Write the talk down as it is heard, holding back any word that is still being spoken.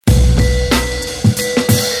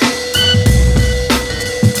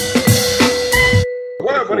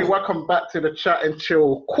welcome back to the Chat and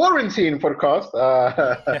Chill Quarantine podcast.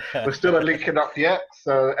 We're still not linking up yet,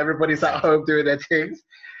 so everybody's at home doing their things.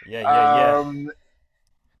 Yeah.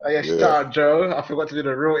 Yeah, shout out Joe. I forgot to do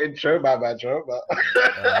the real intro, my bad, Joe. But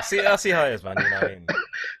I'll see how it is, man. You know what I mean?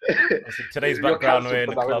 Obviously, today's You're background, cancelled we're in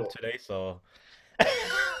for the that, club innit? today, so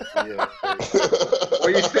Yeah.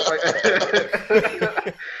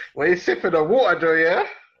 Were you sipping on water, Joe? Yeah.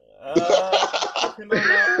 sipping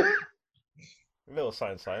on a little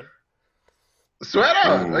sign. Swear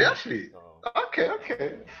down. Are you actually? So, Okay. you know what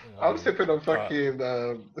I I'm mean? sipping on fucking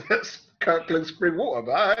Kirkland spring water,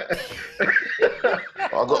 man.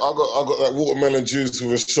 I got that watermelon juice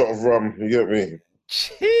with a shot of rum. You get me?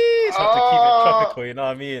 Jeez, have to keep it tropical, you know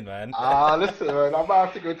what I mean, man? Listen, man, I might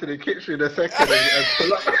have to go to the kitchen in a second and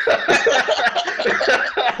pull up.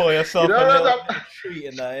 Pour yourself You know a what little I'm- treat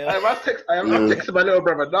in that, I'm yeah? texting my little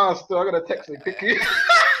brother now. Still, I'm gonna text him quickly.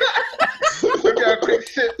 We'll get a quick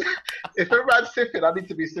sip. If everyone's sipping, I need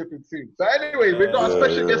to be sipping too. So, anyway, we've got a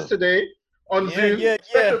special guest today on Zoom.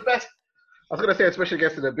 Special guest. I was gonna say a special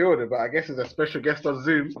guest in the building, but I guess it's a special guest on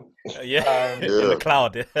Zoom. In the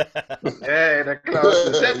cloud. Yeah, in the cloud.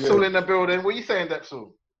 Depsel in the building. What are you saying,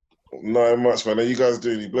 Depsel? Not much, man. How you guys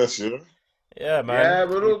doing? Bless you. Yeah, man. Yeah,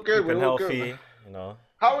 we're all good. Keeping We're all healthy, good. you know.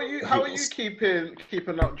 How are you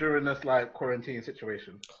keeping up during this like quarantine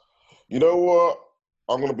situation? You know what?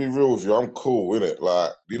 I'm gonna be real with you. I'm cool, innit?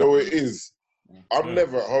 Like, you know what it is? I'm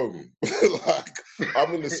never at home. Like,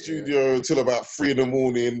 I'm in the studio till about 3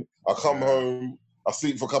 a.m. I come home, I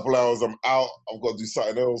sleep for a couple hours, I'm out, I've got to do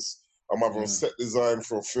something else. I'm either on set design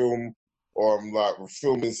for a film, or I'm like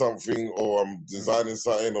filming something, or I'm designing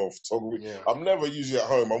something, or photography. Yeah. I'm never usually at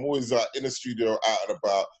home. I'm always like in the studio, out and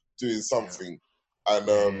about, doing something.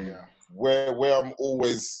 And where I'm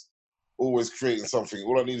always creating something,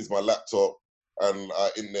 all I need is my laptop and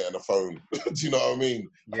internet and a phone. Do you know what I mean?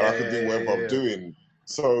 And I can do whatever I'm doing.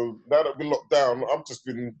 So now that we're locked down, I've just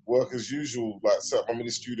been work as usual, like set up my mini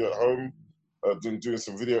studio at home, doing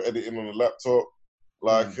some video editing on the laptop,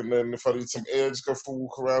 and then if I need some air, just go for a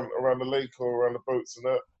walk around the lake or around the boats and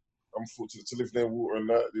that. I'm fortunate to live near water and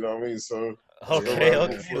that, you know what I mean? So Okay.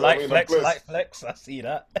 Light flex, I see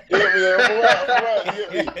that. Yeah, I'm alright,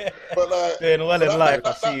 you get me? But like doing well in life,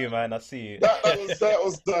 I see you, man. I see you. That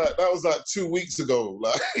was like 2 weeks ago.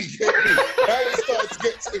 Like, you get me? Now it started to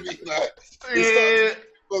get to me. Like,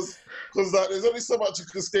 because like there's only so much you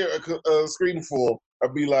can stare at a screen for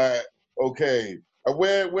and be like, okay. And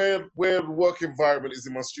where the work environment is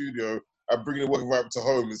in my studio, I'm bringing the work environment to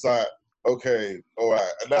home. It's like, okay, all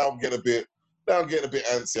right. And now I'm getting a bit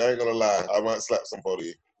antsy. I ain't gonna lie. I might slap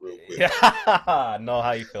somebody real quick. Yeah, know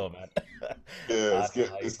how you feel, man. Yeah,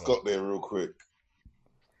 it's got there real quick.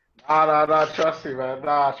 Nah, trust me, man.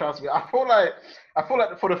 Trust me. I feel like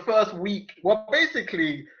for the first week, well,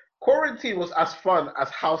 basically, quarantine was as fun as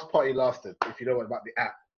House Party lasted, if you know what about the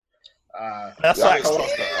app. That's I didn't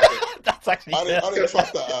trust that. That's actually. I didn't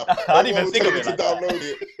trust that app. I didn't even think of it to download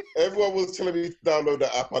it. Everyone was telling me to download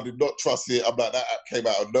that app. I did not trust it. I'm like, that app came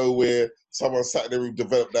out of nowhere. Someone sat in their room,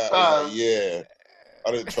 developed that. I was like, yeah,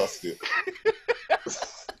 I didn't trust it.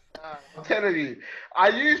 I'm telling you, I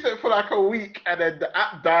used it for like a week, and then the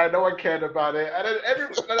app died. No one cared about it, and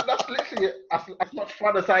then that's literally as much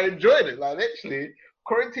fun as I enjoyed it. Like literally,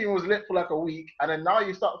 quarantine was lit for like a week, and then now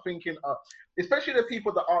you start thinking, especially the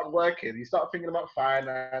people that aren't working, you start thinking about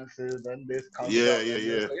finances and this. Yeah. So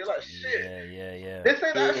you're like, shit. Yeah. This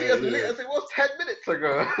ain't actually as lit as it was 10 minutes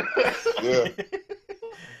ago. Yeah.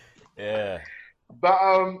 Yeah. But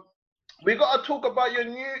we got to talk about your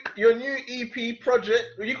new EP project.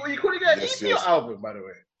 You calling it an EP or album, by the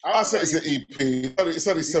way? I said it's an EP. It's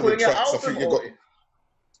only 7 tracks. I think you got.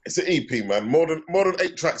 It's an EP, man. More than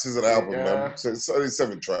 8 tracks is an album, man. So it's only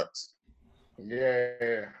 7 tracks.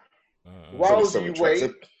 Yeah. While you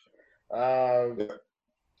wait, the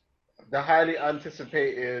highly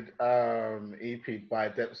anticipated EP by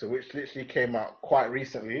Depsel, which literally came out quite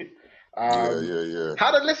recently. Yeah.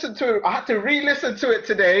 Had to listen to it. I had to re-listen to it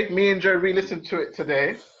today. Me and Joe re-listened to it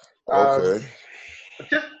today. Okay.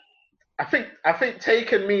 I think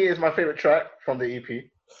 "Taken Me" is my favorite track from the EP. You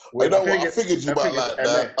know what? I figured you might like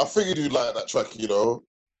that. I figured you'd like that track. You know,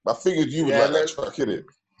 I figured you would like that track, innit?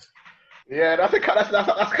 Yeah, that's kind of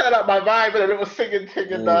like my vibe and a little singing thing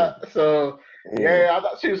in that. So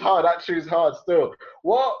that tune's hard. That tune's hard still.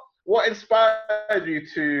 What inspired you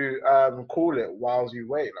to call it "While You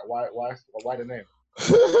Wait"? Like why the name?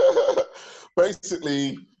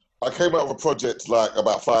 Basically, I came out with a project like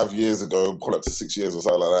about 5 years ago, call up to 6 years or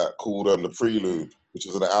something like that, called The Prelude, which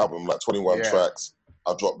was an album, like 21 tracks.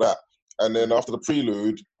 I dropped that. And then after The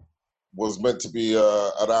Prelude was meant to be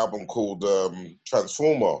an album called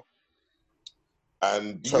Transformer.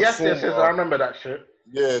 And yes, I remember that shit.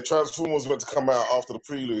 Yeah, Transformer was meant to come out after the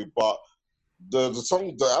prelude, but the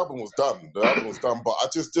album was done. The album was done, but I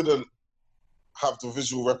just didn't have the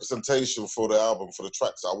visual representation for the album, for the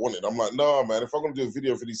tracks I wanted. I'm like, no, man, if I'm gonna do a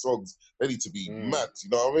video for these songs, they need to be mad. You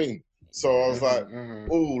know what I mean? So I was like,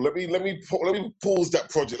 oh, let me pause that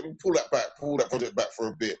project. Let me pull that project back for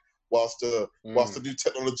a bit, whilst the new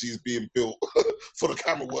technology is being built for the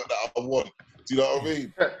camera work that I want. Do you know what I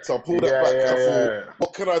mean? So I pulled that back and I thought,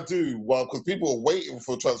 what can I do? Well, because people are waiting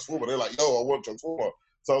for Transformer. They're like, yo, I want Transformer.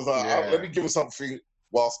 So I was like, let me give them something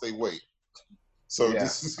whilst they wait. So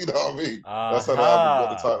this is, you know what I mean? That's how the album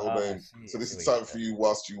got the title name. So this is time for you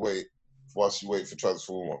whilst you wait for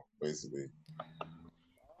Transformer, basically.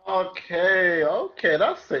 Okay,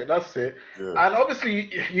 that's it. Yeah. And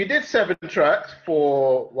obviously, you did 7 tracks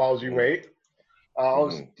for Whilst You Wait.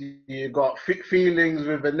 Obviously, you got Feelings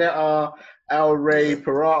with Vanetta, El Rey,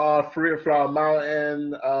 Pirata, Fruit and Flower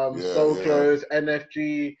Mountain, So Close,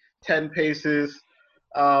 NFG, 10 Paces.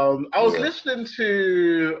 I was listening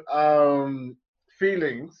to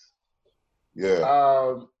Feelings. Yeah.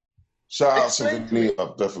 Shout out to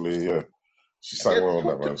Vanetta, definitely, yeah. She sang well on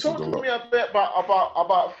that, man. Talk to me a bit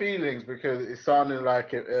about Feelings, because it sounded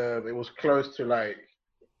like it was close to like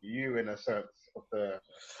you in a sense of the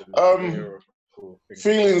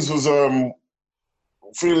Feelings was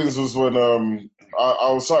when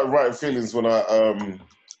I was started writing Feelings when I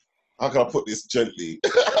how can I put this gently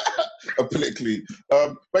politically,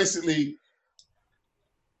 basically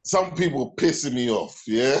some people pissing me off,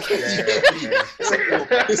 some people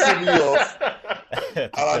pissing me off, and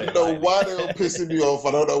I don't know why they were pissing me off.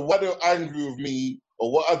 I don't know why they were angry with me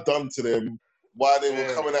or what I'd done to them, why they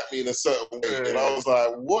were coming at me in a certain way. And I was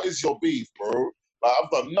like, what is your beef, bro? Like, I've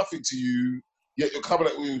done nothing to you, yet you're coming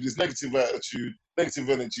at me with this negative attitude, negative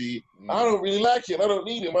energy. I don't really like it, and I don't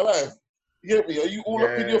need it in my life. You get me? Are you all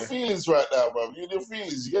up in your feelings right now, bro? You in your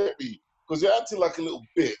feelings, you get me? Because you're acting like a little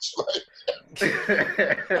bitch.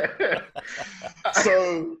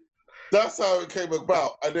 So that's how it came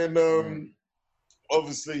about. And then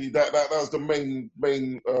obviously that was the main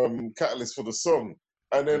catalyst for the song.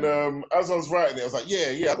 And then as I was writing it, I was like,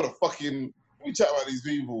 I gotta fucking, let me chat about these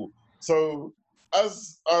people. So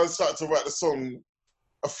as I started to write the song,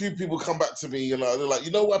 a few people come back to me and they're like,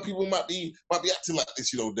 you know why people might be acting like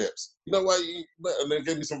this, you know, Deps? You know why? And they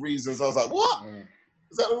gave me some reasons. I was like, what?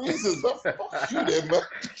 Is that the reasons? Fuck you then, man.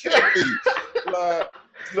 Like,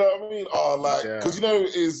 you know what I mean? Because you know,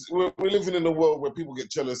 we're living in a world where people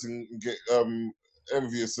get jealous and get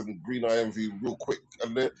envious and green eye envy real quick,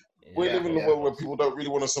 and we're living in a world where people don't really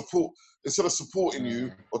want to support. Instead of supporting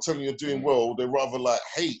you or telling you you're doing well, they rather like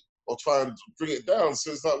hate or try and bring it down.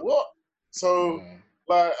 So it's like, what? So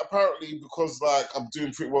like, apparently because like I'm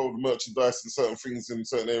doing pretty well with merchandise and certain things in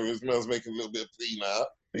certain areas, man's making a little bit of plea now.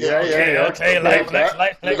 Okay, like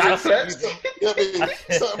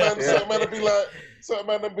certain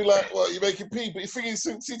man would be like, well, you're making pee, but you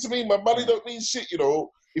think, see, to me, my money don't mean shit, you know.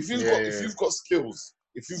 If you've got skills,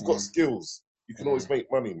 you can always make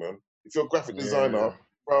money, man. If you're a graphic designer,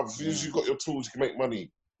 bro, as soon as you've got your tools, you can make money.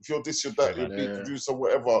 If you're this, you're that, you're a beat producer,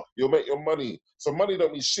 whatever, you'll make your money. So money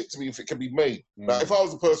don't mean shit to me if it can be made. Now, if I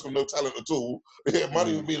was a person with no talent at all,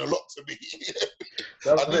 money would mean a lot to me.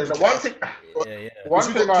 One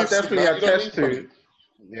thing I definitely attest to.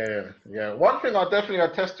 One thing I definitely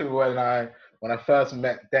attest to when I first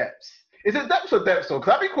met Deps. Is it Deps or Depso?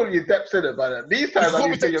 Because I've been calling you Deps in it, but these times I've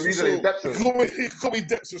been saying you're usually Depso. Call me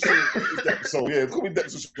Deps for sure. Yeah, call me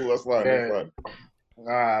Deps for sure. That's fine. That's fine.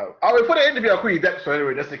 I will put an interview. I'll call you Deps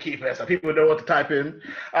anyway, just to keep it so people know what to type in.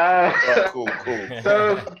 Cool.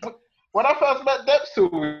 So when I first met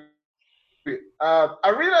Depso, I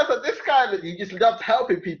realized that this guy that he just loved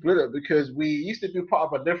helping people, innit? Because we used to be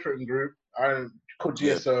part of a different group called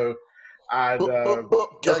GSO, and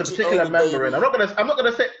there's a particular member, and I'm not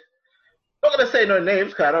gonna say no names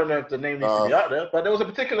because I don't know if the name needs to be out there, but there was a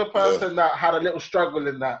particular person that had a little struggle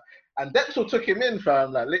in that. And Depso took him in,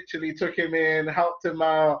 fam. Like, literally took him in, helped him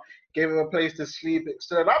out, gave him a place to sleep,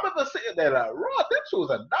 etc. And I remember sitting there like, raw, Depso was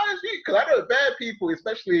a nice dude. Because I know bad people,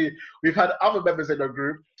 especially, we've had other members in the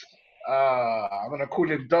group. I'm going to call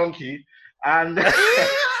him Donkey. And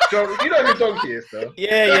you know who Donkey is, though?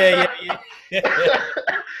 Yeah.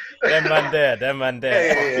 Them man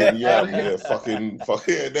there. Yeah. Fucking,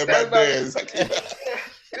 them man there. Exactly.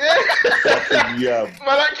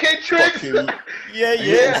 That kid tricks.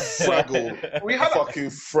 Fraggle. We had fucking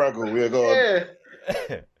Fraggle. Yeah, go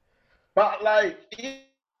on. But like,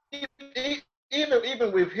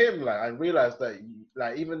 even with him, like, I realized that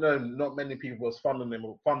like even though not many people was fond of him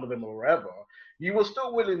or whatever, you were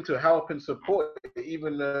still willing to help and support it,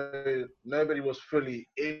 even though nobody was fully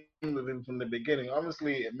in with him from the beginning.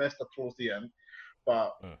 Obviously, it messed up towards the end,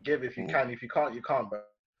 but give if you can. If you can't, you can't. But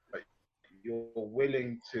you're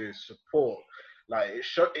willing to support. Like it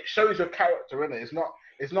shows your character in it.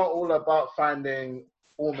 It's not all about finding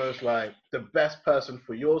almost like the best person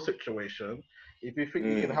for your situation. If you think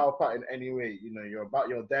you can help out in any way, you're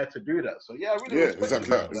there to do that. So yeah, I really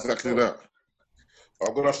respect exactly that.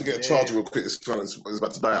 I'm gonna have to get a charger real quick. It's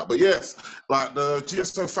about to die out. But yes, like the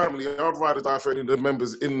GSO family, I'd ride or die for any of the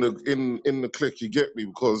members in the clique. You get me?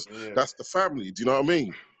 Because that's the family. Do you know what I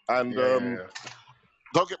mean? And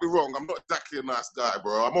don't get me wrong, I'm not exactly a nice guy,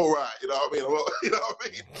 bro. I'm all right. You know what I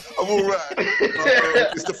mean? I'm all right.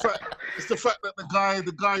 It's the fact that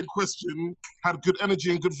the guy in question had good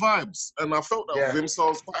energy and good vibes, and I felt that with him, so I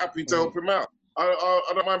was quite happy to help him out.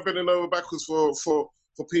 I don't mind bending over backwards for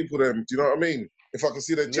people. Then, do you know what I mean? If I can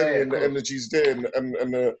see they're genuine, the energy's there, and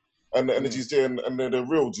the energy's there, and they're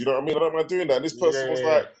real. Do you know what I mean? I don't mind doing that. And this person was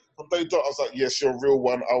like, from day dot, I was like, yes, you're a real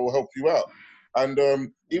one. I will help you out. And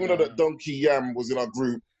even though that Donkey Yam was in our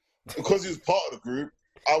group, because he was part of the group,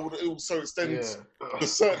 I would also extend, to a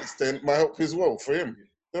certain extent, my help as well for him.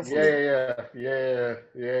 Definitely.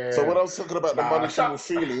 Yeah. So when I was talking about the money thing with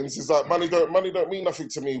feelings, it's like money don't mean nothing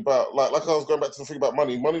to me. But like I was going back to the thing about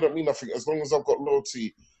money. Money don't mean nothing as long as I've got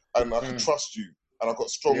loyalty and I can trust you and I've got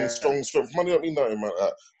strong strength. Money don't mean nothing like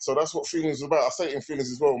that. So that's what feelings is about. I say it in feelings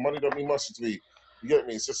as well. Money don't mean much to me. You get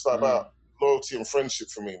me? It's just like about loyalty and friendship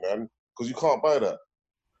for me, man. Because you can't buy that.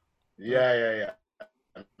 Yeah.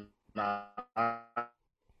 Nah, I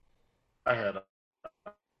heard that.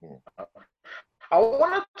 I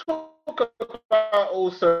want to talk about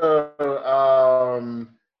also on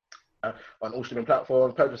all streaming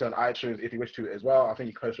platforms, purchase on iTunes if you wish to as well. I think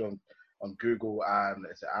you can post on Google and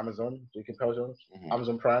it's Amazon. You can post on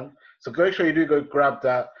Amazon Prime. So make sure you do go grab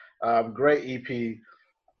that. Great EP.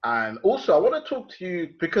 And also, I want to talk to you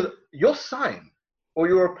because you're signed or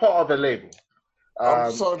you're a part of a label.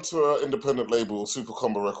 I'm signed to an independent label, Super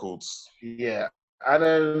Combo Records. Yeah. And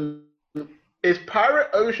then is Pirate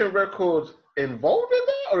Ocean Records involved in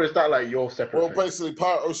that, or is that like your separate thing? Basically,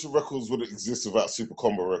 Pirate Ocean Records wouldn't exist without Super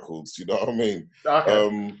Combo Records. You know what I mean?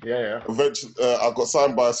 Okay. Eventually, I got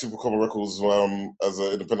signed by Super Combo Records as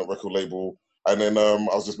an independent record label, and then I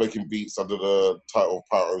was just making beats under the title of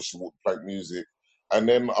Pirate Ocean Plank Music, and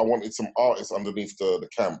then I wanted some artists underneath the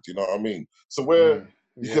camp. Do you know what I mean? So where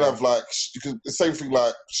you could have the same thing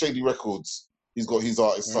like Shady Records. He's got his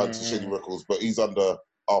artist signed to Shady Records, but he's under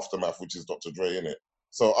Aftermath, which is Dr. Dre, innit?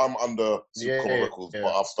 So I'm under Super Combo Records,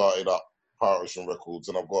 but I've started up Pirate Ocean Records,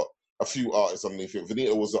 and I've got a few artists underneath it.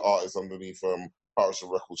 Vanita was the artist underneath Pirate Ocean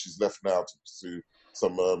Records. She's left now to pursue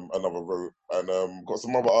some another route, and got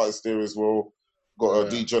some other artists there as well. Got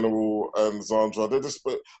D General and Zandra. They're just,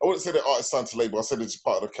 but I wouldn't say they're artists signed to label. I said they're just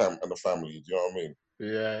part of the camp and the family. Do you know what I mean?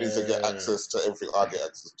 Means they get access to everything I get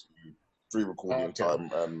access to. Free recording time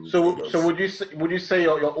and so would you say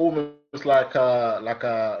you're almost like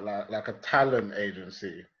a talent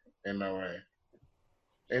agency in a way,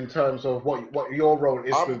 in terms of what your role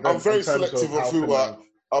is? I'm very selective of who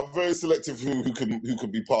I'm very selective who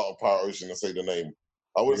can be part of Pirate Ocean and say the name.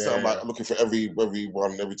 I wouldn't say I'm like looking for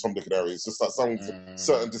everyone, every Tom, Dick and Harry. It's just like some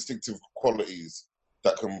certain distinctive qualities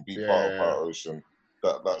that can be part of Pirate Ocean.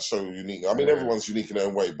 That show unique. I mean, everyone's unique in their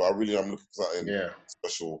own way, but I really am looking for something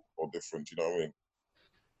special or different. You know what I mean?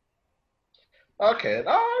 Okay,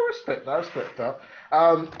 I respect that.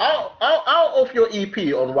 Out of your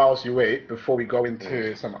EP on Whilst You Wait, before we go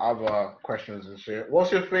into some other questions and shit,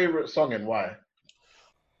 what's your favorite song and why?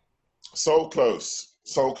 So Close.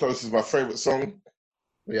 So Close is my favorite song.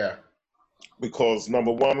 Yeah. Because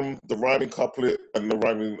number one, the rhyming couplet and the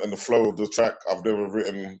rhyming and the flow of the track, I've never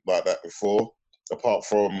written like that before. Apart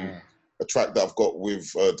from a track that I've got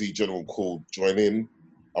with D General called Join In.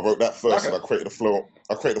 I wrote that first and I created the flow.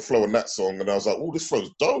 I created the flow on that song and I was like, oh, this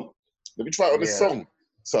flow's dope. Let me try it on this song.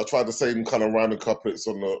 So I tried the same kind of rhyming couplets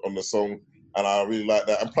on the song and I really like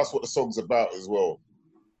that. And plus what the song's about as well.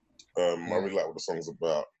 I really like what the song's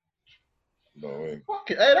about. You know what I mean?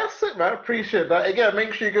 Okay, hey, that's it, man. Appreciate that. Again,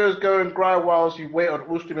 make sure you guys go and grind whilst you wait on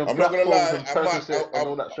all streaming platforms and purchase it and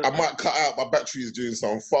all that shit. I might cut out. My battery is doing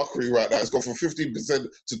some fuckery right now. It's gone from 15%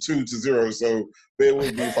 to 2 to 0. So bear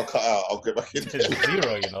with me if I cut out. I'll get back into it.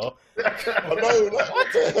 Zero, you know. I know. Like, what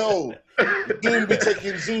the hell? Doom be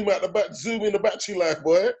taking Zoom out the back, Zoom in the battery life,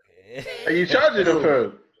 boy. Are you charging the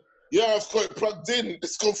phone? Yeah, I've got it plugged in.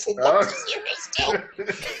 It's gone for Oh. months still.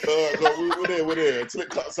 We're there. Until it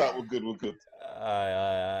cuts out, we're good.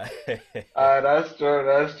 That's true.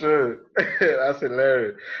 That's true. That's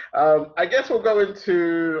hilarious. I guess we'll go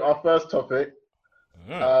into our first topic.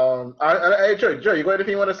 Hey, Joe, you got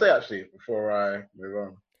anything you want to say actually before I move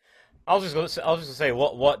on? I was just gonna say,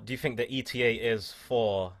 what do you think the ETA is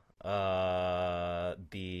for the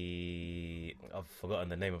I've forgotten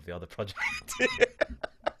the name of the other project.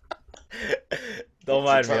 Don't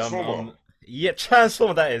mind me. Yeah,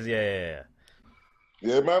 Transformer. That is. Yeah.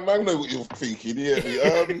 Yeah, man, I know what you're thinking. Yeah,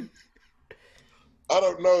 I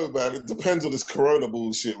don't know, man. It depends on this Corona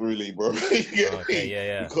bullshit, really, bro. You get me?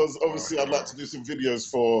 Yeah. Because obviously, I'd like to do some videos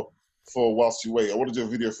for Whilst You Wait. I want to do a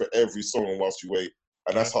video for every song on Whilst You Wait,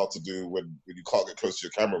 and that's hard to do when you can't get close to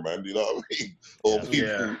your cameraman. You know what I mean? Or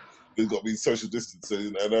people who've got to be social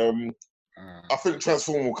distancing. And I think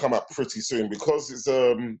Transformer will come out pretty soon because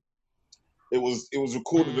it was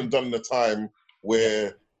recorded and done in a time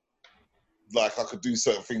where like I could do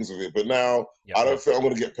certain things with it, but now I don't think I'm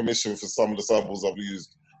going to get permission for some of the samples I've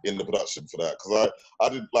used in the production for that, because I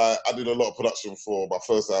did a lot of production for my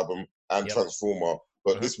first album and Transformer,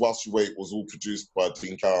 but this Whilst You Wait was all produced by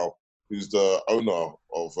Dean Cowell, who's the owner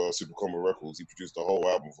of Super Common Records. He produced the whole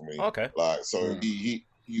album for me. So he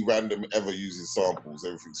random ever uses samples.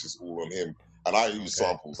 Everything's just all on him, and I use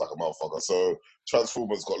samples like a motherfucker. So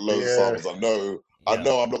Transformer's got loads of samples. I know I'm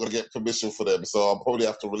not going to get permission for them, so I'll probably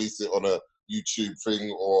have to release it on a YouTube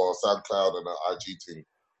thing or SoundCloud and an IG thing.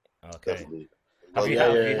 Okay. Definitely.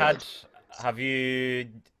 Have you?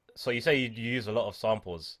 So you say you use a lot of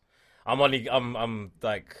samples. I'm like,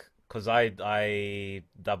 because I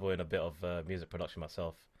dabble in a bit of music production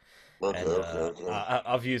myself.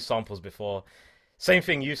 I've used samples before. Same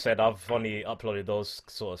thing you said. I've only uploaded those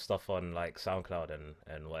sort of stuff on like SoundCloud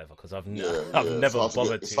and whatever, because I've never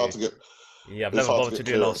bothered to. I've never bothered to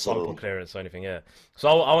do no sample clearance or anything. Yeah,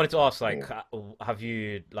 so I wanted to ask, like, have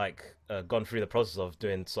you like gone through the process of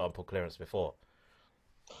doing sample clearance before?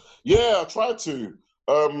 Yeah, I tried to.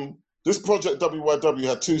 This project WYW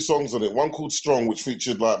had 2 songs on it. One called Strong, which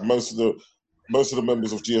featured like most of the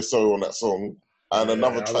members of GSO on that song, and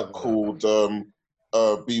another track called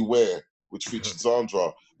Beware, which featured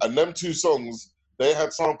Zandra. And them 2 songs, they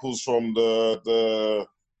had samples from the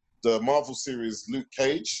Marvel series Luke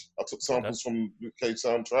Cage. I took samples from Luke Cage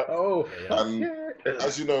soundtrack.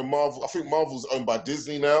 As you know, I think Marvel's owned by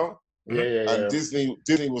Disney now. And Disney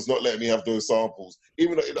was not letting me have those samples.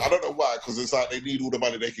 Even though, I don't know why, because it's like they need all the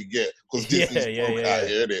money they can get, because Disney's broke out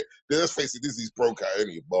here, innit? Let's face it, Disney's broke out,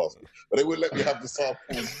 any bastard. But they wouldn't let me have the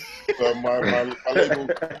samples. My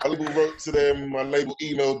label wrote to them, my label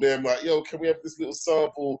emailed them, like, yo, can we have this little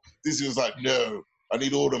sample? Disney was like, no, I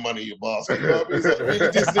need all the money, you bastard. You know what I mean?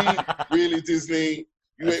 It's like, really, Disney?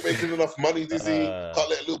 You ain't making enough money, Disney. Can't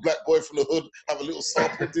let a little black boy from the hood have a little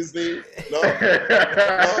sample, Disney. No.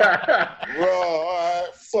 Bro, all right,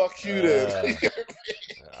 fuck you then.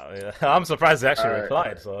 I'm surprised they actually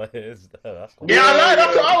replied. So that's cool.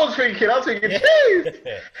 That's what I was thinking. Jeez.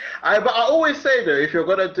 But I always say though, if you're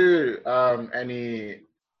gonna do any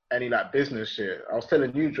like business shit, I was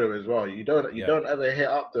telling you, Joe, as well. You don't ever hit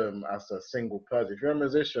up them as a single person. If you're a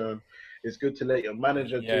musician, it's good to let your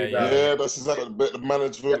manager do that. Yeah, that's exactly the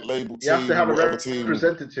management label team. You have to have a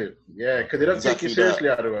representative. Yeah, because they don't take you seriously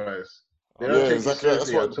other's. They don't take you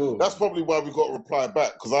seriously at all. That's probably why we got a reply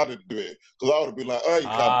back, because I didn't do it. Because I would have been like, oh, you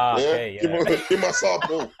can, give my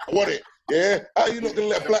sample. I want it. Yeah, how are you not gonna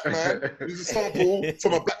let a black man use a sample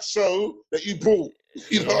from a black show that you brought?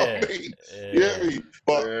 You know what I mean? You get me?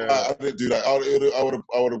 But I didn't do that. I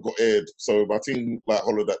would have got aired. So my team like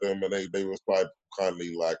hollered at them, and they replied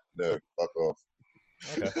kindly like, no, fuck off.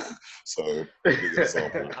 Okay. So I didn't get a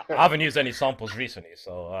sample. I haven't used any samples recently,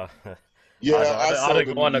 so I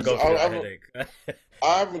don't want to go through that headache.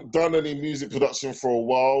 I haven't done any music production for a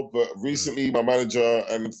while, but recently my manager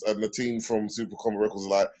and the team from Super Common Records are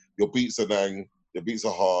like, your beats are dang, your beats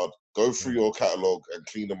are hard. Go through your catalogue and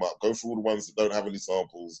clean them up. Go through all the ones that don't have any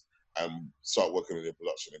samples and start working on your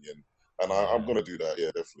production again. And I'm going to do that.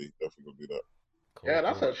 Yeah, definitely going to do that. Cool,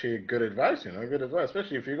 that's actually good advice, good advice.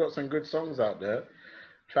 Especially if you've got some good songs out there,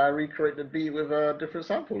 try and recreate the beat with a different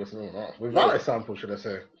sample. Without a sample, should I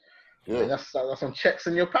say. Yeah, that's some checks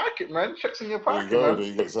in your pocket, man. Checks in your pocket, man.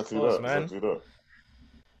 Exactly that.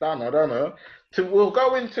 Don't know. We'll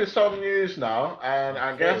go into some news now, and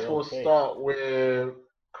I guess we'll start with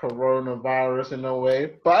coronavirus in a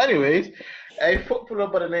way. But anyways, a footballer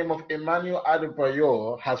by the name of Emmanuel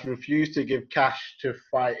Adebayor has refused to give cash to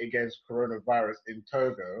fight against coronavirus in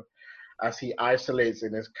Togo. as he isolates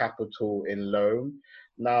in his capital in Loam.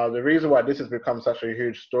 Now, the reason why this has become such a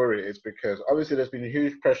huge story is because obviously there's been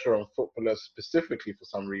huge pressure on footballers specifically for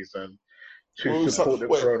some reason to support the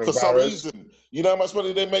coronavirus. For some reason, you know how much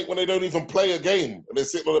money they make when they don't even play a game and they're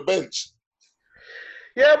sitting on a bench?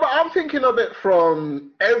 Yeah, but I'm thinking of it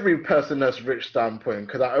from every person that's rich standpoint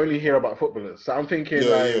because I only hear about footballers. So I'm thinking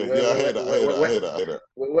I hear that.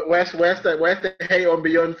 Where's the hate on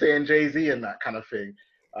Beyonce and Jay-Z and that kind of thing?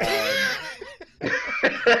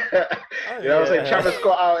 You know what I'm saying?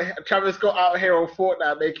 Travis Scott out here on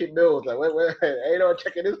Fortnite making bills. Like, wait, ain't no one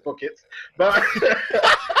checking his pockets. But,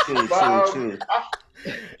 true.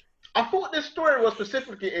 I thought this story was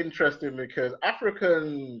specifically interesting because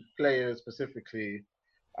African players specifically,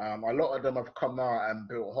 a lot of them have come out and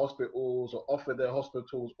built hospitals or offered their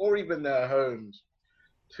hospitals or even their homes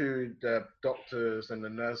to the doctors and the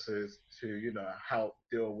nurses to, you know, help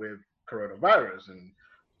deal with coronavirus and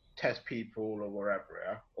test people or whatever,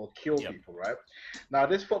 yeah? Or kill people, right? Now,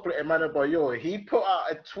 this footballer, Emmanuel Bayo, he put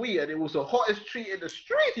out a tweet and it was the hottest tweet in the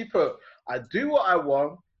street. He put, I do what I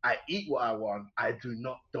want, I eat what I want, I do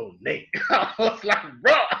not donate. I was like,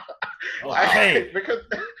 bro.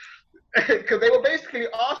 Because they were basically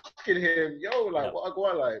asking him, yo, like, what I go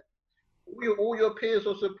on, like, all your peers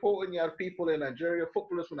are supporting. You have people in Nigeria,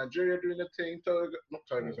 footballers from Nigeria doing the thing,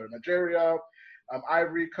 Nigeria,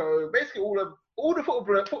 Ivory Coast, basically all the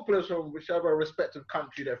footballers from whichever respective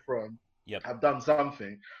country they're from have done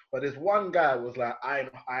something. But this one guy was like, I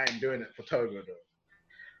ain't doing it for Togo though.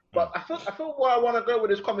 But I feel where I want to go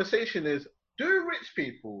with this conversation is, do rich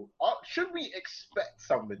people, should we expect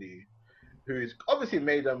somebody who's obviously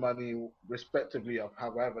made their money respectively of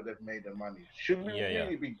however they've made their money, should we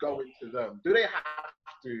really be going to them? Do they have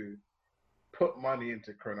to put money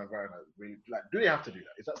into coronavirus? Like, do they have to do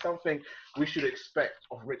that? Is that something we should expect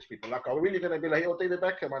of rich people? Like, are we really going to be like, yo, David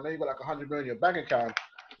Beckham, I know you got like 100 million in your bank account.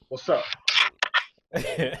 What's up?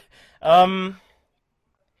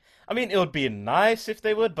 I mean, it would be nice if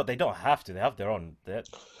they would, but they don't have to. They have their own. They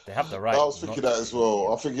have the right. I was thinking that as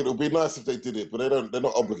well. I think it would be nice if they did it, but they're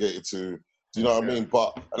not obligated to. Do you know what I mean?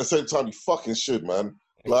 But at the same time, you fucking should, man.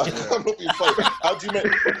 Like, I'm not being funny. How do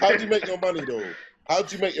you make your money though? How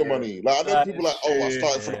do you make your money? Like, I know people like, I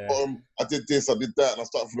started from the bottom, I did this, I did that, and I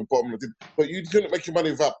started from the bottom, but you didn't make your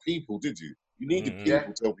money without people, did you? You needed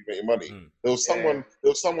people to help you make your money. There was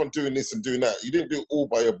someone doing this and doing that. You didn't do it all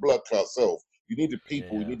by your blood clot self. You needed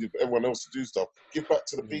people, you needed everyone else to do stuff. Give back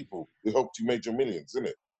to the people who helped you make your millions,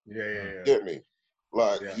 innit? Yeah. Get me?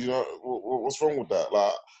 Like, you know, what's wrong with that?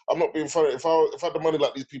 Like, I'm not being funny. If I had the money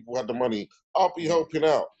like these people had the money, I'll be helping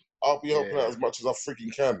out. I'll be helping out as much as I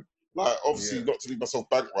freaking can. Like, obviously, not to leave myself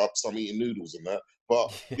bankrupt, so I'm eating noodles and that.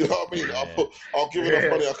 But, you know what I mean? I'll give enough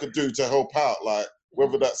money I could do to help out, like,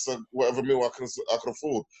 whether that's whatever meal I can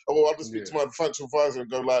afford. Or I'll just speak to my financial advisor and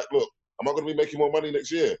go, like, look, am I going to be making more money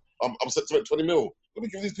next year? I'm set to make 20 mil. Let me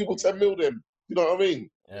give these people 10 mil then. You know what I mean?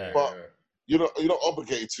 But you're not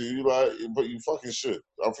obligated to, like, but you fucking should.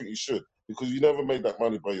 I think you should. Because you never made that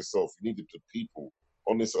money by yourself. You needed the people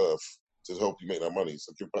on this earth to help you make that money.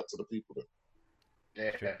 So give back to the people then.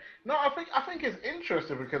 Yeah. No, I think it's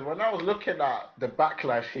interesting because when I was looking at the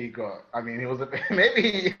backlash he got, I mean, he was a bit,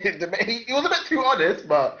 maybe he was a bit too honest,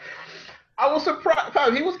 but I was surprised.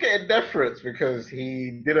 He was getting deference because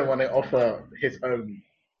he didn't want to offer his own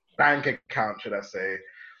bank account, should I say,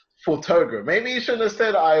 for Togo. Maybe he shouldn't have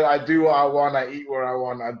said, I do what I want, I eat what I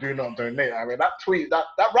want, I do not donate. I mean, that tweet, that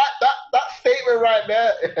statement right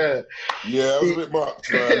there. Yeah, that was a bit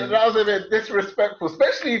much, man. That was a bit disrespectful,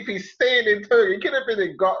 especially if he's staying in Togo. He could have been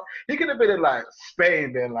in like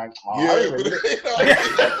Spain, then like,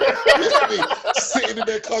 sitting in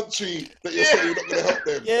their country that you're saying you're not going to help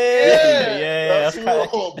them. Yeah. That's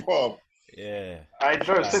wrong, bro. Yeah. I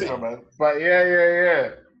enjoy cinema, man. But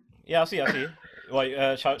yeah. Yeah, I see.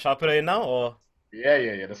 Wait, shall I put it in now or?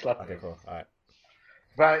 Yeah. The slap. Okay, cool. All right.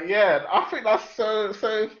 But yeah, I think that's so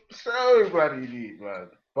bloody neat, man.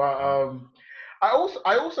 But I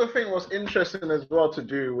also think what's interesting as well to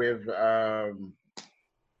do with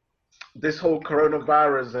this whole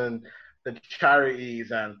coronavirus and the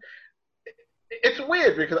charities, and it's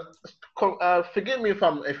weird because forgive me if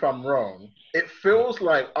I'm wrong. It feels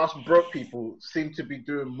like us broke people seem to be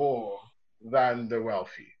doing more than the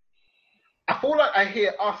wealthy. I feel like I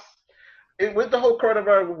hear us with the whole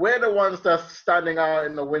coronavirus. We're the ones that's standing out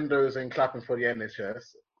in the windows and clapping for the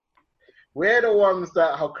NHS. We're the ones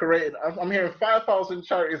that have created. I'm hearing 5,000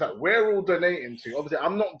 charities that we're all donating to. Obviously,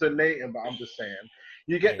 I'm not donating, but I'm just saying.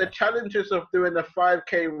 You get the challenges of doing the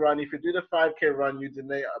 5K run. If you do the 5K run, you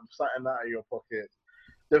donate something out of your pocket.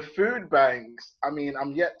 the food banks, I mean,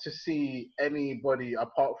 I'm yet to see anybody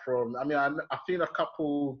apart from, I mean, I've seen a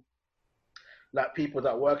couple like people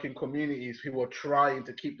that work in communities who are trying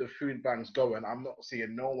to keep the food banks going. I'm not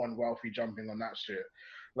seeing no one wealthy jumping on that shit.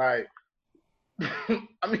 Like,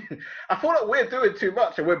 I mean, I feel like we're doing too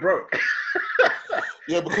much and we're broke.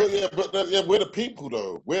 But we're the people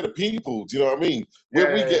though. We're the people. Do you know what I mean?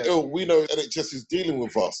 When we get ill, we know NHS is dealing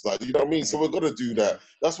with us. Like, you know what I mean? So we're gonna do that.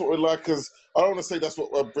 That's what we're like as. I don't want to say that's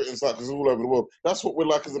what Britain's like, because it's all over the world. That's what we're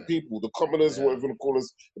like as a people. The commoners, whatever you want to call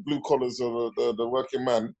us, the blue collars or the working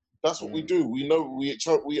man. That's what we do. We know we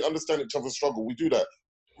understand each other's struggle. We do that.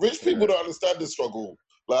 Rich people don't understand the struggle.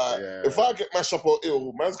 Like, if I get mashed up or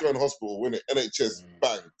ill, man's going to hospital, win it, NHS,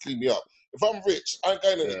 bang, clean me up. If I'm rich, I ain't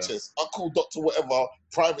going to NHS. I call doctor whatever,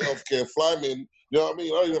 private healthcare, fly me in. You know what I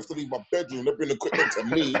mean? I don't even have to leave my bedroom. They bring equipment to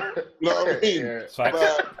me. You know what I mean? Like,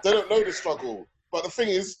 they don't know the struggle. But the thing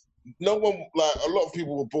is, no one, like, a lot of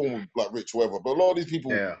people were born like rich, whatever. But a lot of these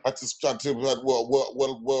people had to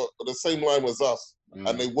were the same line as us,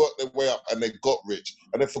 and they worked their way up, and they got rich,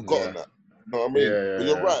 and they've forgotten that. You know what I mean? But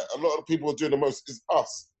you're right. A lot of the people who are doing the most is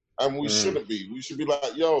us, and we shouldn't be. We should be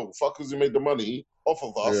like, yo, fuckers who made the money off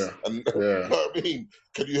of us, and you know what I mean?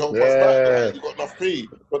 Can you help us back? Like, you got enough fee,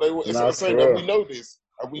 but it's not the same. And we know this,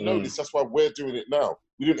 That's why we're doing it now.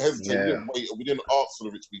 We didn't hesitate. We didn't wait. We didn't ask for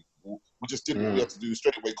the rich people. We just did what we had to do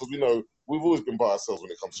straight away, because we know we've always been by ourselves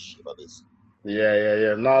when it comes to shit like this.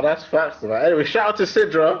 Yeah. No, that's facts, man. Anyway, shout out to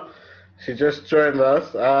Sidra. She just joined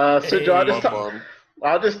us. Sidra,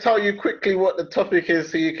 I'll just tell you quickly what the topic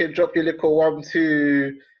is, so you can drop your little 1,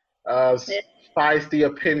 2 feisty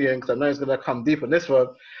opinion, because I know it's going to come deep on this one.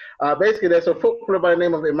 Basically, there's a footballer by the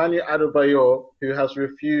name of Emmanuel Adebayor who has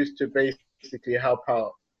refused to basically help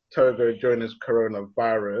out Togo during this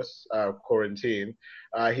coronavirus quarantine.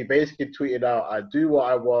 He basically tweeted out, "I do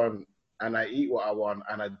what I want and I eat what I want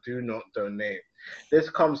and I do not donate." This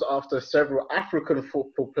comes after several African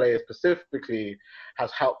football players specifically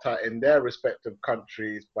has helped out in their respective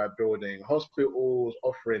countries by building hospitals,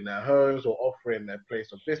 offering their homes or offering their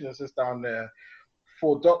place of businesses down there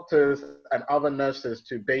for doctors and other nurses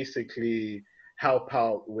to basically help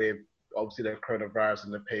out with obviously the coronavirus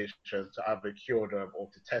and the patients to either cure them or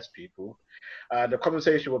to test people. The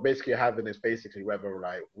conversation we're basically having is basically whether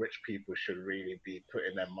like rich people should really be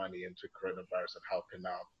putting their money into coronavirus and helping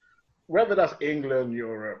out. Whether that's England,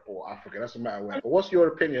 Europe, or Africa, doesn't matter where. But what's your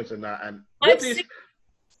opinions on that? And what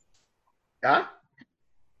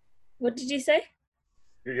What did you say?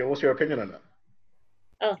 What's your opinion on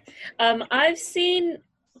that? I've seen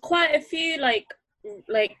quite a few like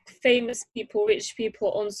famous people, rich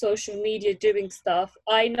people on social media doing stuff.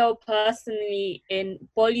 I know personally in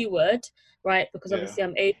Bollywood, right? Because obviously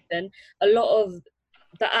I'm Asian. A lot of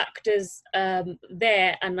the actors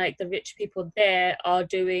there and like the rich people there are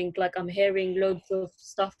doing, like, I'm hearing loads of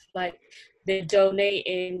stuff like they're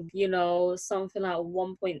donating, you know, something like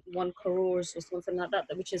 1.1 crores or something like that,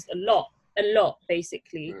 which is a lot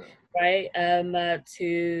basically, right?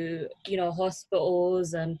 To, you know,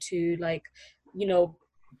 hospitals and to, like, you know,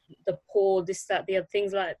 the poor, this, that, the other,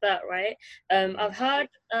 things like that, right? I've heard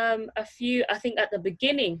a few, I think at the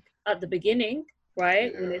beginning,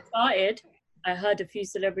 right, when it started, I heard a few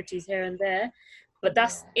celebrities here and there, but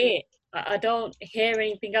that's it. I don't hear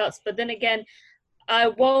anything else. But then again, I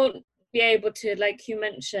won't be able to, like you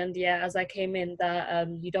mentioned, as I came in, that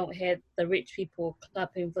you don't hear the rich people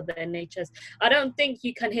clapping for the NHS. I don't think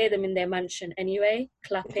you can hear them in their mansion anyway,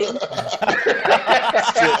 clapping.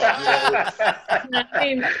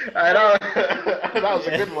 I know. That was a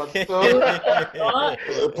good one.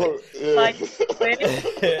 Like, really?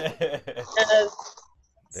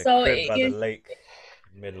 So it is, lake,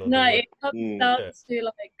 middle of it comes down to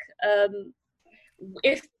like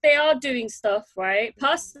if they are doing stuff, right,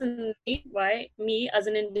 personally, right, me as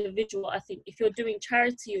an individual, I think if you're doing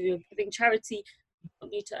charity or you're giving charity, you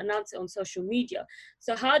don't need to announce it on social media.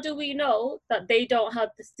 So how do we know that they don't have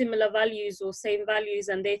the similar values or same values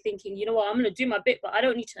and they're thinking, you know what, I'm going to do my bit, but I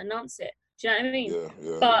don't need to announce it? Do you know what I mean?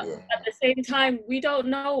 But at the same time, we don't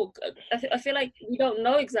know. I feel like we don't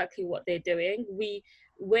know exactly what they're doing.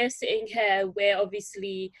 We're sitting here where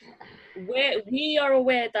obviously we are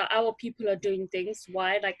aware that our people are doing things.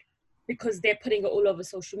 Why? Like, because they're putting it all over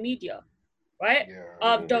social media, right?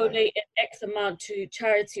 I've donated X amount to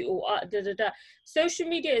charity or Social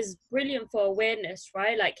media is brilliant for awareness,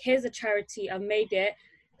 right? Like, here's a charity, I made it,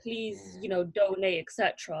 please, you know, donate,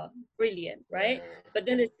 etc. Brilliant, right? But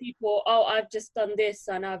then there's people, oh, I've just done this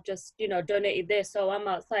and I've just, you know, donated this, so I'm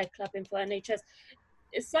outside clapping for NHS.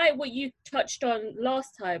 It's like what you touched on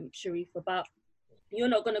last time, Sharif, about you're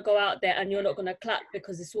not going to go out there and you're not going to clap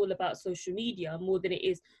because it's all about social media more than it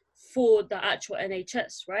is for the actual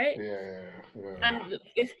NHS, right? And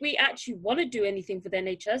if we actually want to do anything for the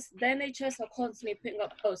NHS are constantly putting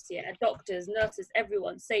up posts here, doctors, nurses,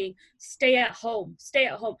 everyone saying, stay at home.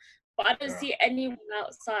 But I don't see anyone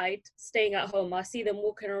outside staying at home. I see them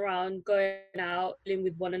walking around, going out, dealing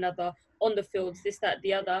with one another on the fields, this, that,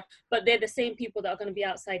 the other. But they're the same people that are going to be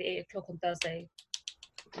outside at 8 o'clock on Thursday.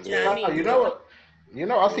 Do you know what I mean? You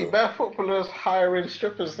know what? I see bare footballers hiring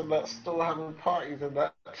strippers and that, still having parties and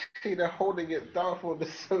that. See, they're holding it down for the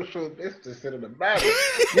social distancing and the man.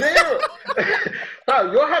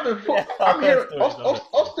 No, you're having football. I'm hearing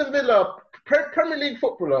Aston Villa Premier League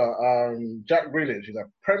footballer, Jack Grealish, he's a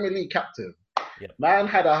Premier League captain. Yep. Man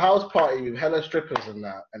had a house party with hella strippers and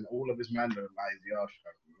that, and all of his man don't like the arse.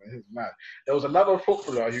 His man. There was another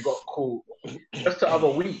footballer who got caught just the other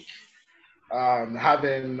week.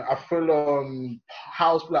 Having a full-on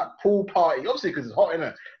house pool party, obviously because it's hot,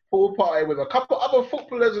 innit? Pool party with a couple other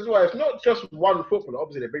footballers as well. It's not just one footballer.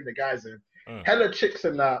 Obviously, they bring the guys in, hella chicks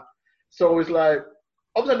and that. So it's like,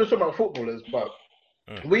 obviously, I'm just talking about footballers, but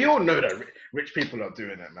we all know that rich people are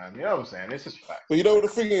doing it, man. You know what I'm saying? It's just fact. But you know what the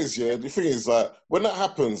thing is, yeah? The thing is, like, when that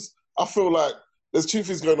happens, I feel like there's two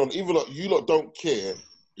things going on. Either you lot don't care,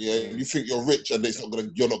 yeah, you think you're rich and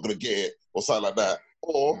you're not gonna get it or something like that.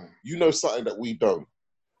 Or you know something that we don't.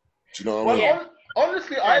 Do you know what I mean?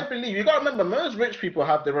 Honestly, I believe you gotta remember most rich people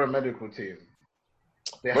have their own medical team.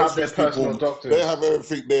 They have their personal doctors. They have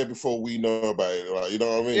everything there before we know about it. Like, you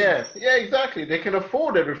know what I mean? Yeah, exactly. They can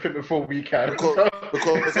afford everything before we can.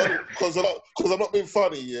 Because I'm not being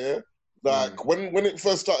funny, yeah. Like when it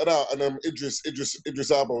first started out, and Idris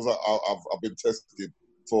Elba was like, I've been tested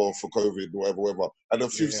for COVID, whatever. And a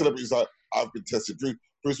few celebrities like, I've been tested.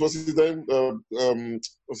 Bruce, what's his name? Tom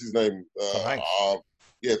Hanks.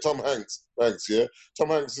 Tom Hanks. Thanks, yeah. Tom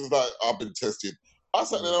Hanks is like, I've been tested. I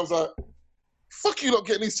sat there and I was like, fuck you not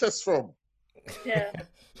getting these tests from? Yeah.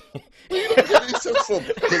 Where you not getting these tests from?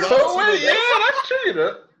 That's true, you know.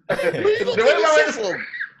 Where you not getting these tests from?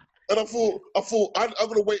 And I thought I'm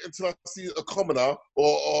gonna wait until I see a commoner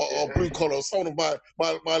or blue collar or someone of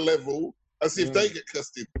my level and see if they get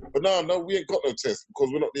tested. But no, we ain't got no test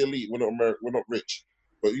because we're not the elite. We're not rich.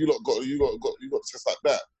 But you got tests like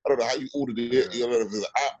that. I don't know how you ordered it. You don't know if there's an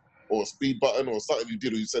app or a speed button or something you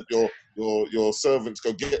did, or you said your servants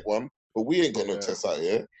go get one. But we ain't got no tests out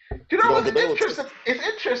here. Do you know what's interesting? It's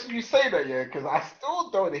interesting you say that, yeah, because I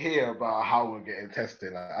still don't hear about how we're getting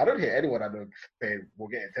tested. Like, I don't hear anyone I know saying we're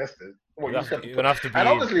getting tested. You're gonna have to be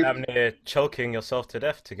damn near choking yourself to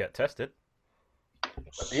death to get tested.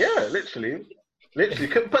 Yeah, literally.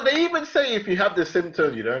 But they even say if you have the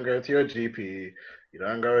symptoms, you don't go to your GP. You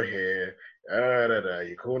don't go here.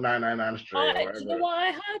 You call 999 straight. You know what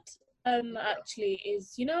I had actually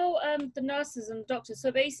is, the nurses and doctors. So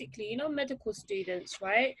basically, medical students,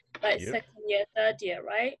 right? Like second year, third year,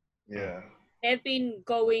 right? Yeah. They've been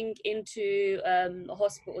going into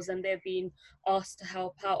hospitals and they've been asked to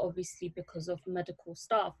help out, obviously, because of medical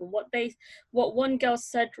staff. And what one girl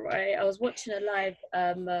said, right? I was watching a live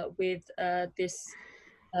with this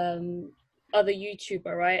other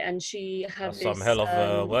YouTuber, right? And she had some hell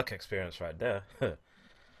of work experience right there.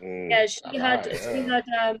 Yeah, she had a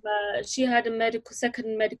second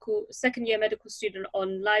year medical student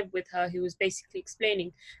on live with her who was basically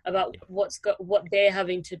explaining about what they're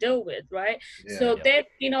having to deal with, right? They've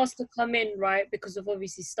been asked to come in, right, because of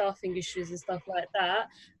obviously staffing issues and stuff like that.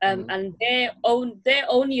 And their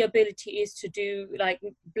only ability is to do like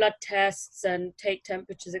blood tests and take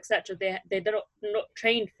temperatures, etc. They're not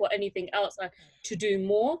trained for anything else to do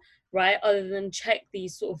more, right, other than check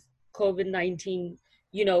these sort of COVID-19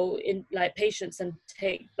 in like patients and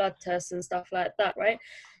take blood tests and stuff like that, right?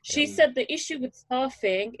 She said the issue with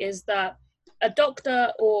staffing is that a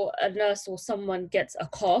doctor or a nurse or someone gets a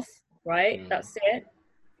cough, right? That's it.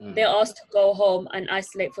 They're asked to go home and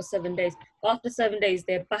isolate for 7 days. After 7 days,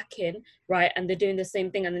 they're back in, right? And they're doing the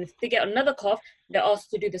same thing. And then if they get another cough, they're asked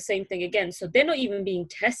to do the same thing again. So they're not even being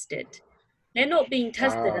tested. They're not being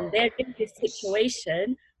tested and they're in this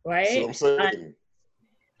situation, right? That's what I'm saying.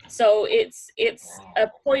 So it's a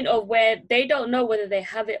point of where they don't know whether they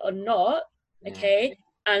have it or not, okay?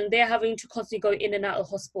 And they're having to constantly go in and out of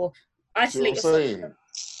hospital, isolate yourself.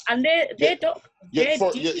 And they're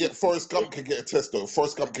doctors. Forrest Gump can get a test though.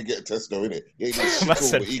 Forrest Gump can get a test though, innit? I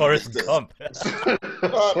said Forrest Gump.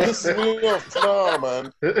 Pissing me off. Nah,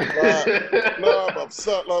 man. But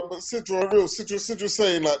Sidra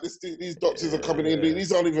saying like these doctors are coming in.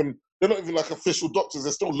 They're not even like official doctors.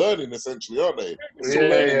 They're still learning essentially, aren't they? Still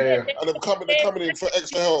learning. And they're coming in for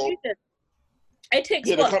extra help. It takes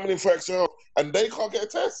they're coming in for extra help, and they can't get a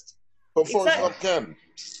test, but Forest Gump can.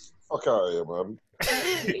 Fuck out of here, man.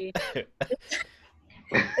 Exactly.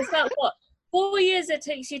 It's like what 4 years it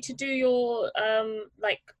takes you to do your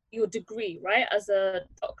your degree, right, as a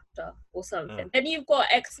doctor or something. Then you've got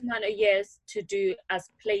X amount of years to do as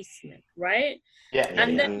placement, right?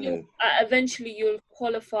 And then you eventually you'll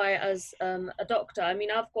qualify as a doctor. I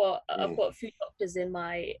mean, I've got a few doctors in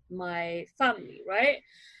my family, right?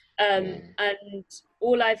 And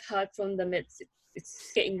all I've heard from them, it's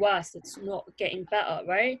getting worse. It's not getting better,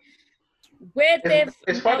 right?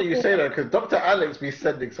 It's funny you say that, because Dr. Alex be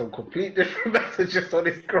sending some complete different messages on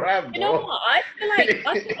his gram. You know what? I feel like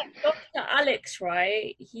Dr. Alex,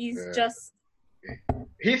 right? He's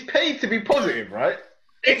paid to be positive, right?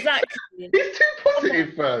 Exactly. He's too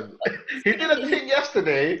positive, man. He did a thing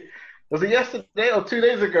yesterday. Was it yesterday or 2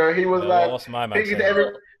 days ago? He was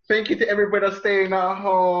thank you to everybody that's staying at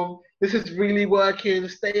home. This is really working.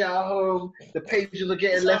 Stay at home. The pages are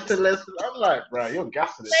getting less and less. I'm like, bro, you're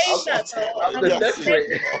gassing it. There's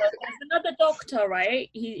another doctor, right?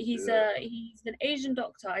 He's an Asian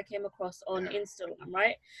doctor I came across on Instagram,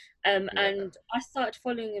 right? And I started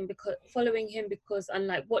following him because and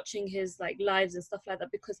like watching his like lives and stuff like that,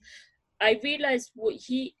 because I realized what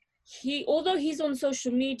he although he's on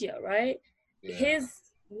social media, right? His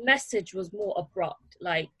message was more abrupt,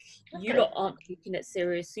 like you lot aren't taking it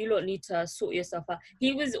serious, you lot need to sort yourself out.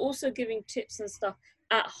 He was also giving tips and stuff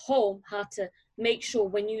at home, how to make sure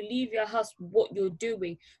when you leave your house what you're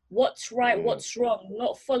doing, what's right, what's wrong,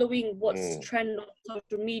 not following what's trend on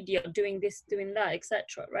social media, doing this, doing that,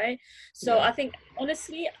 etc. right? So I think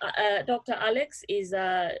honestly Dr. Alex is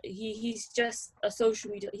he's just a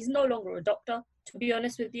social media, he's no longer a doctor, to be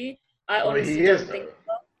honest with you. I honestly don't think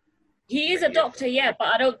so. He is a doctor, but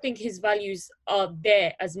I don't think his values are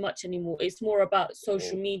there as much anymore. It's more about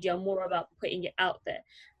social media, more about putting it out there.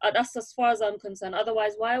 That's as far as I'm concerned.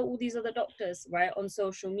 Otherwise, why are all these other doctors, right, on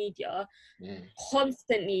social media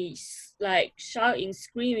constantly like shouting,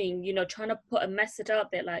 screaming, you know, trying to put a message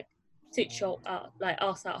out there like sit your like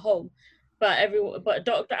us at home. But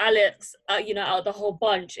Dr. Alex, you know, out of the whole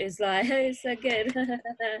bunch is like, hey, it's so good.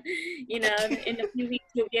 You know, in a few weeks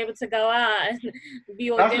you'll be able to go out and be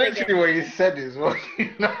all That's literally what he said as well. You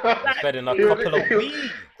know? Exactly. In a couple of weeks.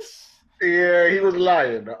 Yeah, he was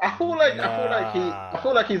lying. I feel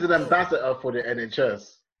like he's an ambassador for the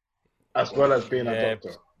NHS, as well as being a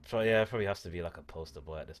doctor. Probably has to be like a poster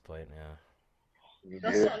boy at this point.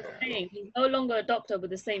 That's what I'm saying. He's no longer a doctor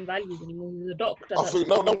with the same values anymore. He's a doctor. I think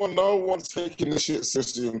no one's taking this shit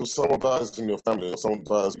seriously until someone dies in your family or someone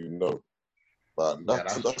dies you know. But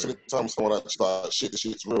that's the time someone actually like, shit, this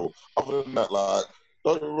shit's real. Other than that, like,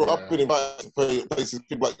 don't get me wrong, I've been invited to places,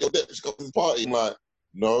 people like, yo, she got this party. I'm like,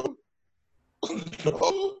 no. No. Do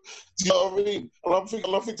you know what I mean? And I'm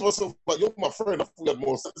thinking to myself, like, you're my friend, I thought you had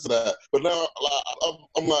more sense to that. But now, like,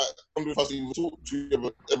 I'm like, I'm if I should even talk to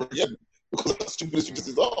you ever again. Because that's stupid as you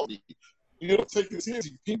just are. You're not taking it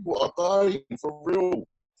seriously. People are dying for real.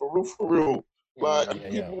 Like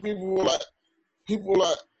people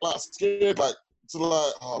like scared, like to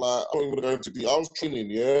like, I don't even go into I was training,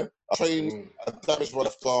 I trained, I damaged my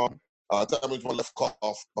left arm, I damaged my left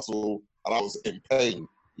calf muscle, and I was in pain,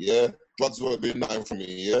 Drugs weren't doing nothing for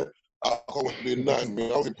me, Alcohol wasn't doing nothing for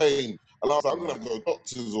me, I was in pain. And I was like, I'm gonna have to go to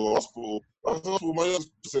doctors or hospital. I was in hospital, my nurse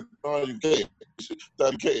said, no, you get it.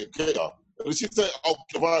 Dad, you get her. And she said, I'll get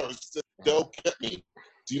the virus. She said, they'll get me.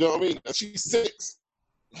 Do you know what I mean? And she's 6.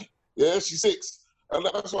 Yeah, she's 6. And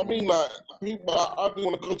that's what I mean. Like, people, I didn't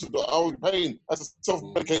want to go to the I was in pain. I was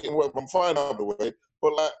self-medicating, whatever. I'm fine out of the way.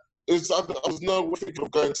 But, like, I was no way thinking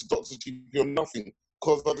of going to Dr. GP or nothing.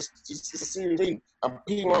 Because it's a serious thing. And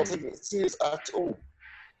people aren't taking it serious at all.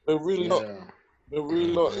 They're really not. They're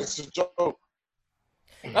really not. It's a joke.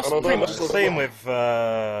 That's pretty much the same with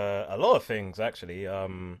a lot of things, actually.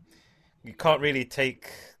 You can't really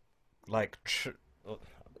take like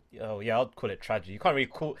I'll call it tragedy. You can't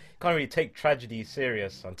really take tragedy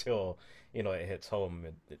serious until it hits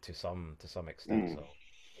home to some extent. So.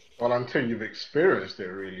 Well, until you've experienced it,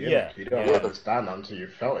 really. You don't understand until you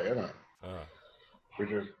felt it,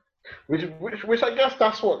 innit? Which I guess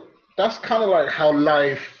that's kind of like how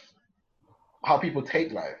people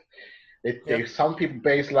take life. Some people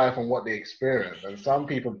base life on what they experience, and some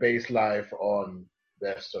people base life on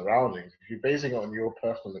their surroundings. If you're basing it on your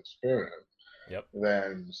personal experience,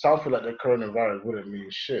 then something like the coronavirus wouldn't mean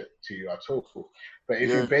shit to you at all. But if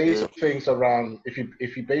you base things around, if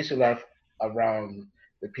you base your life around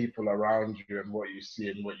the people around you and what you see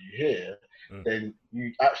and what you hear, then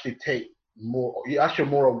you actually you're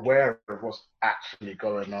more aware of what's actually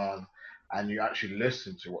going on, and you actually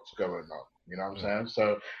listen to what's going on. You know what I'm saying?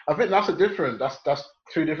 So I think that's a different. That's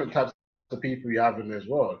two different types of people you have in this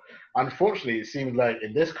world. Unfortunately, it seems like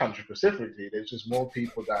in this country specifically, there's just more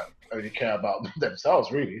people that only care about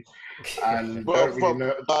themselves, really, and don't really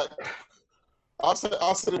know. Like, I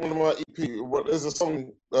said in one of my EP. There's a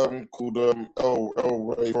song called El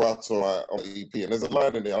Rey Barato on the EP, and there's a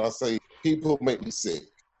line in there. And I say, "People make me sick."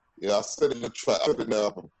 Yeah, I said it in the track. I said it in the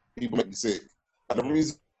album. People make me sick, and the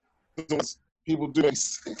reason is people do make me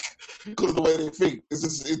sick because of the way they think.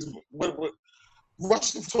 When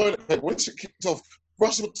rush the toilet paper. When shit kicked off,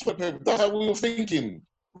 rush the toilet paper. That's how we were thinking.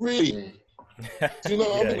 Really. Do you know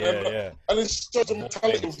what I mean? Yeah. And it's just the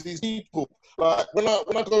mentality of these people. Like when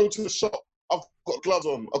I go to the shop, I've got gloves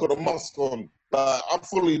on, I've got a mask on. I'm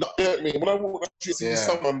fully not there at me. When I walk down the street, see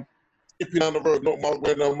someone skipping down the road, not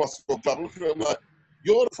wearing no mask or glove, I'm looking at them like,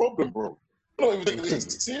 you're the problem, bro. I don't even take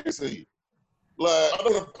this seriously. Like,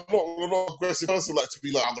 I'm not aggressive person like to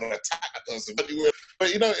be like, I'm going to attack that person. But,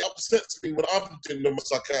 you know, it upsets me when I'm doing the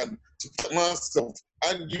most I can to protect myself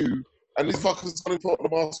and you, and these fuckers can't put on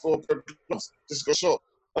the mask or just got shot.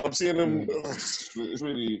 And I'm seeing them, it's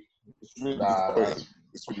really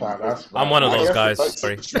disappointing. I'm one of those guys,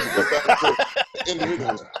 sorry.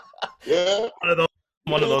 Individuals. Yeah?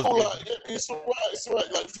 One of those. Like, it's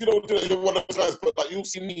alright. Like, if you don't do it, you're one of those guys, but like, you'll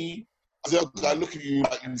see me as a guy look at you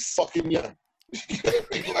like you fucking yam.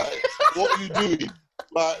 Like, what are you doing?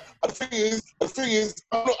 Like, the thing is,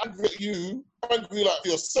 I'm not angry at you. I'm angry like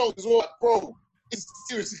yourself as well. Like, bro, it's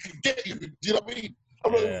serious. It can get you. Do you know what I mean?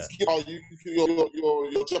 I'm not even thinking,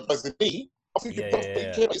 you're jeopardizing me. I think you're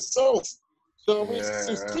taking care of yourself. You know what I mean? It's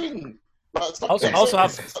a thing. Like, also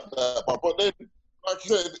have. But then, like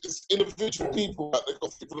you said, it's individual people. Like, they've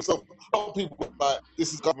got people themselves. A lot of people like,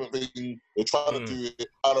 this is government thing. They're trying to do it.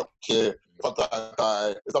 I don't care. If I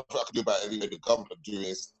die, there's nothing I can do about it anyway. The government doing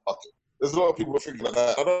it. Fuck it. There's a lot of people thinking like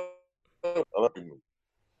that. I don't think.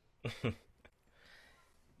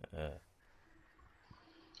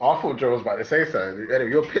 I thought Joe was about to say something. Anyway,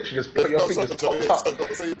 your picture just popped up.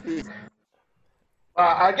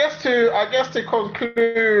 I guess to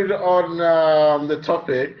conclude on the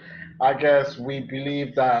topic, I guess we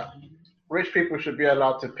believe that rich people should be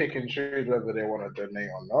allowed to pick and choose whether they want to donate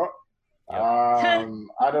or not.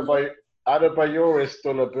 Adebayor is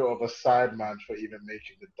still a bit of a sideman for even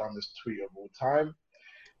making the dumbest tweet of all time.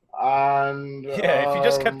 And if you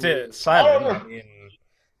just kept it silent,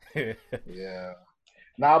 yeah.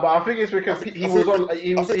 Nah, but I think it's because he was on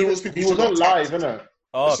live, innit?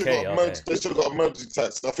 Oh, they should have got emergency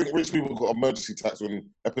tax. I think rich people got emergency tax when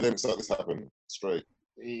epidemics like this happen. Straight.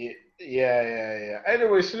 Yeah.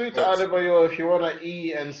 Anyway, salute to Adebayor. If you want to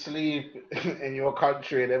eat and sleep in your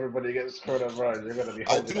country and everybody gets coronavirus, you're going to be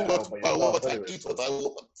holding that out by yourself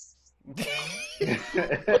anyway.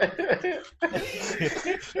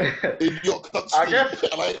 In your country, I guess.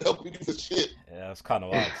 And I help you for shit. Yeah, that's kind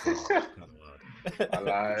of wild.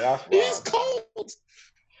 It's cold.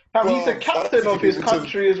 He's the captain of his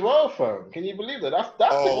country as well, fam. Can you believe that?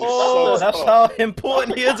 That's how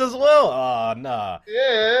important he is as well. Oh, nah.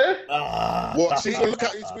 Yeah. What? He's gonna look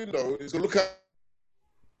out his window. He's gonna look out.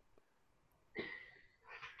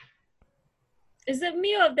 Is it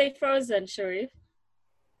me or have they frozen, Sharif?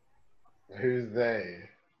 Who's they?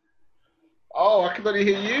 Oh, I can only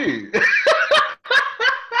hear you.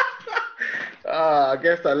 I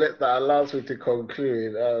guess that allows me to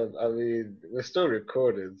conclude. I mean, we're still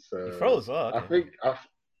recording, so you froze. I think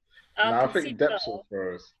Depps will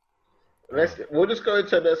froze. We'll just go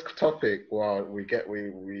into the next topic while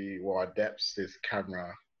while Depps'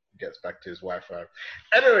 camera gets back to his Wi-Fi.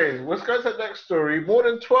 Anyways, let's go to the next story. More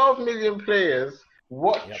than 12 million players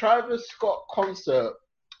watched Travis Scott concert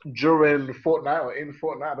during Fortnite or in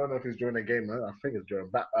Fortnite. I don't know if it's during a game mode. I think it's during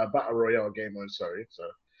Battle Royale game mode. Sorry, so.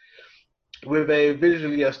 With a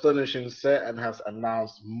visually astonishing set and has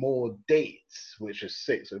announced more dates, which is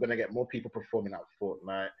 6. So we're going to get more people performing at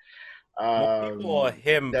Fortnite. More people or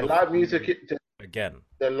him the live music again.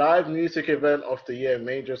 The live music event of the year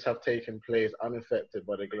majors have taken place unaffected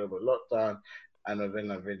by the global lockdown and within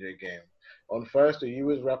a video game. On Thursday,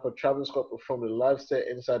 US rapper Travis Scott performed a live set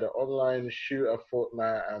inside the online shooter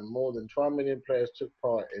Fortnite, and more than 12 million players took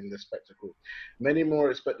part in the spectacle. Many more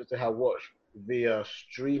are expected to have watched via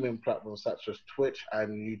streaming platforms such as Twitch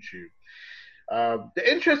and YouTube.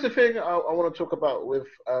 The interesting thing I want to talk about with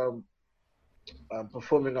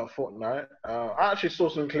performing at Fortnite, I actually saw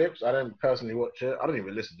some clips. I didn't personally watch it. I don't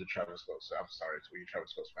even listen to Travis Scott, so I'm sorry to you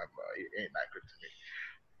Travis Scott's fan, but he ain't that good to me.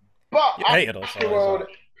 But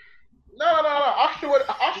No.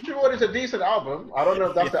 Astroworld is a decent album. I don't know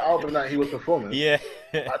if that's the album that he was performing. Yeah.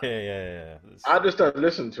 Yeah. I just don't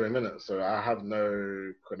listen to him, innit? So I have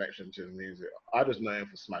no connection to his music. I just know him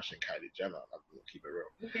for smashing Kylie Jenner. I'll keep it real.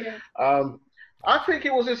 Yeah. I think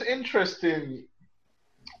it was just interesting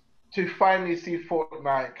to finally see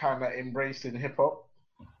Fortnite kind of embracing hip hop.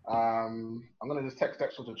 I'm gonna just text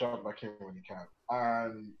Dexter to jump back in when he can,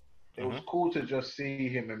 and it was cool to just see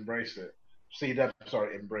him embrace it.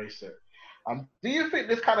 Embrace it. Do you think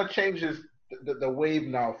this kind of changes the wave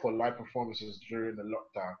now for live performances during the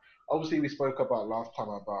lockdown? Obviously, we spoke about last time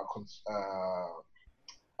about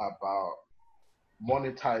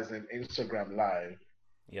monetizing Instagram Live.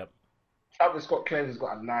 Yep. Travis Scott claims he's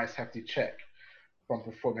got a nice hefty check from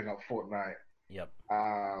performing at Fortnite. Yep.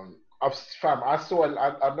 I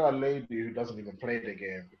know a lady who doesn't even play the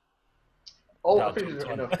game. I think she's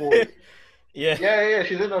in her 40s. Yeah.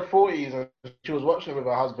 She's in her 40s and she was watching it with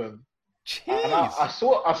her husband. Jeez. And I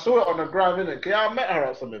saw it on the gram, innit? Yeah, I met her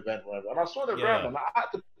at some event, whatever, and I saw the gram, and I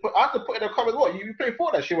had to put in a comment. What you play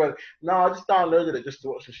Fortnite? She went, no, I just downloaded it just to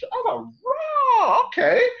watch the show. I was like, raw,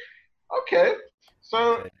 okay.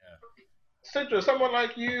 So, Sidra, someone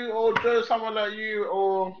like you, or Joe, someone like you,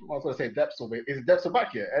 or I was gonna say Depsel. Is Depsel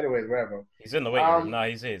back yet? Anyways, wherever. He's in the waiting room. No,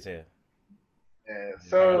 he's here. Yeah.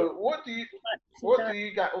 So, what do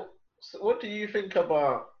you think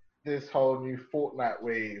about this whole new Fortnite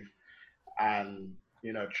wave? And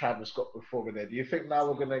Travis Scott performing there. Do you think now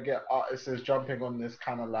we're gonna get artists jumping on this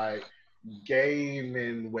kind of like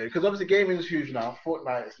gaming wave? Because obviously gaming is huge now.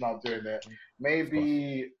 Fortnite is now doing it.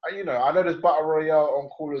 Maybe I know there's Battle Royale on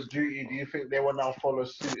Call of Duty. Do you think they will now follow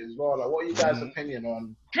suit as well? Like, what are you guys' opinion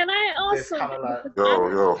on? Can I ask kind of like a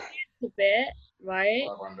bit, right?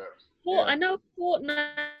 Yeah. I know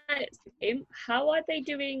Fortnite's game. How are they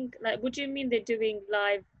doing? Like, what do you mean they're doing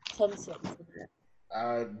live concerts of it?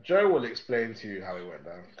 Joe will explain to you how it went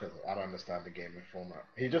down because I don't understand the gaming format.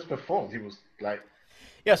 He just performed. He was like,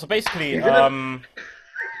 yeah. So basically,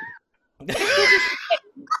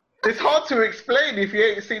 it's hard to explain if you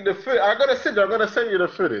ain't seen the footage. I'm gonna send you the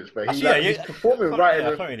footage, but he's performing right.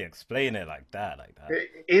 I can't really explain it like that.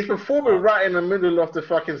 He's performing right in the middle of the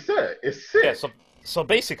fucking set. It's sick. Yeah. So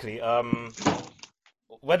basically,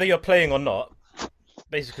 whether you're playing or not,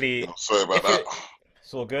 basically. Sorry about that.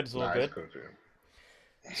 It's all good. It's all good. Cool, yeah.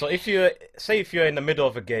 So if you're in the middle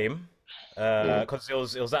of a game, because it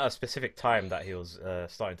was at a specific time that he was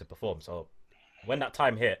starting to perform. So when that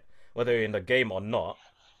time hit, whether you're in the game or not,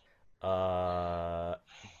 the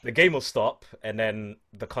game will stop and then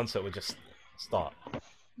the concert will just start.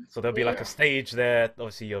 So there'll be like a stage there.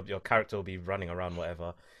 Obviously, your character will be running around,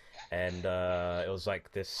 whatever. And it was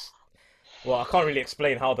like this. Well, I can't really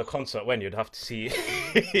explain how the concert went. You'd have to see.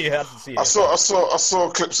 You have to see. I saw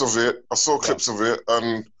clips of it.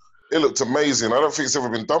 And it looked amazing. I don't think it's ever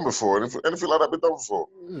been done before. Anything like that been done before?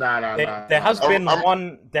 Nah. There has been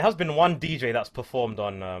one DJ that's performed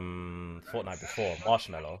on Fortnite before,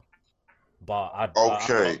 Marshmello. But I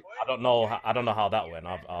don't know how that went.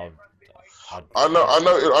 I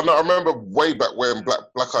remember way back when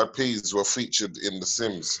Black Eyed Peas were featured in The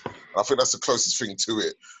Sims. I think that's the closest thing to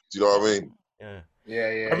it. Do you know what I mean? Yeah.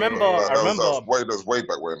 I remember. That was way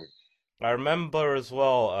back when. I remember as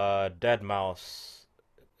well. Deadmau5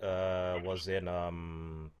 was in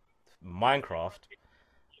Minecraft.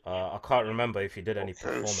 I can't remember if he did any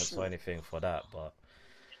performance or anything for that, but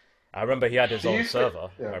I remember he had his own server.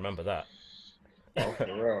 I remember that. Oh, for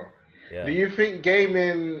real. Yeah. Do you think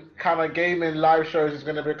gaming live shows is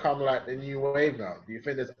going to become like the new wave now? Do you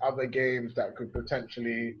think there's other games that could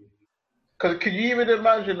potentially? Because could you even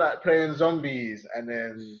imagine like playing zombies and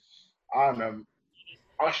then I don't know,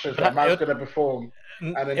 Usher's that man's going to perform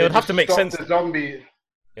and then it would have to make sense. The zombie.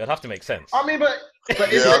 It would have to make sense. I mean, but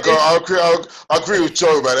yeah, I agree with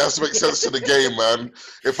Joe, man. It has to make sense to the game, man.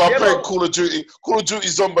 If I play Call of Duty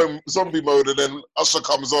zombie mode, and then Usher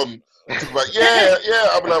comes on, I'm like, yeah,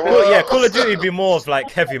 I'm like, well, yeah, Call of Duty would be more of like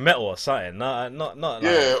heavy metal or something, not like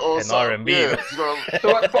an R&B. Yeah,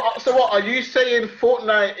 so what are you saying?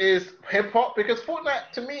 Fortnite is hip hop because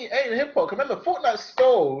Fortnite to me ain't hip hop. Remember, Fortnite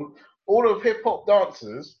stole all of hip hop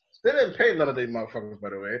dancers. They didn't pay none of these motherfuckers,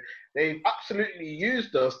 by the way. They absolutely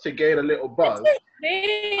used us to gain a little buzz.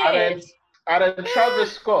 And then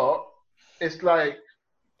Travis Scott, it's like,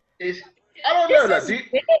 I don't know.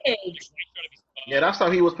 Yeah, that's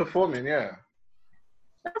how he was performing, yeah.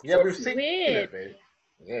 We've seen it, babe.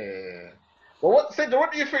 Yeah. Well, what do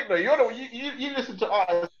you think though? You listen to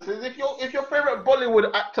artists. If your favorite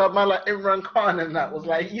Bollywood actor, man like Imran Khan and that was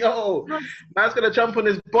like, yo, man's gonna jump on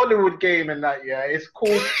his Bollywood game and that, yeah. It's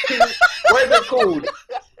called what is it called?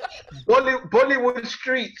 Bollywood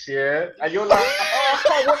streets, yeah, and you're like, oh, I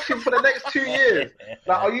can't watch him for the next 2 years.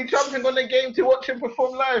 Like, are you jumping on the game to watch him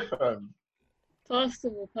perform live, fam? First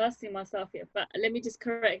of all, personally myself, yeah, but let me just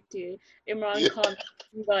correct you. Imran Khan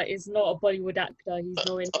is not a Bollywood actor. He's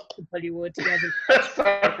not in Bollywood. He hasn't.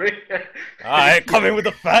 Sorry. All right, coming with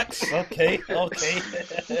the facts. Okay.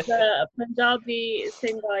 He's a Punjabi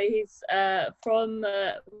singer. He's from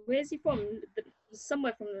where is he from?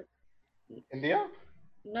 Somewhere from India?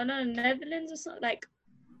 No, Netherlands or something like.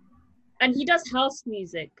 And he does house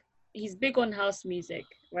music. He's big on house music,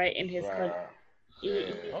 right? In his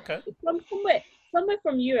country. Okay. Somewhere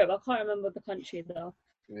from Europe. I can't remember the country though.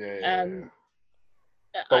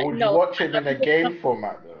 But would you watch him in a game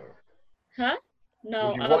format though? Huh? No.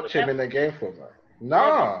 Would you watch him in a game format?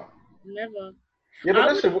 Nah. Never. Yeah,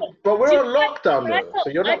 but listen, but we're on lockdown though, so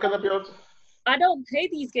you're not gonna be able to. I don't play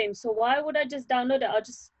these games, so why would I just download it?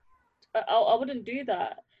 I wouldn't do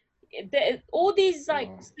that. All these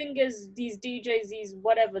like singers, these DJs, these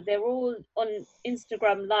whatever, they're all on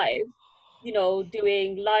Instagram Live, you know,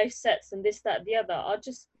 doing live sets and this, that, the other. I'll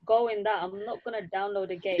just go in that. I'm not gonna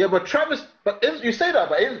download a game. Yeah, but you say that,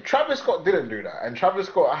 but Travis Scott didn't do that, and Travis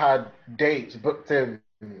Scott had dates booked in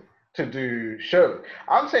to do shows.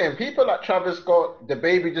 I'm saying people like Travis Scott,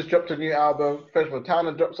 DaBaby just dropped a new album, French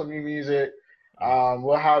Montana dropped some new music.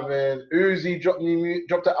 We're having Uzi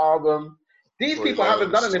dropped an album. These people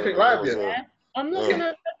haven't done anything live yet. Yeah. I'm not gonna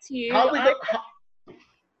lie to you.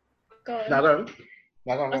 Go on. No.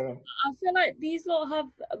 I feel like these lot have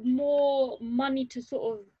more money to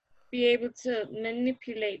sort of be able to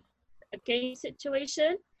manipulate a game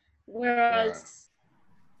situation, whereas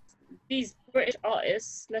these British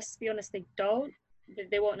artists, let's be honest, they don't.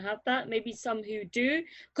 They won't have that. Maybe some who do,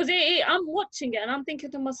 because I'm watching it and I'm thinking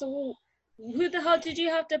to myself, well, who the hell did you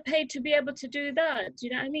have to pay to be able to do that? Do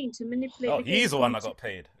you know what I mean? To manipulate. Oh, he's the one that got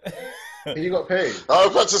paid. He got paid. I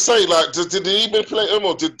was about to say, like, did he manipulate him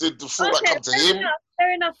or did the Fortnite come to him?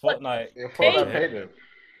 Fair enough. Fortnite paid him.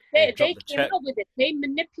 They came out with it. They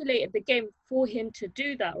manipulated the game for him to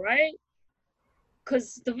do that, right?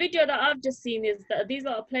 Because the video that I've just seen is that these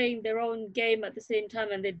are playing their own game at the same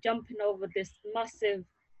time and they're jumping over this massive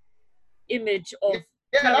image of.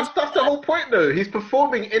 Yeah, that's the whole point though. He's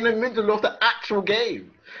performing in the middle of the actual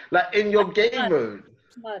game. Like in your game mode.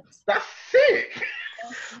 That's sick.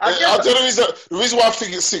 The reason why I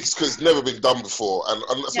think it's sick is because it's never been done before. And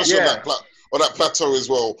especially on that plateau as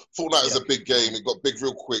well. Fortnite is a big game. It got big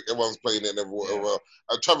real quick. Everyone's playing it and everywhere.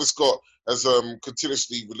 And Travis Scott has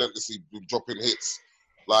continuously, relentlessly been dropping hits.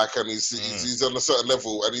 Like, and he's on a certain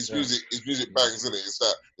level, and his music bangs, in it. It's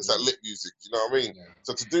that lit music. You know what I mean? Yeah.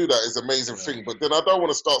 So to do that is an amazing thing. But then I don't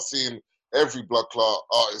want to start seeing every blood clot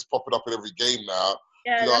artist popping up in every game now.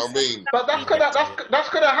 Yeah, you know what I mean? But that's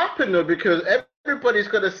gonna happen though, because everybody's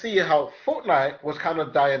gonna see how Fortnite was kind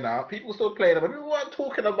of dying out. People still playing it, but people weren't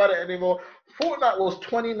talking about it anymore. Fortnite was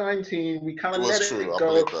 2019. We kind of let it go. I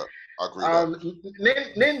believe that. I agree.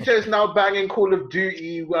 Ninja is now banging Call of Duty.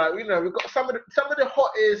 You know, we've got some of the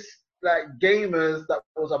hottest like gamers that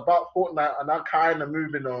was about Fortnite are now kind of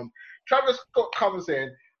moving on. Travis Scott comes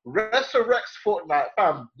in, resurrects Fortnite.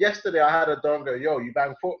 Fam, yesterday I had a don go, yo, you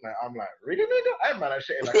bang Fortnite. I'm like, really, nigga? I ain't man that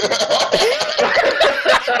shit like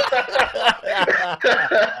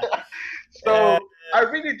So I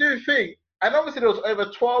really do think. And obviously, there was over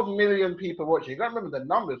 12 million people watching. You gotta remember the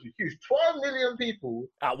numbers were huge. 12 million people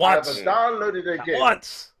at once either downloaded a game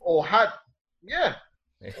or had, Yeah.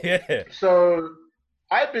 So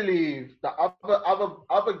I believe that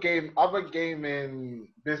other game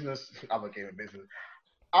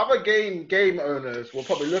owners will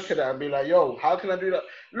probably look at that and be like, yo, how can I do that?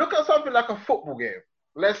 Look at something like a football game.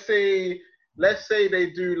 Let's say they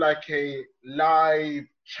do like a live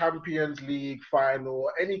Champions League final,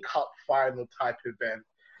 any cup final type event.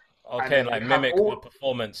 Okay, like mimic the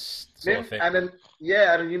performance sort of thing. And then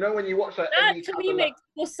and you know when you watch like that to me makes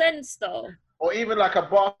more sense though. Or even like a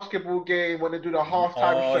basketball game when they do the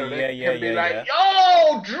halftime show, they can be like,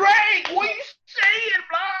 yo, Drake, what are you saying,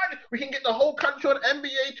 blood? We can get the whole country on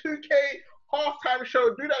NBA 2K halftime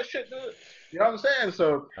show, do that shit, dude. You know what I'm saying?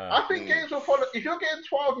 So I think games will follow. If you're getting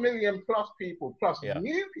 12 million plus people, plus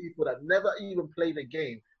new people that never even played the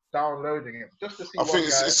game, downloading it just to see. I think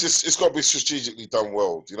it's got to be strategically done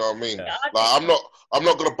well. Do you know what I mean? Yeah. Like I'm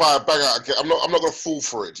not gonna buy a bang out. I'm not gonna fall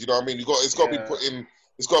for it. Do you know what I mean? It's got to be put in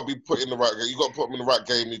It's got to be put in the right game. You got to put them in the right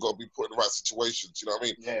game. You got to be put in the right situations. You know what I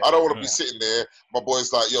mean? Yeah, I don't want to be sitting there. My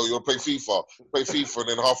boy's like, "Yo, you want to play FIFA?" Play FIFA, and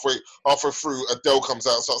then halfway through, Adele comes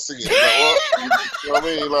out and starts singing. Like, what? You know what I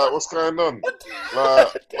mean? Like, what's going on?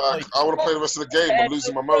 Like I want to play the rest of the game. I'm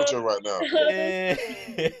losing my mojo right now.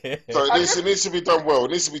 So it needs to be done well.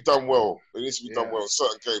 It needs to be done well. It needs to be done well in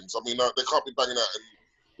certain games. I mean, they can't be banging out and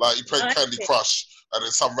like you play Candy Crush and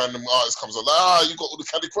then some random artist comes on like, you got all the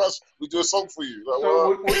Candy Crush, we do a song for you. Like,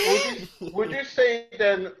 so would you say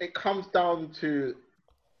then it comes down to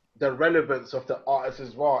the relevance of the artist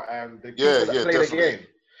as well and the people that play the game?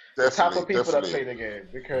 The type of people that play the game.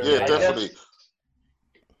 Because definitely.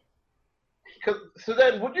 So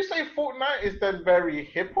then, would you say Fortnite is then very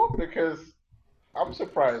hip hop? Because I'm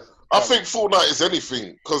surprised. I think Fortnite is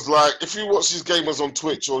anything because, like, if you watch these gamers on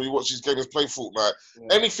Twitch or you watch these gamers play Fortnite,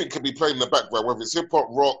 anything can be played in the background, whether it's hip hop,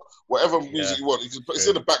 rock, whatever music you want. You can, it's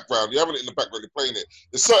in the background. You're having it in the background. You're playing it.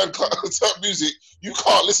 There's certain music you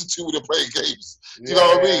can't listen to when you're playing games. Do you know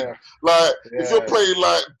what I mean? Like, if you're playing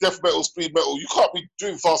like death metal, speed metal, you can't be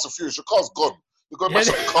doing Fast and Furious. Your car's gone. You're going to mess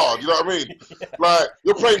up the car. You know what I mean? Like,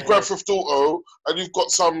 you're playing Grand Theft Auto and you've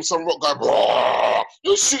got some rock guy.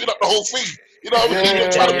 You're shooting up the whole thing. You know what I mean?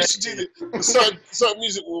 You're trying to listen to it. Certain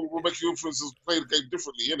music will make you influences play the game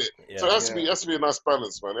differently, innit? So it has to be a nice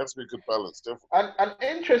balance, man. It has to be a good balance, definitely. An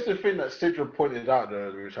interesting thing that Sidra pointed out,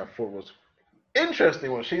 though, which I thought was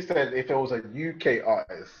interesting, was she said if there was a UK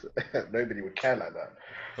artist, nobody would care like that.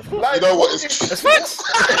 Like, you know what? It's facts.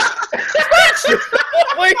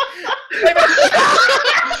 Wait.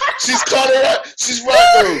 She's kind of right. She's right,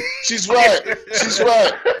 though. She's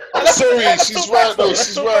right. I'm sorry. She's right, though.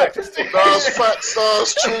 She's right. That's facts.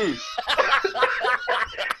 That's true.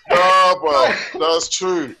 Nah, bro. That's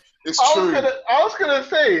true. It's true. I was gonna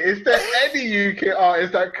say, is there any UK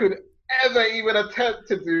artist that could ever even attempt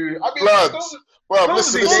to do? I mean, Lads, well,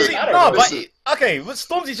 listen. Okay, but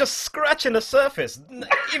Stormzy's just scratching the surface.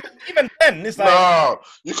 Even then, it's like... No,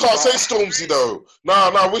 you can't say Stormzy, though.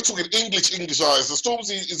 No, we're talking English artists.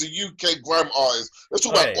 Stormzy is a UK grime artist. Let's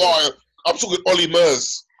talk about... I'm talking Ollie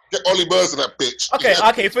Murs. Get Ollie Murs in that bitch.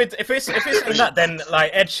 Okay, if it's in that, then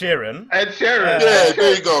like Ed Sheeran. Yeah,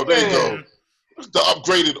 there you go. The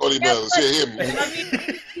upgraded Ollie Murs. Yeah, him. I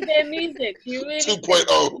mean, their music, you really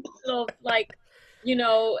 2.0. Of like, you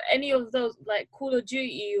know, any of those like Call of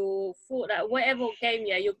Duty or Fortnite, whatever game,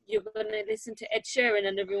 you're gonna listen to Ed Sheeran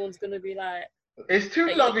and everyone's gonna be like, it's too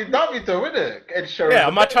lovey-dovey though, isn't it? Ed Sheeran. Yeah,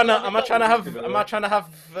 am I trying to have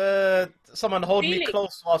someone hold me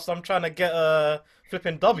close whilst I'm trying to get a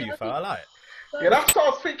flipping W? I like it. Yeah, that's what I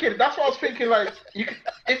was thinking. Like, you can,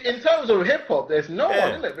 in terms of hip hop, there's no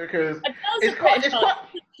one in it because it's quite.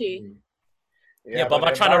 Yeah, but am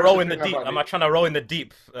I trying to roll in the deep? Am I trying to roll in the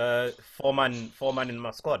deep? Four man in my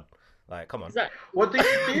squad. Like, come on. Exactly. What do you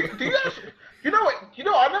actually? You know what?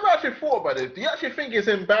 I never actually thought about it. Do you actually think it's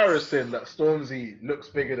embarrassing that Stormzy looks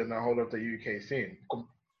bigger than the whole of the UK scene?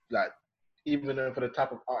 Like, even for the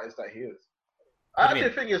type of artist that he is. I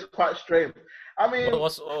actually think it's quite strange. I mean,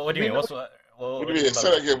 what do you mean? What do you mean? Say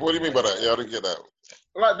that again. What do you mean by that? Yeah, I didn't get that.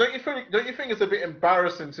 Like, don't you think it's a bit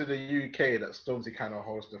embarrassing to the UK that Stormzy kind of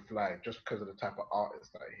holds the flag just because of the type of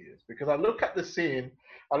artist that he is? Because I look at the scene,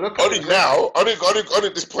 only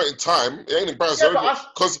this point in time, it ain't embarrassing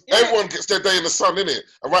because everyone gets their day in the sun, innit?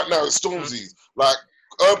 And right now it's Stormzy. Like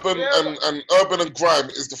urban and grime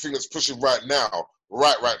is the thing that's pushing right now.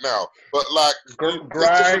 Right now. But like grime,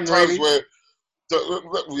 different times where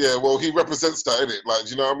he represents that, innit? Like, do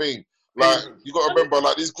you know what I mean? Like, you got to remember,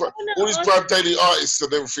 like, all these Grime Daily artists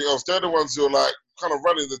and everything else, they're the ones who are, like, kind of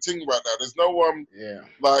running the thing right now. There's no one,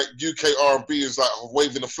 like, UK R&B is, like,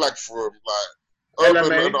 waving a flag for them. Like,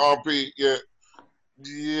 urban and R&B, yeah.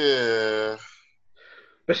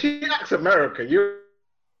 But she acts American.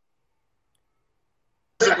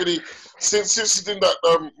 Really, since she did that,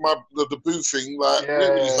 the Boo thing, like, we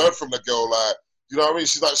ain't really heard from the girl, like, you know what I mean?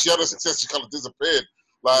 She's like, she had a success, she kind of disappeared.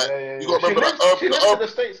 Like, you got to remember that the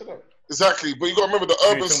States, isn't it? Exactly, but you got to remember the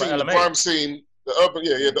urban scene, the grime scene, the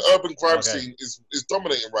urban grime scene is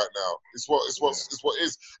dominating right now. It's what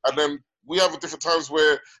is. And then we have different times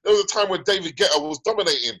where there was a time where David Guetta was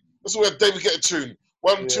dominating. That's why we had David Guetta tune.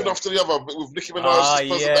 One tune after the other with Nicki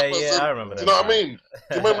Minaj. I remember that. Do you know what I mean?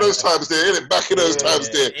 Do you remember those times there, innit? Back in those times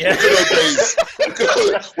there. Look at those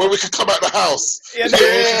days. When we could come out the house. We could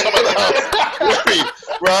come out the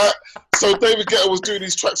house. Right? So David Guetta was doing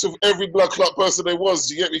these tracks with every blood clot person there was.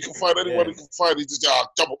 You get me? You can find anyone you can find. He just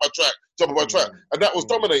jump on my track. And that was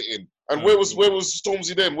dominating. And where was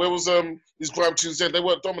Stormzy then? Where was these grime tunes then? They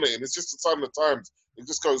weren't dominating. It's just the sign of the times. It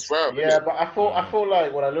just goes round. Yeah, but I feel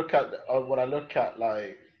like when I look at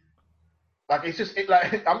like like it's just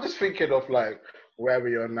like I'm just thinking of like where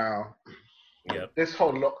we are now. Yep. This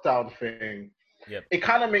whole lockdown thing. Yep. It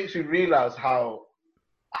kind of makes you realize how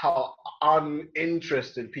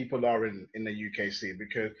uninterested people are in the UK scene,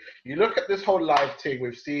 because you look at this whole live thing.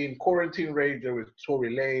 We've seen Quarantine Ranger with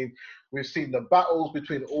Tory Lane. We've seen the battles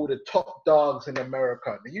between all the top dogs in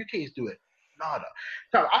America. The UK is doing nada.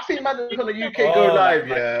 So I've seen man on the UK go live,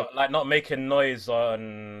 like not making noise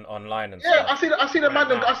online and stuff. Yeah, I see the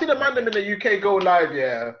man in the UK go live,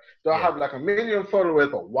 yeah. They'll have like 1 million followers,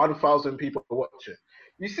 but 1,000 people watching.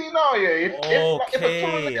 You see now,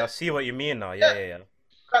 yeah. I see what you mean now. Yeah.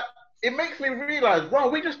 It makes me realize, bro,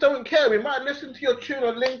 we just don't care. We might listen to your tune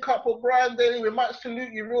or link up or Brian Daly. We might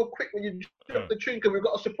salute you real quick when you drop the tune, because we've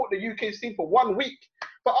got to support the UK scene for 1 week.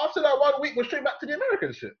 But after that 1 week, we're straight back to the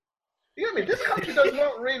American shit. You know what I mean? This country does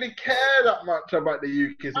not really care that much about the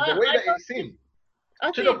UK scene, the way that it seems.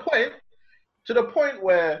 To the point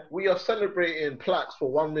where we are celebrating plaques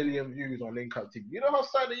for 1 million views on Link Up TV. You know how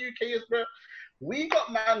sad the UK is, bro? We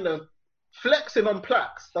got man flexing on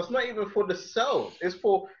plaques. That's not even for the sales. It's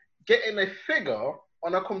for getting a figure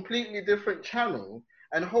on a completely different channel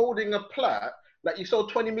and holding a plaque like you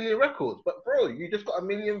sold 20 million records. But bro, you just got 1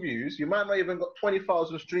 million views. You might not even got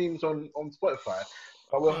 20,000 streams on Spotify.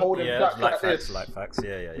 But we're holding plaques like this. Like facts.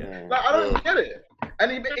 Yeah. Like, I don't get it.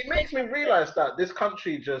 And it makes me realize that this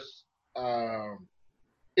country just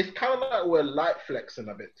it's kind of like we're light flexing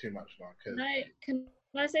a bit too much now. Can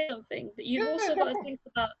I say something? That you've also got to think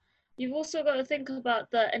about. You've also got to think about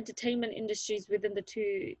the entertainment industries within the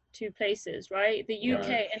two places, right? The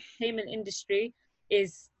UK entertainment industry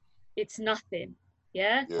it's nothing,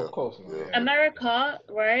 yeah? Yeah, of course. Yeah. America,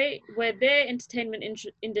 right, where their entertainment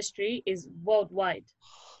industry is worldwide,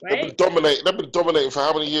 right? They've been dominating for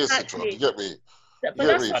how many years? Exactly. You get me?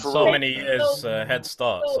 Had so many years head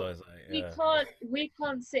start. So it's like, we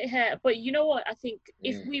can't sit here. But you know what? I think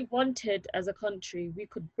if we wanted as a country, we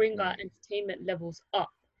could bring our entertainment levels up.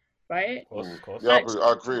 Right? Of course. Yeah,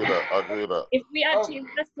 I agree with that. If we actually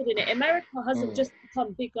invested in it, America hasn't just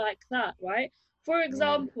become big like that, right? For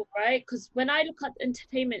example, right? Because when I look at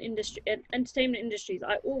entertainment industries,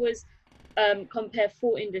 I always compare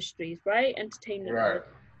 4 industries, right? Entertainment, right?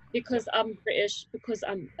 Because I'm British, because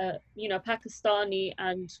I'm Pakistani,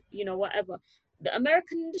 and whatever. The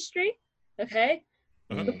American industry, okay?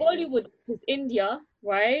 The Bollywood is India,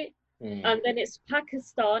 right? And then it's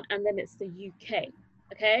Pakistan, and then it's the UK,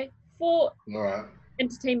 okay? 4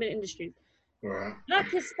 entertainment industries. Right.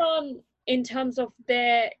 Pakistan, in terms of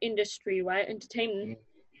their industry, right, entertainment,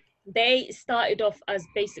 they started off as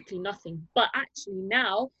basically nothing, but actually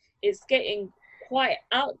now it's getting quite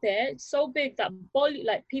out there. It's so big that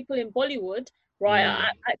people in Bollywood, right,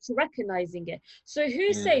 are actually recognizing it. So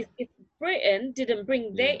who says if Britain didn't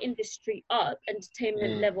bring their industry up,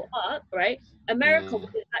 entertainment level up, right, America would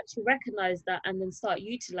actually recognize that and then start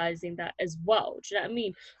utilizing that as well. Do you know what I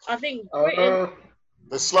mean? I think Britain...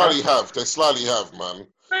 They slightly have, man.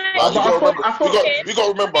 Like, you got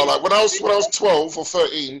to remember, like when I was 12 or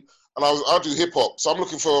 13, and I do hip hop, so I'm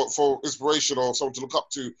looking for inspiration or someone to look up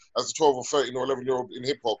to as a 12 or 13 or 11-year-old in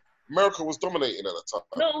hip hop. America was dominating at the time.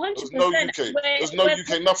 No, 100%. There's no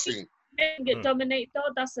UK nothing. Get dominate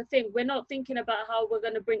though. That's the thing. We're not thinking about how we're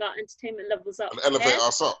going to bring our entertainment levels up and elevate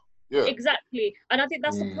us up. Yeah, exactly. And I think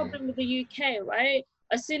that's the problem with the UK, right?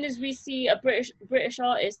 As soon as we see a British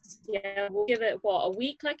artist, we'll give it a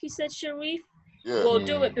week, like you said, Sharif. Yeah. We'll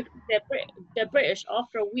do it because they're British.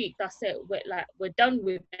 After a week, that's it. We're done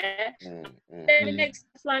with it. Then the next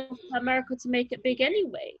flying to America to make it big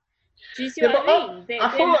anyway. Do you see what I mean?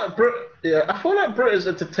 I feel like Britain's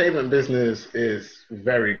entertainment business is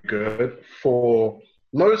very good for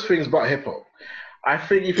most things but hip hop. I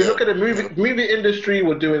think if you look at the movie industry,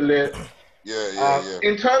 we're doing lit.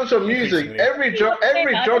 In terms of music, every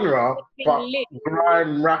genre but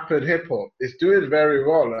grime, rap, and hip hop is doing very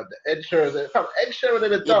well. Like the Ed Sheeran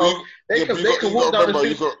and Adele, they can walk down the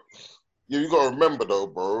street. You got to remember though,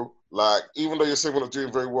 bro. Like even though you're saying we're not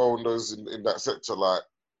doing very well in those in that sector, like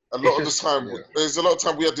a lot of the time, there's a lot of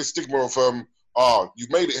time we had this stigma of you've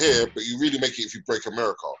made it here, but you really make it if you break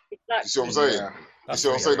America. Exactly. You see what I'm saying? Yeah. You see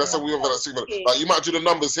what I'm saying? That's how we have that stigma. Like you might do the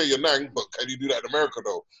numbers here, you're nang, but can you do that in America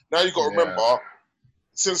though? Now you got to remember,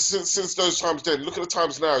 since those times then, look at the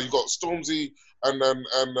times now. You got Stormzy and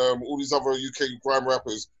all these other UK grime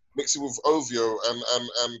rappers mixing with Ovio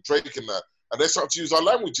and Drake and that, and they start to use our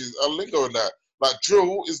languages, our lingo and that. Like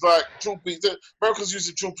drill is like drill beats. America's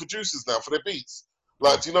using drill producers now for their beats.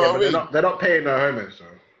 Like, do you know what I mean? They're not paying no homage, so.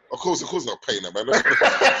 Of course, not paying that, man.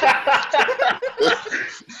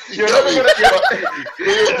 You know what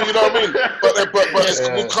I mean? But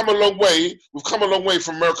we've come a long way. We've come a long way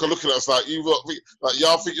from America looking at us like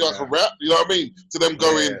y'all think y'all can rap. You know what I mean? To them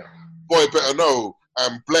going, boy, better know,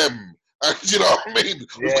 and blem, and you know what I mean?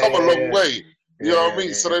 We've come a long way. You know what I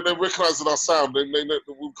mean? So they're recognizing our sound, and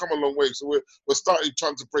we've come a long way. So we're starting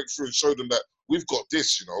trying to break through and show them that we've got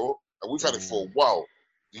this, you know, and we've had it for a while.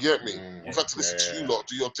 You get me? We've had to listen to you lot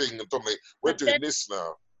do your thing and dominate. We're doing this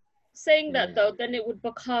now. Saying that though, then it would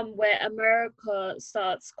become where America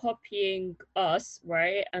starts copying us,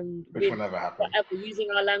 right? And which will never happen. Whatever, using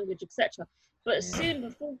our language, etc. But soon,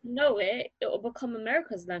 before you know it, it will become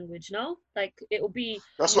America's language. No, like it will be.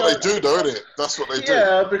 That's what they do, though, isn't it? That's what they do.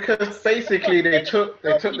 Yeah, because basically they took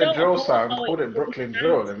the drill sound, called it Brooklyn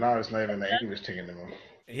drill, and now it's not even the English thing anymore.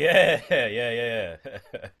 Yeah.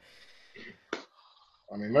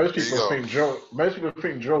 I mean, most people think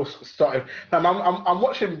drill started. And I'm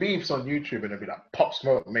watching beefs on YouTube, and they'll be like, "Pop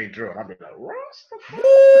Smoke made drill," and I'll be like, "What?"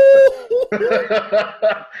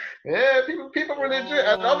 Yeah, people really do,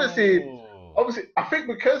 and obviously, I think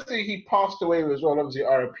because he passed away as well. Obviously,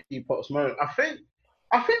 R.I.P. Pop Smoke. I think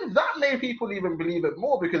that made people even believe it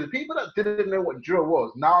more, because the people that didn't know what drill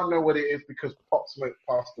was now know what it is because Pop Smoke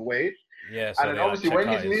passed away. Yeah, so and then obviously when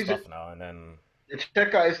his music stuff now, and then. They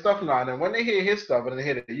check out his stuff now, and then when they hear his stuff and they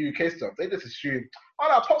hear the UK stuff, they just assume, oh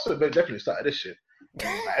no, Pop Smoke definitely started this shit.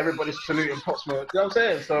 Like, everybody's saluting Pop Smoke. You know what I'm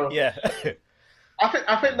saying? So yeah, I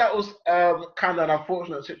think that was kind of an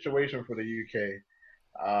unfortunate situation for the UK.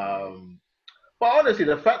 But honestly,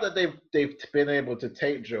 the fact that they've been able to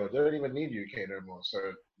take drill, they don't even need UK no more. So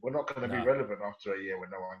we're not going to be relevant after a year when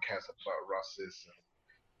no one cares about Russ's and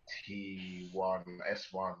T1,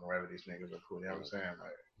 S1, whatever these niggas are called. You know what I'm saying?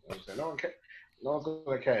 Like, you know what I'm saying? No one's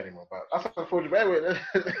gonna care anymore. But that's unfortunate. Anyway,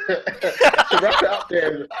 to wrap it up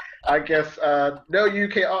there, I guess no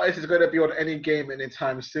UK artist is going to be on any game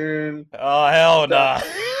anytime soon. Oh hell nah.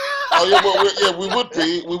 We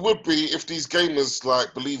would be if these gamers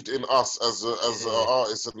like believed in us as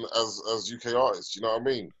artists and as UK artists. You know what I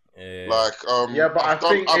mean? Yeah. Like but I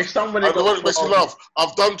think if somebody makes me laugh.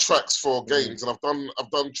 I've done tracks for games and I've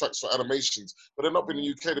done tracks for animations, but they've not been in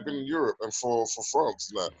the UK. They've been in Europe and for France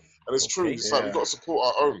and that. And it's true. It's like we've got to support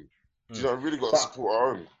our own. You know, really got to support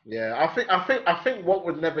our own. Yeah, I think what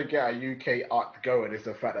would never get a UK art going is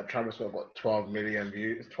the fact that Travis Scott got 12 million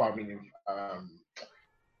views, 12 million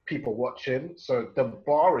people watching. So the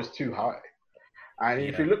bar is too high. And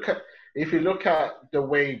if you look at the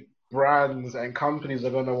way brands and companies are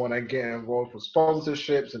going to want to get involved with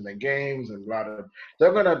sponsorships and the games and blah, blah, blah,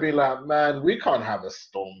 they're going to be like, man, we can't have a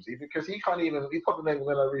Stormzy because he's probably not even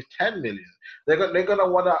going to reach 10 million. They're going to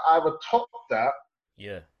want to either top that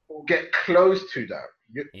or get close to that.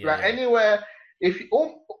 Anywhere,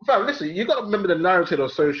 listen, you got to remember the narrative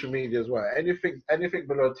of social media as well. Anything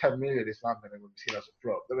below 10 million is not going to be seen as a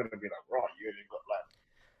flop. They're going to be like, right, you only got like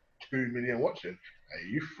 2 million watching. Hey,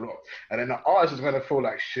 you flop. And then the artist is going to feel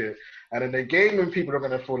like shit. And then the gaming people are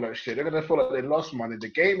going to feel like shit. They're going to feel like they lost money. The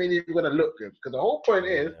game ain't even going to look good. Because the whole point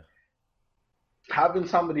is having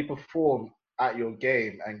somebody perform at your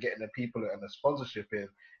game and getting the people and the sponsorship in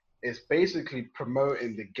is basically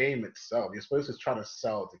promoting the game itself. You're supposed to try to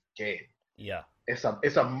sell the game. Yeah. It's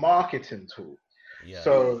a marketing tool. Yeah.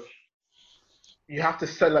 So you have to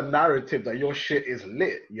sell a narrative that your shit is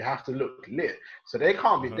lit. You have to look lit. So they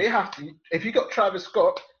can't be. They have to. If you got Travis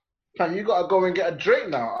Scott, man, you got to go and get a Drake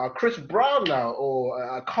now, a Chris Brown now,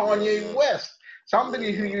 or a Kanye West.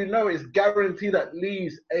 Somebody who you know is guaranteed at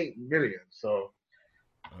least 8 million. So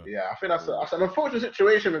yeah, I think that's an unfortunate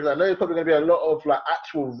situation because I know there's probably going to be a lot of like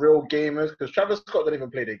actual real gamers because Travis Scott doesn't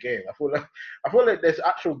even play the game. I feel like there's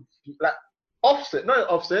actual like. Offset.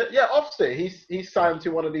 He's signed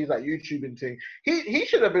to one of these like YouTubing thing. He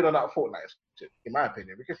should have been on that Fortnite, in my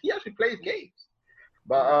opinion, because he actually plays games.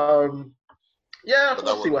 But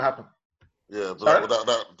we'll see what happens. Yeah, but that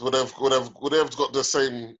would have got the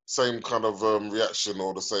same kind of reaction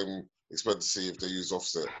or the same expectancy if they use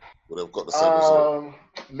Offset. Would have got the same result.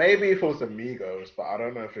 Maybe if it was Amigos, but I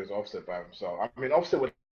don't know if it was Offset by himself. I mean, Offset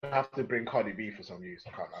would have to bring Cardi B for some use. I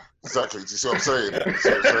can't lie. Exactly. Do you see what I'm saying?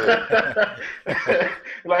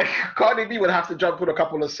 Like Cardi B would have to jump with a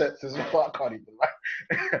couple of sets as well. Cardi B.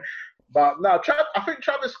 But no, I think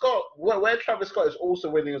Travis Scott, where Travis Scott is also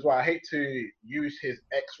winning as well. I hate to use his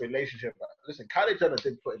ex-relationship, but listen, Kylie Jenner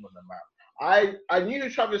did put him on the map. I knew who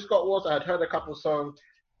Travis Scott was. I had heard a couple songs,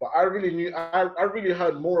 but I really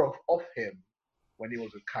heard more of him when he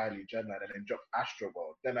was with Kylie Jenner and then dropped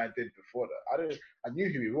Astroworld than I did before that. I knew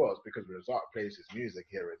who he was because Razak plays his music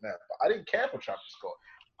here and there, but I didn't care for Travis Scott.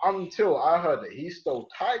 until I heard that he stole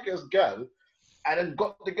Tiger's girl and then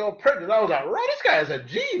got the girl pregnant. I was like, right, this guy is a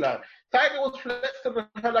G. Like, Tiger was flexing with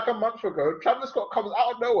her like a month ago. Travis Scott comes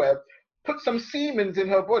out of nowhere, put some semen in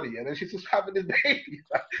her body, and then she's just having this baby.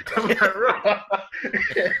 I'm like, right.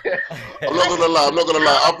 I'm not gonna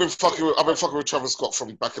lie. I've been fucking with Travis Scott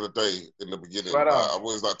from back in the day, in the beginning. Right on. I've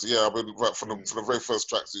always liked to, I've been right from the very first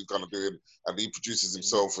tracks he's kind of doing, and he produces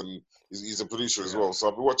himself, and he's a producer as well. So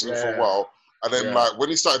I've been watching him for a while. And then like when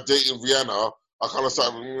he started dating Rihanna, I kind of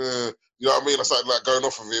started, you know what I mean? I started like going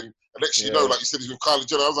off of him. And next you know, like you said, he's with Kylie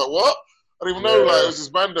Jenner. I was like, what? I didn't even know, like, it was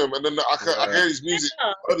just random. And then I hear his music,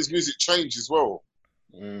 I heard his music change as well.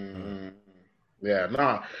 Mm-hmm. Yeah,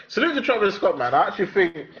 nah. Salute to Travis Scott, man. I actually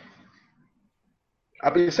think,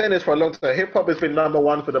 I've been saying this for a long time. Hip hop has been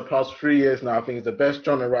 #1 for the past 3 years now. I think it's the best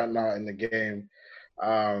genre right now in the game.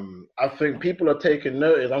 I think people are taking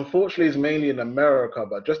notice. Unfortunately, it's mainly in America,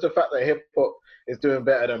 but just the fact that hip hop is doing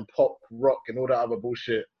better than pop, rock, and all that other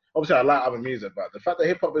bullshit. Obviously, I like other music, but the fact that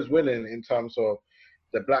hip hop is winning in terms of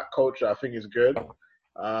the black culture, I think is good.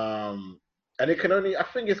 And it can only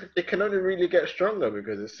really get stronger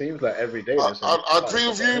because it seems like every day. I agree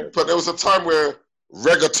with you, but there was a time where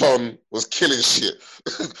reggaeton was killing shit.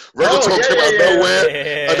 Reggaeton came out of nowhere,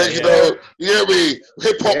 and then you get me.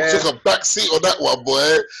 Hip hop took a back seat on that one,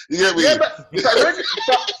 boy. You get me? Yeah, but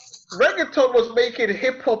reggaeton was making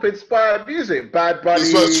hip hop inspired music. Bad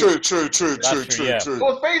Bunny. True.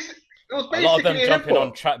 It was basically a lot of them jumping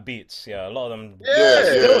on trap beats. Yeah, a lot of them. Yeah.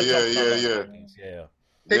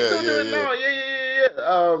 They still do it now.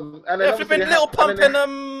 Yeah. And then flipping Lil Pump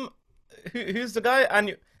and who's the guy?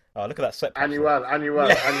 Oh, look at that set. Annual.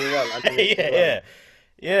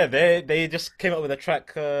 Yeah. They just came up with a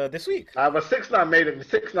track this week. But 6ix9ine made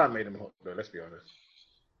him hot, though. Let's be honest.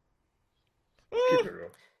 Keep it real.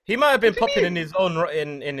 He might have been popping in his own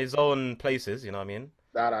in his own places. You know what I mean?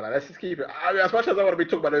 No. Let's just keep it. I mean, as much as I want to be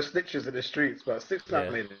talking about those snitches in the streets, but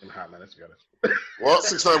 6ix9ine made him hot, man. Let's be honest. What?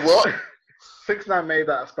 6ix9ine what? 6ix9ine made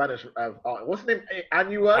that Spanish. What's his name?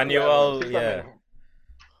 Annual. Yeah.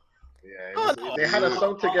 Yeah, they had a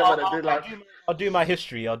song together that did like. I'll do my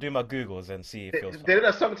history. I'll do my Googles and see if it feels. They did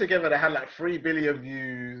a song together that had like 3 billion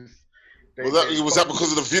views. Was that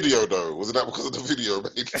because of the video though? Was that because of the video,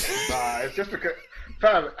 mate? Nah, it's just because.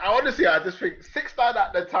 Fam, I just think 6ix9ine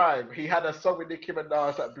at the time he had a song with Nicki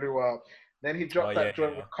Minaj that blew up. Then he dropped that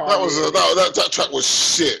joint with Kanye. That track was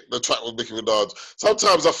shit. The track with Nicki Minaj.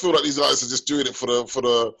 Sometimes I feel like these guys are just doing it for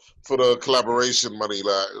the collaboration money.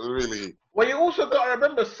 Like really. Well, you also got to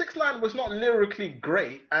remember 6ix9ine was not lyrically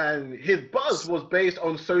great, and his buzz was based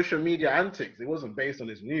on social media antics. It wasn't based on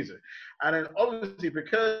his music. And then obviously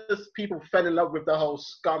because people fell in love with the whole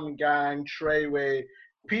Scum Gang, Treyway,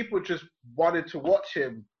 people just wanted to watch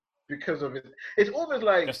him because of it. It's almost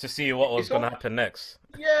like just to see what was going to happen next.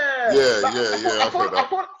 Yeah. I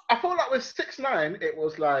feel like with 6ix9ine, it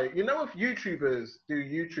was like, you know, if YouTubers do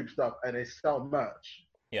YouTube stuff and they sell merch.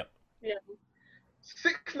 Yep. Yeah.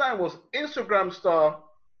 6ix9ine was Instagram star,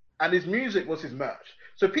 and his music was his merch.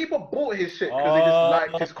 So people bought his shit because they just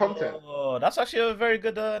liked his content. Oh, that's actually a very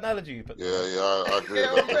good analogy. Yeah, I agree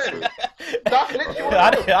with that. That's literally what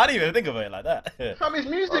I didn't even think of it like that. His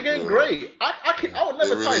music ain't great. I would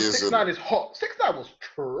never say 6ix9ine is hot. 6ix9ine was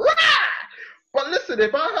trash. But listen,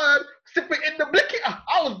 if I heard "Sipping in the Blicky,"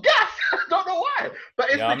 I was gassed. I don't know why. But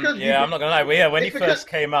it's because I'm not gonna lie. But when he first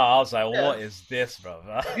came out, I was like, "What is this, bro?"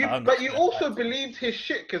 But you also believed his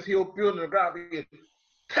shit because he'll be on the ground,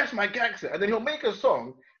 test my gangster, and then he'll make a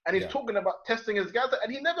song and he's talking about testing his gangster,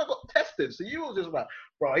 and he never got tested. So you was just like,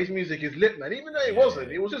 "Bro, his music is lit, man." Even though it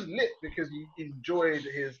wasn't, it was just lit because you enjoyed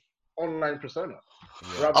his online persona.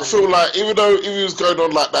 I feel like even though he was going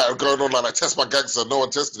on like that, test my gangster, no one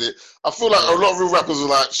tested it. I feel like a lot of real rappers were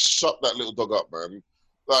like, shut that little dog up, man.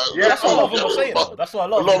 Like, that's what a lot of them were saying. That's what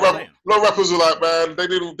a lot of rappers were like, man, they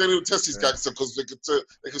didn't test his gangster because they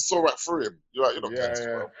could saw right through him. You're right, you're not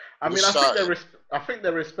gangster, bro. I mean, I think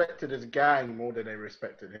they respected his gang more than they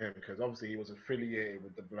respected him because obviously he was affiliated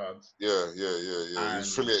with the Bloods. Yeah. He was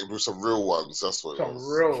affiliated with some real ones. That's what. Some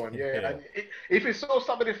real ones, yeah. And if you saw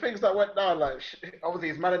some of the things that went down, like obviously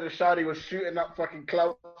his manager Shadi was shooting up fucking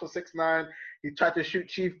clouds for 6ix9ine. He tried to shoot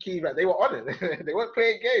Chief Keef, like they were on it. They weren't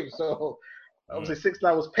playing games, so. Obviously,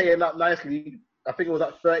 6ix9ine was paying up nicely. I think it was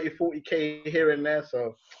like 30, 40K here and there.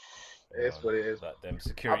 So it's what it is. Like them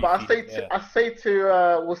security. But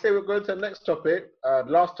we'll say we're going to the next topic,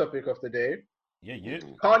 last topic of the day. Yeah.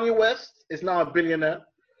 Kanye West is now a billionaire.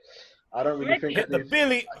 I don't really think I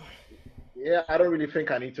don't really think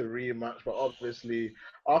I need to read much, but obviously,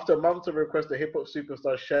 after months of requests, the hip hop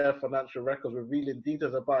superstar shared financial records revealing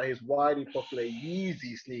details about his widely popular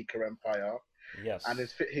Yeezy sneaker empire. Yes. And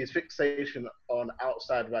his fixation on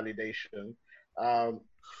outside validation.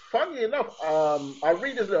 Funny enough, I'll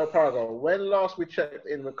read this little paragraph. When last we checked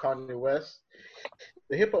in with Kanye West,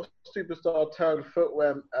 the hip hop superstar turned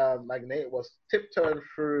footwear magnate was tiptoeing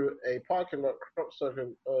through a parking lot crop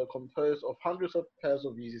circle composed of hundreds of pairs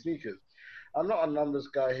of Yeezy sneakers. I'm not a numbers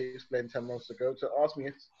guy, he explained 10 months ago. To ask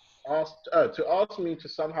me to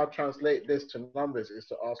somehow translate this to numbers is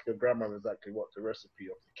to ask your grandma exactly what the recipe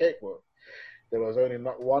of the cake was. There was only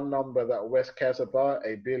not one number that West cares about,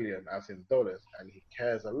 $1 billion, as in dollars, and he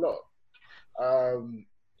cares a lot.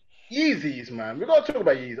 Yeezys, man. We gotta talk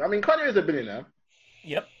about Yeezys. I mean, Kanye is a billionaire.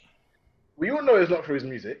 Yep. We all know it's not for his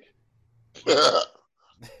music.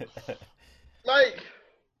 Like,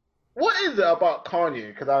 what is it about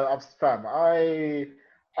Kanye? Because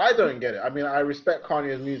I don't get it. I mean, I respect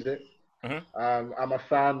Kanye's music. Mm-hmm. I'm a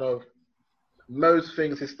fan of most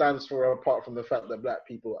things he stands for, apart from the fact that black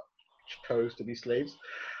people chose to be slaves.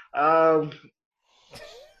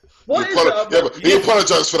 What is it about? Yeah, but he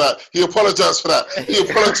apologized for that. He apologized for that.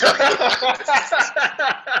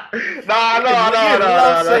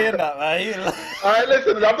 No. Saying that, man. All right,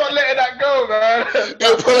 listen, I'm not letting that go, man. He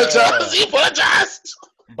apologized. He apologized.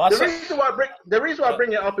 The reason why I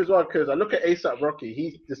bring it up as well, because I look at A$AP Rocky,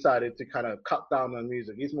 he's decided to kind of cut down on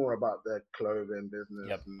music. He's more about the clothing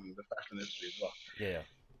business and the fashion industry as well. Yeah.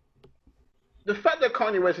 The fact that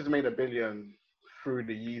Kanye West has made $1 billion through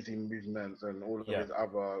the Yeezy movements and all of his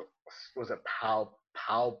other, was it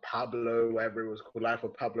Pablo, whatever it was called, Life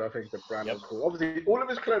of Pablo, I think the brand was called. Obviously, all of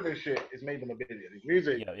his clothing shit is made him $1 billion. His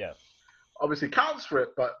music obviously counts for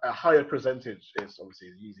it, but a higher percentage is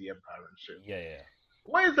obviously Yeezy Empire and shit. Yeah.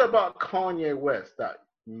 What is it about Kanye West that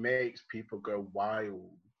makes people go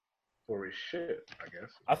wild for his shit, I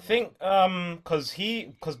guess? I think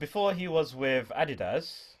because before he was with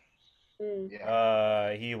Adidas,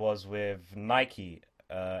 he was with Nike,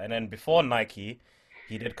 and then before Nike,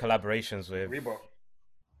 he did collaborations with Reebok.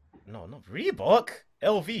 No, not Reebok.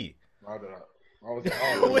 LV.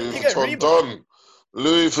 Louis Vuitton Don.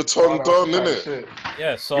 Louis Vuitton Don, innit?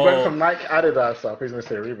 Yeah, so he went from Nike Adidas stuff. He's gonna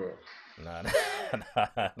say Reebok. Nah.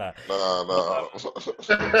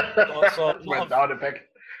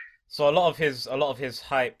 So a lot of his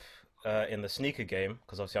hype in the sneaker game,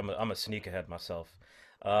 because obviously I'm a sneakerhead myself,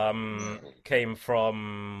 came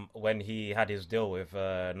from when he had his deal with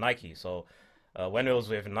Nike. So when it was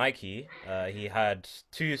with Nike, he had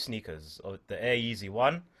two sneakers, the Air Yeezy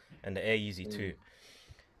 1 and the Air Yeezy 2.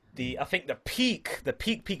 I think the peak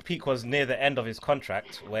was near the end of his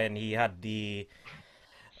contract when he had the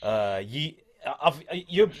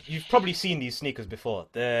you've probably seen these sneakers before.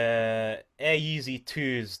 The Air Yeezy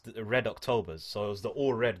 2s, the Red Octobers. So it was the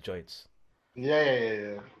all red joints.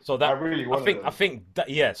 Yeah. So that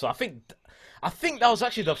I think that was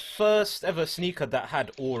actually the first ever sneaker that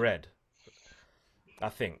had all red. I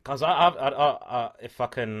think, because if I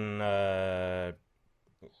can,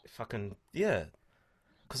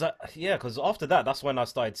 because after that, that's when I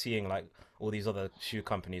started seeing like all these other shoe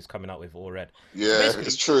companies coming out with all red. Yeah,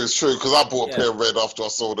 it's true, because I bought a pair of red after I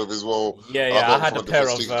sold them as well. Yeah, I had a pair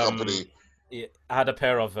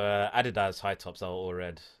of Adidas high tops that were all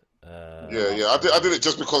red. I did it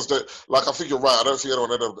just because, I think you're right. I don't think anyone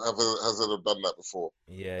has ever done that before.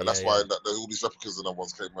 Yeah, and that's why all these replicas and other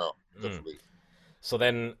ones came out. Definitely. So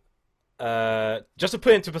then, just to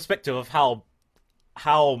put into perspective of how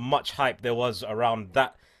much hype there was around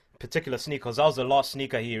that particular sneaker, because that was the last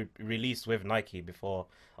sneaker he released with Nike before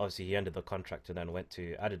obviously he ended the contract and then went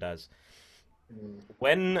to Adidas.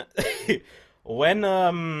 When it wasn't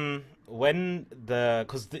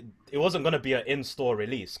going to be an in-store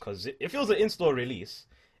release, because if it was an in-store release,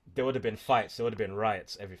 there would have been fights, there would have been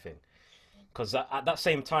riots, everything. Because at that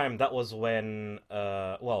same time, that was when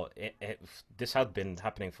this had been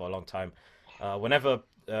happening for a long time. Whenever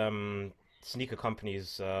sneaker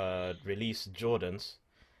companies release Jordans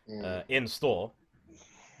in store,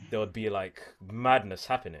 there would be like madness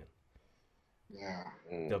happening. Yeah.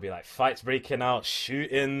 There'll be like fights breaking out,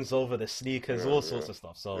 shootings over the sneakers, all sorts of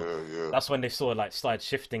stuff. So that's when they started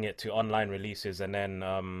shifting it to online releases, and then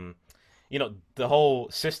the whole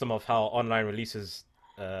system of how online releases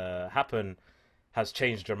happen has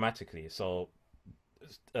changed dramatically. So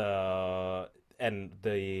and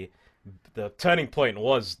the turning point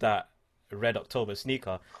was that Red October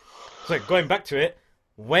sneaker. So going back to it,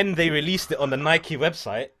 when they released it on the Nike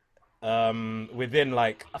website, within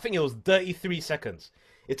I think it was 33 seconds.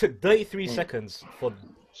 It took 33 seconds for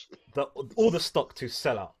all the stock to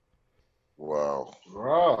sell out. Wow.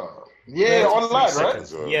 Yeah, online,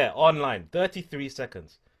 right? Yeah, online. 33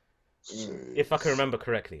 seconds. If I can remember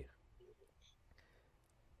correctly.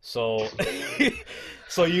 So,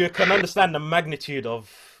 so you can understand the magnitude of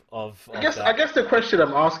that. I guess the question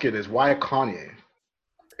I'm asking is why Kanye?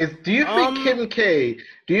 Do you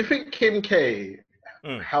think Kim K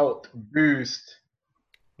helped boost?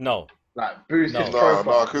 No. Like boost his profile?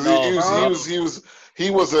 No, because he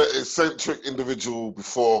was an eccentric individual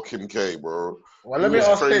before Kim K, bro. Well, let me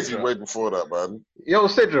ask crazy Sidra. way before that, man. Yo,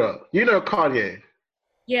 Sidra, you know Kanye.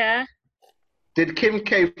 Yeah. Did Kim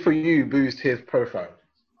K for you boost his profile?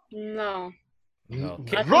 No.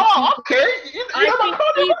 Raw, okay. You know about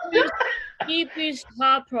Kanye? He boosted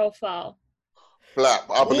her profile. Blap,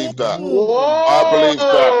 I believe that. Whoa, I believe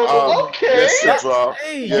that. Okay. Yes, Sidra.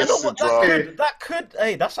 Hey, yes, you know what? That could.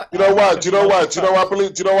 Hey, that's. You know why? Do you know why? Do you know why I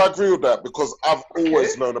believe? Do you know why I agree with that? Because I've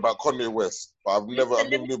always known about Kanye West, but I've never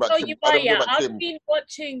knew about Kim. I've been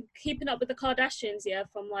watching Keeping Up with the Kardashians,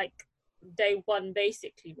 from like day one,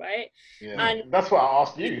 basically, right? Yeah. And that's what I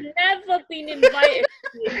asked you. He's never been invited.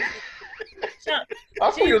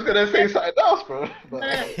 I thought you was gonna say something else, bro.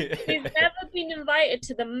 He's never been invited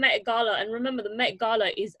to the Met Gala, and remember, the Met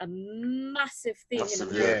Gala is a massive thing. It's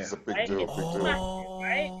a big deal. Massive,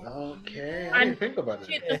 right? Okay, I didn't think about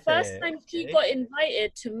it. The first time he got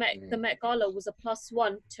invited to the Met Gala was a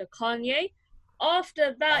 +1 to Kanye.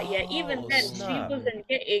 After that, even then, she wasn't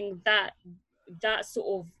getting that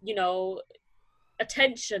sort of,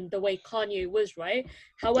 attention the way Kanye was, right?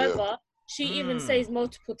 However, she even says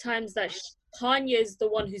multiple times that Kanye is the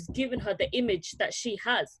one who's given her the image that she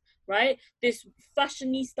has, right? This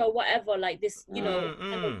fashionista, whatever, like this, kind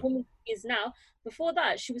of woman she is now. Before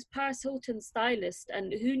that, she was Paris Hilton's stylist,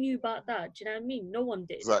 and who knew about that? Do you know what I mean? No one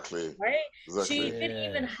did. Exactly. Right? Exactly. She didn't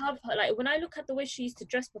even have her, like, when I look at the way she used to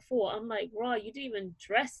dress before, I'm like, raw, you didn't even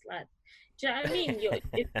dress like, do you know what I mean?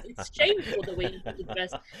 It's shameful the way you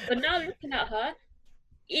dress. But now looking at her,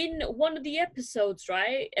 in one of the episodes,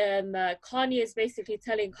 right, Kanye is basically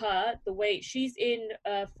telling her the way she's in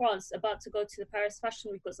France, about to go to the Paris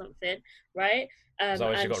Fashion Week or something, right? Is that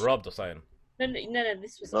when she got robbed or something? No,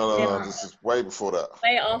 this was this is way before that.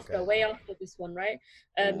 Way after this one, right?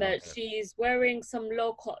 She's wearing some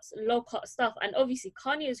low cut stuff, and obviously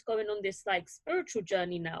Kanye is going on this like spiritual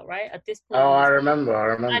journey now, right? At this point. Oh, I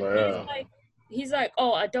remember. And he's like,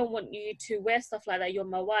 oh, I don't want you to wear stuff like that. You're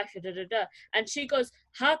my wife, And she goes,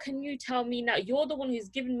 how can you tell me now? You're the one who's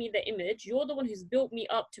given me the image. You're the one who's built me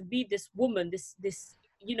up to be this woman, this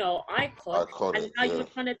icon. Iconic, and now you're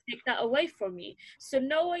trying to take that away from me. So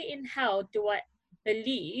no way in hell do I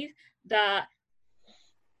believe that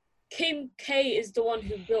Kim K is the one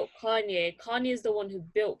who built Kanye. Kanye is the one who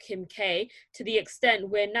built Kim K, to the extent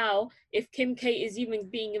where now, if Kim K is even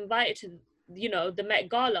being invited to the Met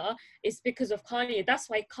Gala, is because of Kanye. That's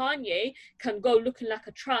why Kanye can go looking like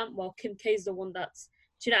a tramp while Kim K is the one that's,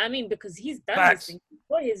 do you know what I mean? Because he's done his thing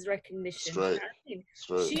for his recognition. Straight. You know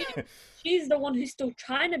what I mean? She's the one who's still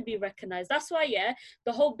trying to be recognized. That's why,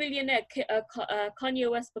 the whole billionaire,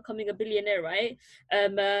 Kanye West becoming a billionaire, right?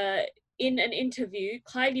 In an interview,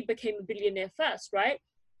 Kylie became a billionaire first, right?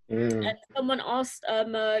 And someone asked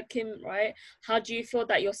Kim, right, how do you feel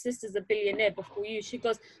that your sister's a billionaire before you? She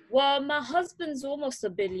goes, well, my husband's almost a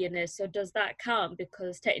billionaire, so does that count?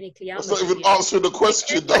 Because technically I'm not even answering the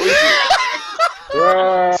question, though, is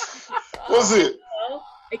it? Was it? Well,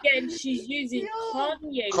 again, she's using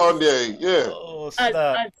Kanye,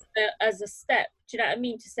 as a step. Do you know what I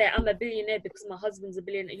mean? To say I'm a billionaire because my husband's a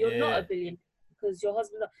billionaire. You're not a billionaire because your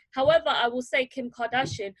husband's not. However, I will say Kim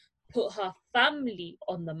Kardashian put her family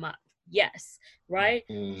on the map. Yes, right?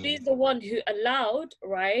 She's the one who allowed,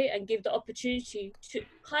 right, and gave the opportunity to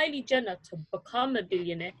Kylie Jenner to become a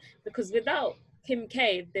billionaire, because without Kim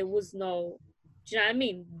K, there was no, do you know what I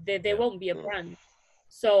mean? There won't be a brand.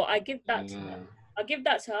 So I give that to her. I give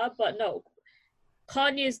that to her, but no,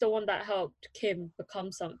 Kanye is the one that helped Kim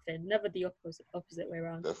become something, never the opposite way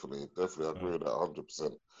around. Definitely, I agree with that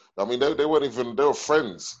 100%. I mean, they were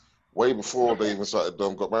friends way before they even started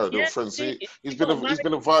got married. They were friends. He's been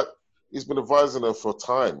advising her for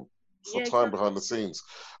time behind the scenes.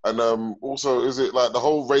 And also, is it like the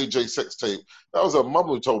whole Ray J sex tape? That was her mum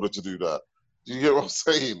who told her to do that. Do you get what I'm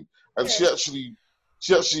saying? And she actually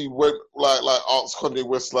went like asked Kanye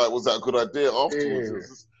West, like, was that a good idea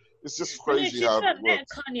afterwards? It's just crazy how it met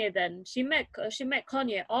Kanye then. She met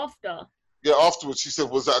Kanye after. Yeah, afterwards she said,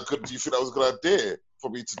 "Was that good? Do you think that was a good idea for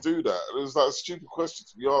me to do that?" And it was like a stupid question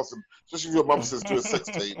to be asked, and especially if your mum says do a sex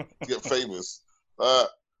tape to get famous. I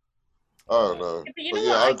don't know. But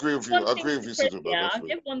I agree with you. I agree with you, Sidra. I'll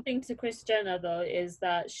give one thing to Kris Jenner though, is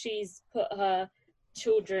that she's put her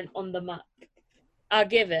children on the map. I'll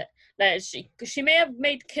give it. Like she may have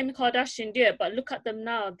made Kim Kardashian do it, but look at them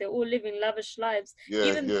now. They're all living lavish lives.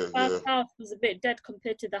 Even the first house was a bit dead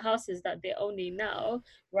compared to the houses that they're owning now,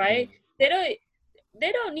 right? They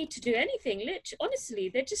don't need to do anything. Literally, honestly,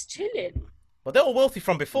 they're just chilling. But they were wealthy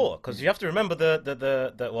from before, because you have to remember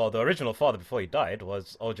the original father before he died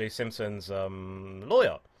was O.J. Simpson's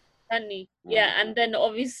lawyer. Annie, yeah, and then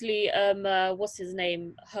obviously what's his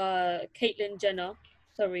name? Caitlyn Jenner.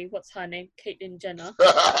 Sorry, what's her name? Caitlyn Jenner.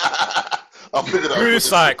 I'm picking up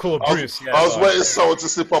Bruce, I call Bruce. I was waiting someone to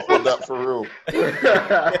slip up on that for real.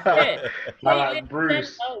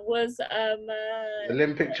 Bruce was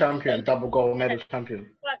Olympic champion, double gold medal champion.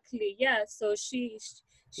 Exactly, yeah. So she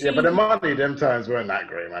yeah, but the money them times weren't that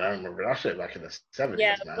great, man. I remember that shit back in the 70s.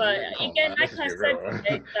 Yeah, man. but again, like I said,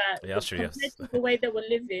 that yeah, that's true, compared to the way they were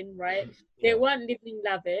living, right? They weren't living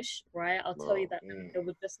lavish, right? I'll tell you that. They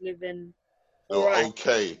were just living. They were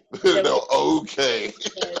okay. They were okay.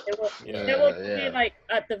 Yeah, they were probably like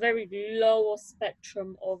at the very lower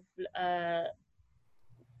spectrum of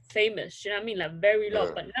famous. You know what I mean? Like very low.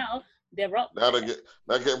 Yeah. But now they're up. Now they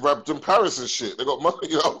get wrapped in Paris and shit. They got money.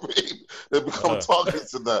 You know what I mean? They become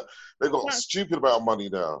targets in that. They got a stupid amount of money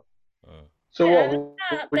now. So what?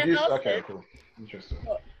 Okay, cool. Interesting.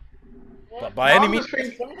 But by any means,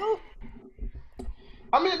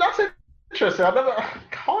 I mean that's interesting.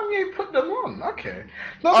 Kanye put them on. Okay.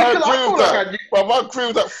 No, I agree with that. I agree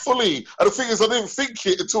with that fully. And the thing is, I didn't think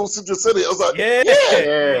it until Sidra said it. I was like,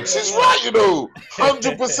 yeah. She's right, you know,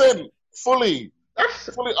 100% fully.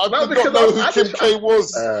 Fully. I did not know who Kim K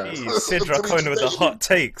was. Sidra coming with the hot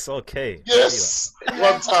takes. Okay. Yes,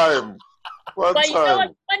 one time. But you know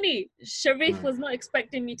what's funny? Sharif was not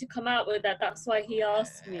expecting me to come out with that. That's why he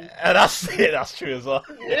asked me. And that's it. That's true as well.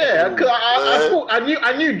 Yeah, because I thought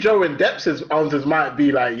I knew Joe and Depp's answers might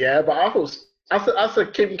be like but I thought as a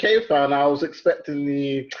Kim K fan, I was expecting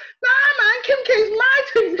the man, Kim K's my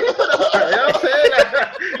team. You know what I'm saying?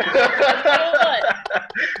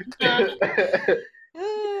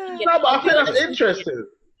 No, but I think that's interesting.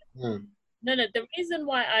 No, the reason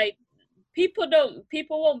why people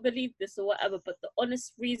won't believe this or whatever, but the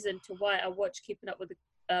honest reason to why I watch Keeping Up with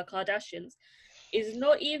the Kardashians is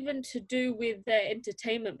not even to do with their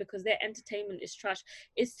entertainment, because their entertainment is trash.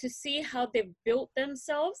 It's to see how they've built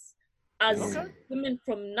themselves as women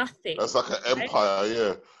from nothing. That's like an empire,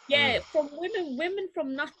 yeah. Yeah, from women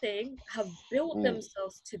from nothing have built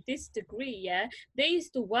themselves to this degree, yeah. They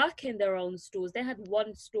used to work in their own stores. They had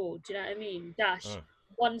one store, do you know what I mean?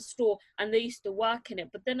 One store, and they used to work in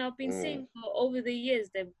it. But then I've been seeing how over the years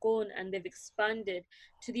they've gone and they've expanded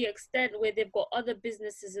to the extent where they've got other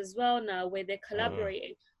businesses as well now where they're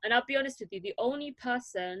collaborating. And I'll be honest with you, the only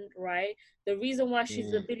person, right, the reason why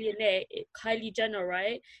she's a billionaire, Kylie Jenner,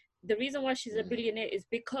 right, the reason why she's a billionaire is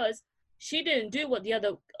because she didn't do what the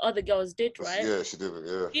other girls did, right? Yeah, she didn't.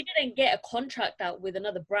 Yeah, she didn't get a contract out with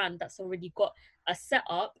another brand that's already got a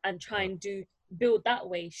setup and try and build that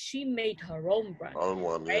way. She made her own brand. Own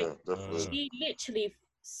one, right? Yeah, definitely. She literally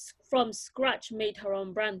from scratch made her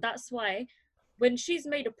own brand. That's why when she's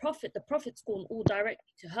made a profit, the profit's gone all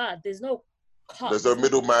directly to her. There's no cut. There's no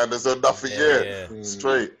middleman. There's no nothing. Yeah.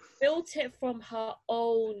 Straight. Built it from her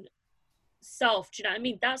own self. Do you know what I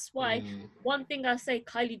mean? That's why one thing I say,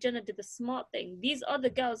 Kylie Jenner did the smart thing. These other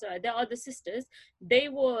girls, right, their other sisters, they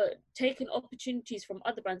were taking opportunities from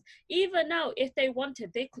other brands. Even now, if they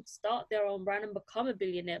wanted, they could start their own brand and become a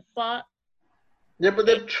billionaire. But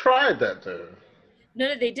they've tried that though.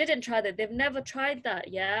 No, they didn't try that. They've never tried that.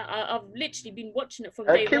 Yeah, I've literally been watching it from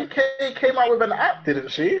day one. Kim K came out with an app, didn't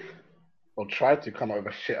she? Or tried to come out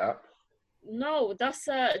with a shit app. No, that's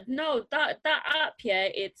that app. Yeah,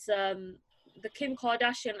 it's the Kim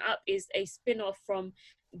Kardashian app is a spin-off from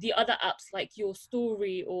the other apps like Your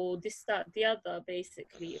Story or this, that, the other,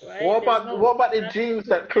 basically, right? What about the jeans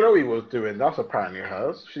that Chloe was doing? That's apparently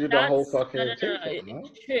hers. She did the whole fucking thing.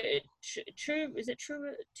 True, is it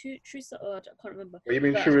True? Oh, I can't remember. What, you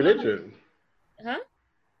mean True Religion? Huh?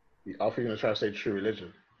 I think you're gonna try to say True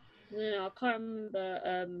Religion. No, I can't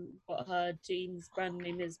remember what her jeans brand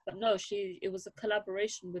name is, but no, it was a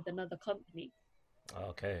collaboration with another company.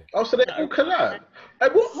 Okay. Oh, so they all collab.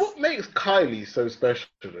 And what makes Kylie so special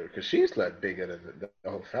though? Because she's like bigger than the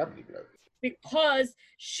whole family, bro. Because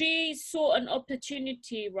she saw an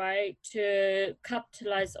opportunity, right, to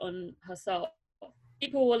capitalize on herself.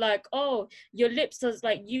 People were like, "Oh, your lips are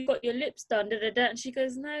like you got your lips done," and she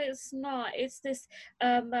goes, "No, it's not. It's this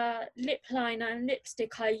lip liner and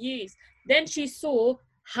lipstick I use." Then she saw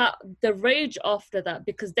the rage after that,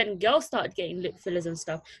 because then girls started getting lip fillers and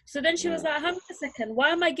stuff. So then she was like, hang on a second, why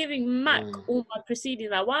am I giving Mac all my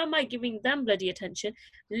proceedings? Like, why am I giving them bloody attention?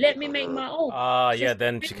 Let me make my own. Yeah,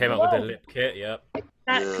 then she came up with the lip kit, yep.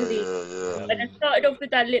 Exactly. And it started off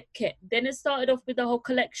with that lip kit. Then it started off with the whole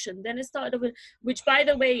collection. Then it started off with, which by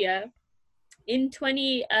the way, in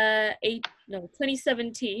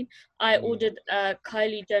 2017, I ordered a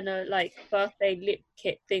Kylie Jenner like birthday lip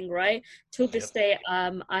kit thing, right? Till this day,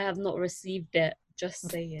 I have not received it.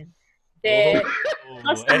 Just saying. The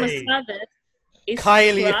customer service is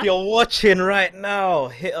Kylie, if you're watching right now,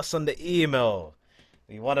 hit us on the email.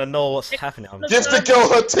 We want to know what's happening. Give the girl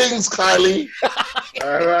her things, Kylie.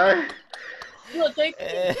 All right. Look,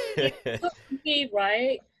 it took me,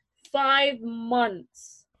 right? 5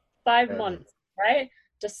 months. 5 months, right?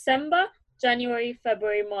 December, January,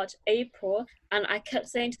 February, March, April, and I kept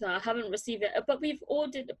saying to them, I haven't received it, but we've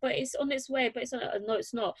ordered, but it's on its way, but it's on, no,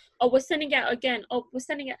 it's not. Oh, we're sending it again. Oh, we're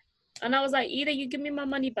sending it. And I was like, either you give me my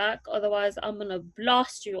money back, otherwise I'm gonna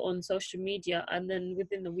blast you on social media. And then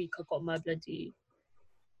within the week, I got my bloody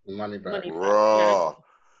money back. Raw.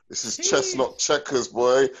 This is chestnut checkers,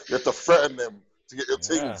 boy. You have to threaten them to get your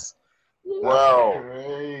things. Wow.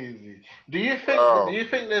 Crazy. Do you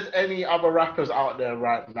think there's any other rappers out there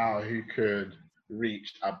right now who could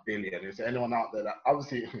reach 1 billion? Is there anyone out there that,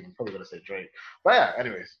 obviously, I'm probably gonna say Drake, but yeah,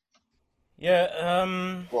 anyways.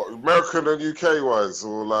 Yeah, what, American and UK wise,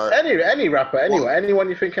 or like any rapper, anyone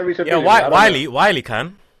you think can reach 1 billion? Yeah, Wiley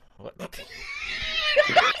can.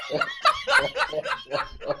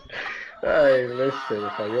 Hey, listen,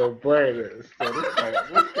 so your brain is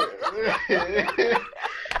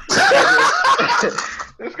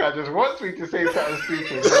this guy just wants me to say something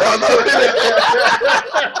stupid.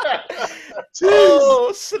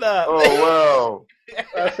 Oh snap! Oh wow!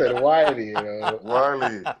 I said Wiley, you know.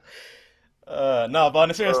 Wiley. No, but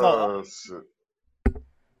on a serious note.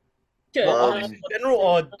 General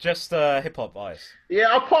or just hip hop artists?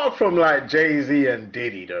 Yeah, apart from like Jay-Z and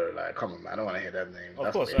Diddy though, like come on man, I don't want to hear that name.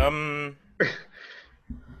 Of course. I'm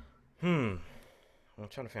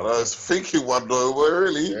trying to think. It's a thinking one though,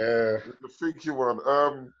 really. Yeah. The thinking one.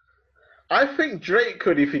 I think Drake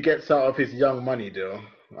could if he gets out of his Young Money deal.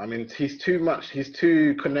 I mean, he's too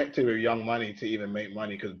connected with Young Money to even make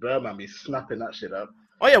money, because Birdman be snapping that shit up.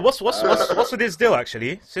 Oh yeah, what's with his deal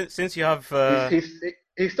actually? Since you have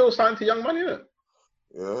he's still signed to Young Money, isn't it?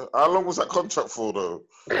 Yeah. How long was that contract for though?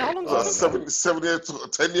 Yeah, how long was that? 7 year,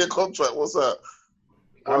 10-year contract. What's that?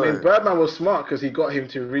 I mean, Birdman was smart because he got him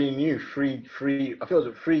to renew I feel it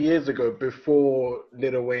was 3 years ago before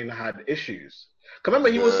Lil Wayne had issues. Cause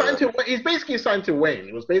remember, he was signed to. He's basically signed to Wayne.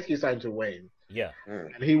 He was basically signed to Wayne. Yeah.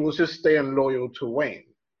 And he was just staying loyal to Wayne.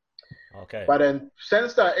 Okay. But then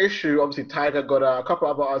since that issue, obviously Tyga got out, a couple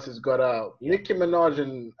other artists got out. Nicki Minaj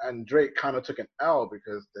and Drake kind of took an L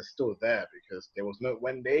because they're still there, because there was no,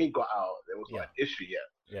 when they got out, there was no issue yet.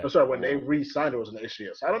 Yeah. No, sorry, when they re-signed, there was an issue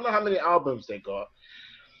yet. So I don't know how many albums they got.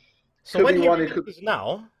 So could when he releases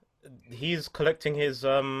now, he's collecting his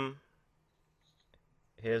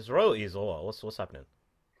royalties or what's happening?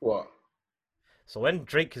 What? So when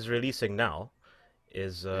Drake is releasing now,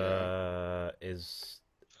 is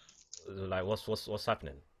like what's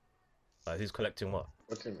happening? Like who's collecting what?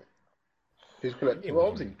 What's in it? Who's collecting? Well,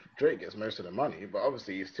 obviously Drake gets most of the money, but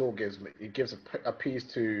obviously he still gives a piece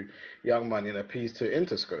to Young Money and a piece to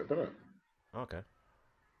Interscope, isn't it? Okay.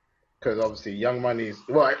 Because obviously Young Money's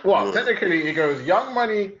technically it goes Young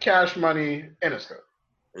Money, Cash Money, Interscope.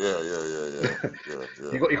 Yeah.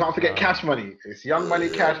 You can't forget Cash Money. It's Young Money,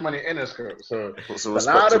 Cash Money, Interscope. So a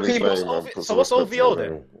lot of people. So what's OVO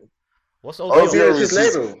then? What's OVO? OVO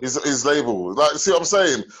is his label. Like, see what I'm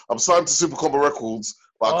saying? I'm signed to Super Combo Records,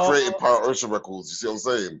 but I created Pirate Ocean Records. You see what I'm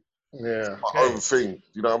saying? Yeah. It's my own thing.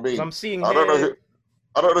 You know what I mean? I'm seeing. I don't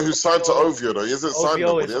know who signed to OVO though. He isn't signed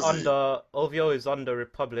nobody, OVO is under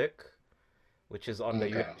Republic, which is under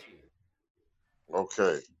UMG.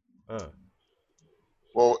 Okay.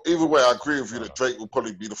 Well, either way, I agree with you that Drake will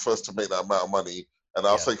probably be the first to make that amount of money, and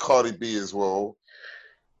I'll say Cardi B as well.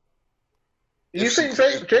 You think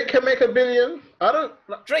Drake can make $1 billion? I don't.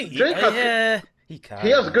 Drake he can. He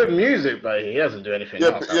has good music, but he doesn't do anything.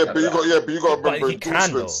 But you got to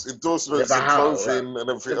remember endorsements and clothing and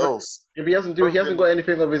everything else. If he hasn't got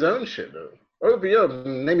anything of his own shit though. OVO,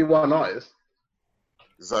 name me one artist.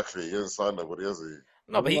 Exactly, he hasn't signed nobody, has he?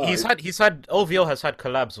 No, but OVO has had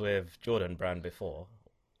collabs with Jordan Brand before,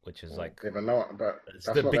 which is like it's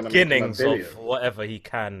the beginnings of whatever he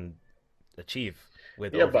can achieve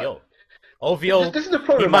with OVO. OVO, this is the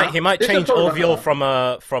problem, he might change OVO from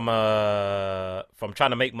trying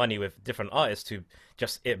to make money with different artists to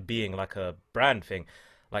just it being like a brand thing.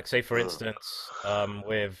 Like, say for instance,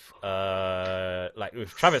 with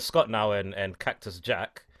Travis Scott now and Cactus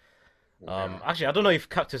Jack. Actually, I don't know if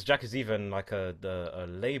Cactus Jack is even like a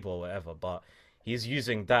label or whatever, but he's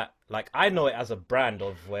using that. Like, I know it as a brand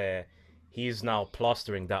of where he's now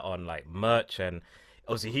plastering that on like merch, and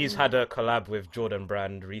obviously he's had a collab with Jordan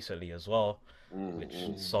Brand recently as well, which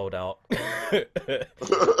sold out quickly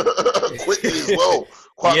as well.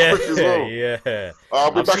 Quick as well. Yeah.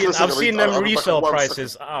 I've seen them resale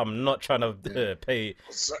prices. I'm not trying to pay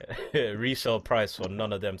resale price for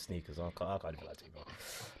none of them sneakers. I can't do that to you.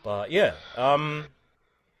 But yeah,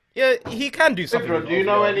 he can do something. Sidra, do you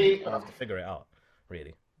know any? I have to figure it out,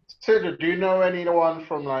 really. Sidra, do you know anyone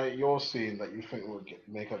from like your scene that you think would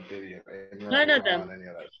make $1 billion? None of them.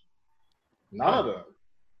 None of them.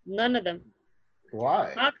 None of them.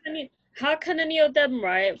 Why? How can any of them,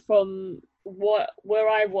 right, from where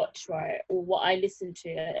I watch, right, or what I listen to,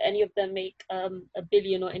 any of them make $1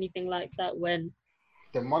 billion or anything like that when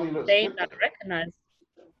the money looks they ain't that recognized?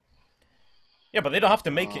 Yeah, but they don't have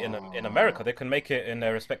to make it in America. They can make it in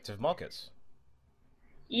their respective markets.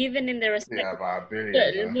 Even in their respective, yeah, about $1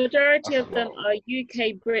 billion. the majority of them are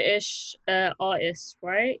UK British artists,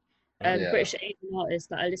 right? British Asian artists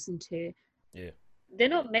that I listen to. Yeah, they're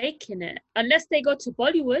not making it unless they go to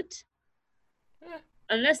Bollywood. Yeah.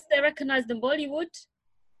 Unless they're recognized in Bollywood,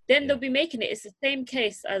 then they'll be making it. It's the same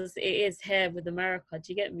case as it is here with America.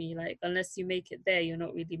 Do you get me? Like, unless you make it there, you're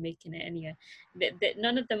not really making it anywhere.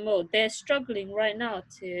 None of them will. They're struggling right now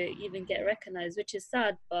to even get recognized, which is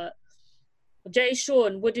sad. But Jay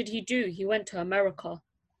Sean, what did he do? He went to America.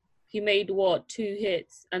 He made, 2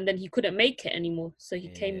 hits, and then he couldn't make it anymore. So he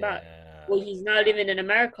came back. Well, he's now living in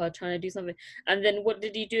America trying to do something. And then what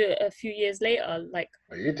did he do a few years later? Like,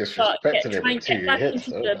 you disrespecting try and get back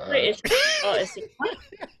into the British artists.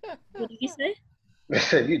 What did you say? I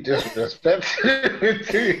said you disrespecting him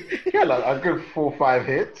too. He had like a good 4 or 5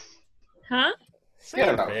 hits. Huh?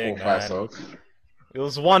 Yeah, like 4 or 5 songs. It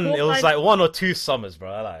was like 1 or 2 summers,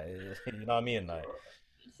 bro. Like, you know what I mean? Like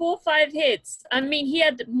 4 or 5 hits. I mean, he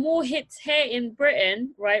had more hits here in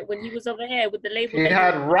Britain, right? When he was over here with the label. He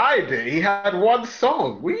had Ride It. He had 1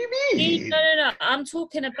 song. What do you mean? No. I'm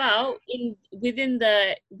talking about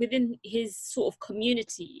within his sort of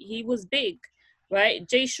community. He was big, right?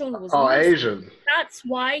 Jay Sean was Asian. That's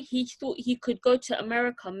why he thought he could go to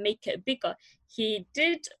America and make it bigger. He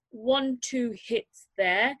did 1-2 hits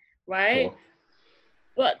there, right? Cool.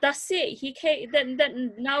 But that's it. He came.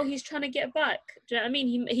 Then now he's trying to get back. Do you know what I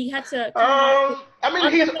mean? He had to. I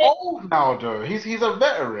mean, he's old now, though. He's a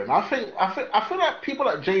veteran. I feel like people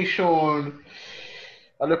like Jay Sean.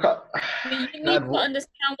 I look at. You need to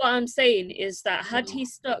understand what I'm saying is that had he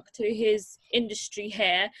stuck to his industry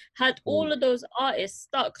here, had all of those artists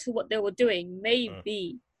stuck to what they were doing,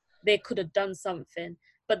 maybe they could have done something.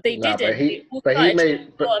 But they didn't.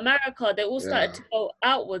 America, they all started to go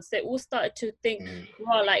outwards. They all started to think,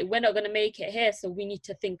 well, like, we're not going to make it here, so we need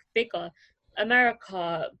to think bigger.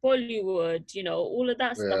 America, Bollywood, all of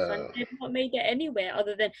that stuff. And they've not made it anywhere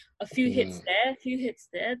other than a few hits there, a few hits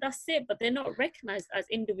there. That's it. But they're not recognized as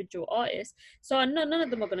individual artists. So none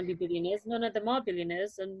of them are going to be billionaires. None of them are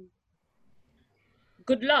billionaires. And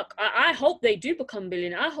good luck. I hope they do become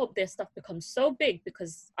billionaires. I hope their stuff becomes so big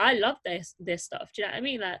because I love their stuff. Do you know what I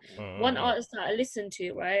mean? Like one artist that I listen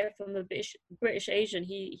to, right, from a British Asian,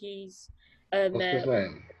 he's what's his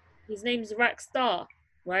name? His name's Rackstar,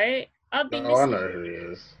 right? I know who he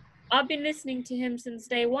is. I've been listening to him since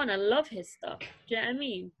day one. I love his stuff. Do you know what I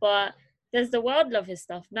mean? But does the world love his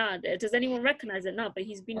stuff? Nah. Does anyone recognize it? No, but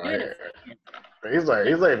he's been doing it. He's not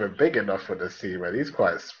even big enough for the scene, man. He's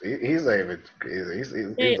quite. He's not even.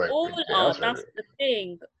 They all are. That's the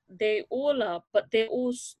thing. They all are, but they're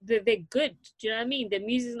good. Do you know what I mean? Their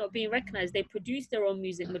music's not being recognized. They produce their own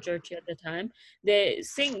music majority of the time. They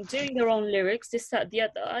doing their own lyrics. This, that, the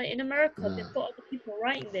other. In America, they've got other people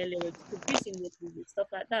writing their lyrics, producing their music, stuff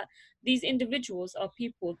like that. These individuals are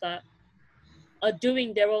people that are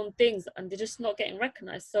doing their own things and they're just not getting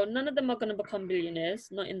recognized. So none of them are going to become billionaires,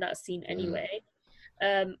 not in that scene anyway.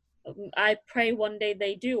 I pray one day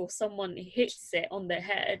they do, or someone hits it on their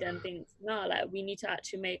head and thinks, no, like we need to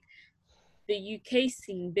actually make the UK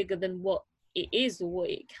scene bigger than what it is or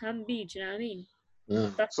what it can be. Do you know what I mean?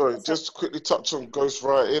 Sorry, just to quickly touch on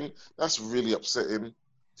ghostwriting. That's really upsetting. Do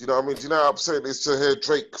you know what I mean? Do you know how upsetting it is to hear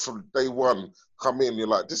Drake from day one come in? You're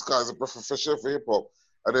like, this guy's a breath of fresh air for hip hop.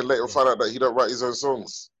 And then later find out that he don't write his own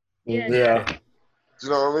songs. Yeah. Do you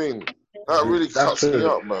know what I mean? That really cuts me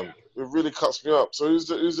up, man. It really cuts me up. So who's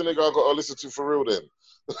the nigga I got to listen to for real then?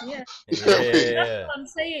 Yeah. That's what I'm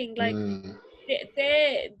saying. Like,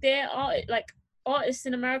 there are, like, artists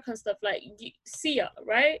in America and stuff, like Sia,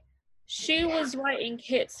 right? She was writing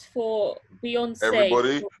hits for Beyonce.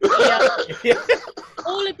 Everybody.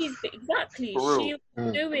 All of these, exactly. She was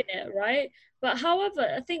doing it, right? But however,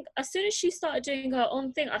 I think as soon as she started doing her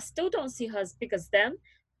own thing, I still don't see her as big as them.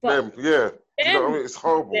 But you know what I mean? It's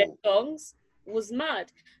horrible. Their songs was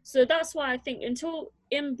mad. So that's why I think until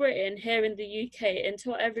in Britain, here in the UK,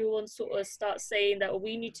 until everyone sort of starts saying that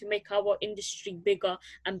we need to make our industry bigger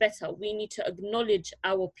and better, we need to acknowledge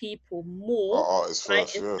our people more. Our artists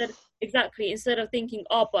first, Exactly. Instead of thinking,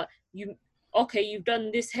 but you've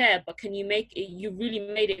done this here, but can you make it? You really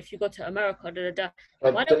made it if you go to America.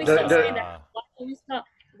 Why don't we start saying that?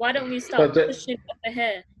 Why don't we start pushing over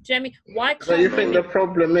here? Do you know what I mean? Why can't? Don't you think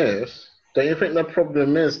the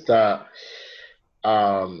problem is that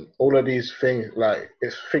all of these things, like,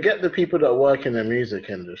 forget the people that work in the music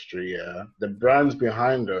industry, the brands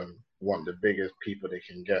behind them want the biggest people they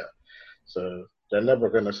can get. So they're never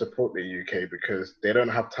going to support the UK because they don't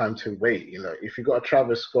have time to wait. You know, if you got a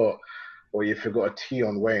Travis Scott or if you got a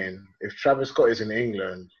Tion Wayne, if Travis Scott is in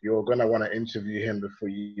England, you're going to want to interview him before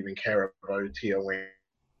you even care about who Tion Wayne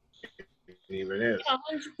even is. Yeah,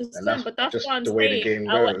 100%, but that's why I'm the way the game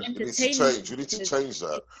goes. We need to change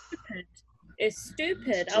that. It's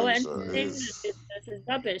stupid. Our entertainment business is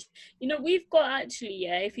rubbish. You know, we've got actually,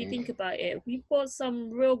 if you think about it, we've got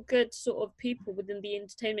some real good sort of people within the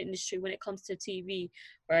entertainment industry when it comes to TV,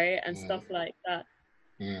 right, and stuff like that.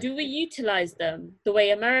 Do we utilize them the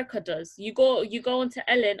way America does? You go onto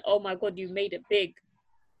Ellen. Oh my God, you made it big.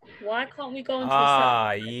 Why can't we go into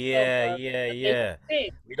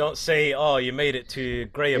We don't say, oh, you made it to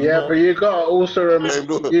Graham. Yeah, but you got also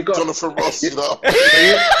remember Jonathan Ross, you know.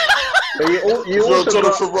 you also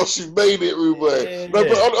Jonathan Ross, you made it, Ruben. No,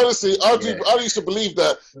 but honestly, I used to believe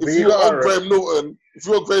that if you were on Graham Norton,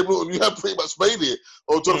 you have pretty much made it.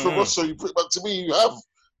 Or Jonathan Ross, so you pretty much, to me, you have.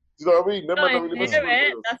 You know what I mean? Them man don't really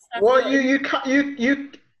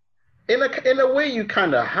you in a way you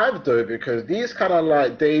kind of have though, because these kind of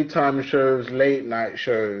like daytime shows, late night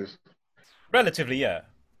shows, relatively, yeah,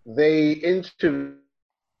 they interview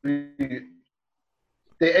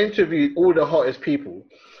all the hottest people.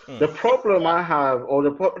 The problem I have, or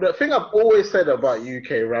the thing I've always said about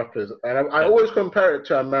UK rappers, and I always compare it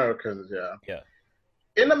to Americans,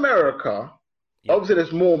 in America, obviously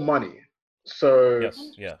there's more money, so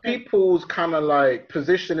people's kind of like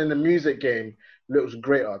position in the music game looks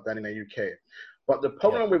greater than in the UK. But the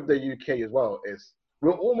problem with the UK as well is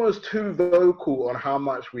we're almost too vocal on how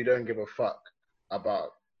much we don't give a fuck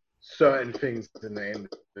about certain things in the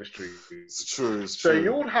industry. It's true. So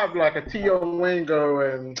you'll have like a Tion Wayne go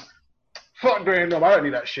and fuck Graham, I don't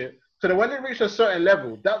need that shit. So then when they reach a certain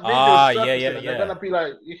level, that video they're gonna be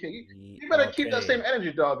like, you better keep that same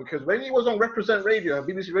energy, dog, because when you was on Represent Radio and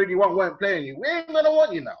BBC Radio 1 weren't playing you, we ain't gonna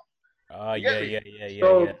want you now.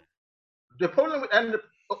 So the problem, and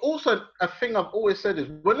also a thing I've always said is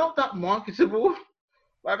we're not that marketable.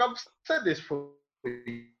 Like I've said this for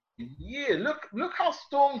years. Look how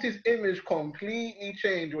Stormzy's image completely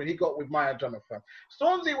changed when he got with Maya Jonathan.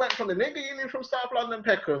 Stormzy went from the nigga union from South London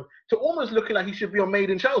Peckham to almost looking like he should be on Made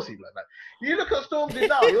in Chelsea. Like you look at Stormzy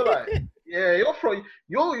now, you're like, yeah, you're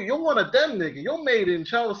one of them nigga. You're Made in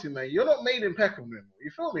Chelsea, man. You're not Made in Peckham anymore.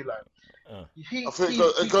 You feel me? Like I think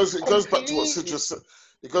it goes back to what Sidra said.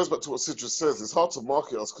 It goes back to what Sidra says. It's hard to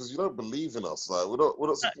market us because you don't believe in us. Like we're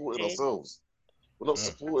not supporting ourselves. We're not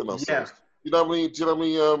supporting ourselves. You know what I mean? Do you know what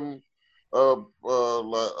I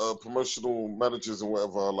mean? Promotional managers and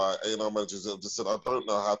whatever, like A&R managers, have just said, "I don't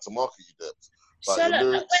know how to market you, Debs. Like your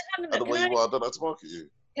lyrics and the way you are, I don't know how to market you."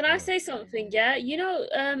 Can I say something? Yeah, you know,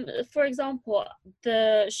 for example,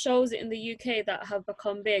 the shows in the UK that have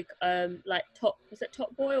become big, like Top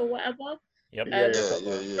Boy or whatever. Yep.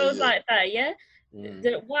 Shows like that. Yeah.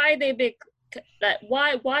 Why are they big? Like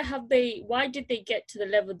why did they get to the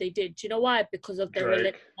level they did? Do you know why? Because of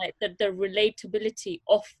the relatability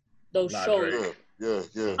of those shows. Yeah.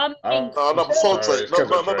 Before Drake,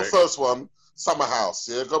 not the first one, Summer House.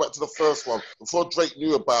 Yeah, go back to the first one before Drake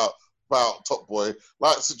knew about Top Boy.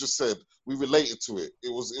 Like I just said, we related to it.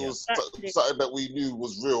 It was something that we knew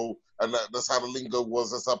was real, and that's how the lingo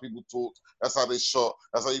was. That's how people talked. That's how they shot.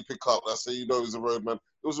 That's how you pick up. That's how you know he's a roadman.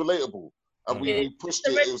 It was relatable. And we pushed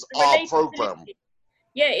it. It was our program.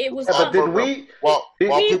 Yeah, it was. But did we? While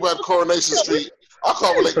people had Coronation Street, I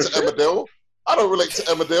can't relate to Emmerdale. I don't relate to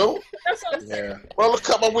Emmerdale. That's what I'm saying. Well, I look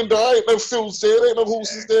out my window. I ain't no fields there. There ain't no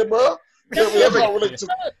horses there, bro. I can't relate to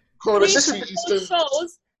Coronation Street.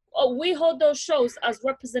 we hold those shows as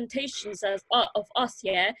representations of us.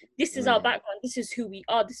 Yeah, this is our background. This is who we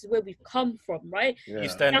are. This is where we've come from, right? Yeah.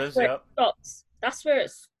 EastEnders, yeah. Stops. That's where it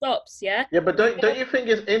stops, yeah? Yeah, but don't you think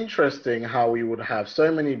it's interesting how we would have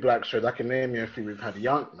so many black shows? I can name you a few. We've had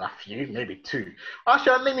maybe two.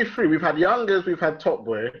 Actually, I'll name you three. We've had Youngers, we've had Top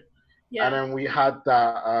Boy, and then we had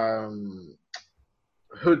that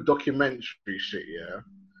hood documentary shit, yeah?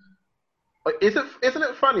 But isn't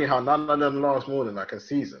it funny how none of them last more than like a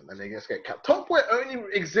season and they just get capped? Top Boy only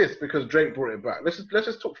exists because Drake brought it back. Let's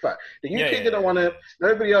just talk fact. The UK didn't want it.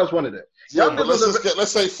 Nobody else wanted it. Yeah, but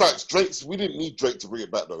let's say facts. We didn't need Drake to bring it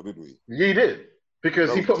back though, did we? He did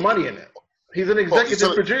because he put money in it. He's an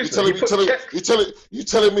executive producer. You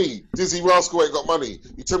telling me Dizzy Rascal ain't got money?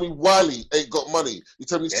 You telling me Wiley ain't got money? You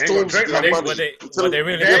telling me Storms ain't got money? They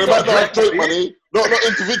really might not have Drake money. Not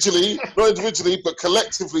individually, but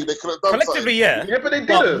collectively they could have done collectively, something. Yeah, but they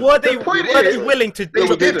didn't. Were they willing to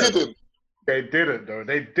do it? They didn't. They didn't though.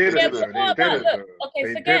 They didn't. Yeah, though. They didn't.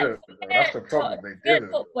 Okay, forget. That's the problem. They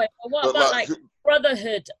didn't. But what about like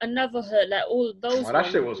Brotherhood, Another Hood, like all those? That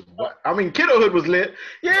shit was. I mean, Kiddohood was lit.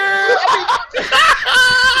 Yeah.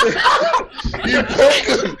 You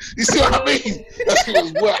pagan. You see what I mean? That shit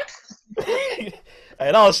was whack.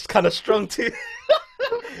 And I was kind of strong too.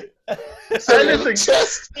 Say listen,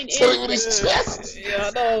 chest. Say it with his chest. Yeah,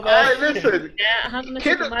 I know, man. Listen. Yeah, having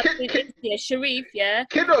a Sharif, yeah.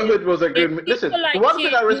 Kiddohood was a good. Listen, like the one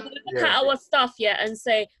thing I look at our stuff, yeah, and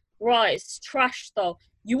say, right, it's trash though.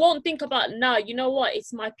 You won't think about now. You know what?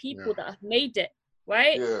 It's my people that have made it,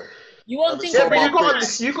 right? Yeah. You won't think but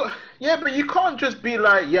you can't just be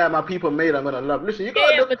like, yeah, my people made it, I'm gonna love. Listen, you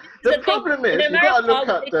gotta look. The problem is, you gotta look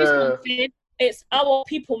at the. It's our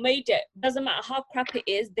people made it. Doesn't matter how crap it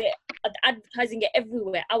is, they're advertising it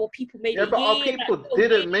everywhere. Our people made it. Yeah, but our people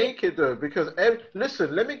didn't make it though, because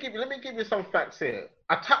listen, let me give you some facts here.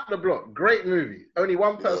 Attack the Block, great movie. Only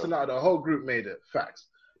one person out of the whole group made it. Facts.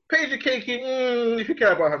 Paige Keiki, if you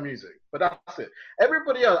care about her music, but that's it.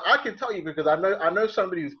 Everybody else, I can tell you because I know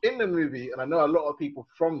somebody who's in the movie, and I know a lot of people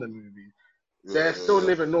from the movie. They're still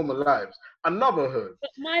living normal lives. Another Hood.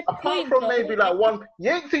 Apart from maybe like one,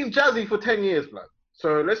 you ain't seen Jazzy for 10 years, blood.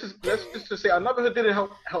 So let's just say Another Hood didn't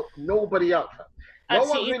help nobody out, fam. No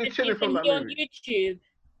one's really chilling from that movie. On YouTube.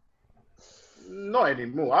 Not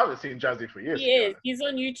anymore. I haven't seen Jazzy for years. He's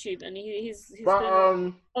on YouTube and he's.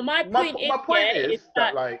 But my point is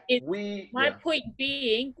that like my point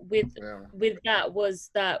being with that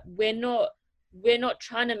was that we're not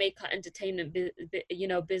trying to make our entertainment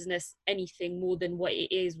business anything more than what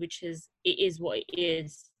it is, which is what it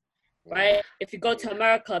is, right? If you go to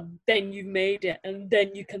America, then you've made it, and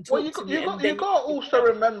then you can talk to me. You got to also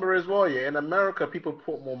remember as well, in America, people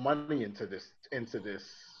put more money into this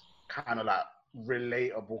kind of like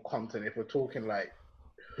relatable content. If we're talking like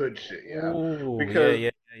hood shit, because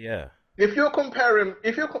yeah. If you're comparing,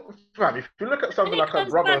 if you look at something like a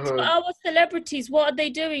Brotherhood, our celebrities, what are they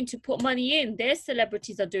doing to put money in? Their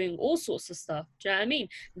celebrities are doing all sorts of stuff. Do you know what I mean?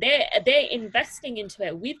 They're investing into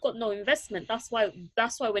it. We've got no investment. That's why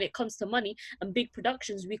when it comes to money and big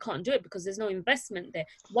productions, we can't do it because there's no investment there.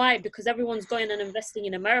 Why? Because everyone's going and investing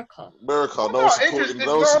in America. No one's supporting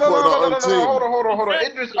our own team. Hold on.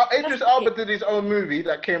 Idris Elba did his own movie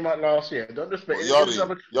that came out last year. Don't just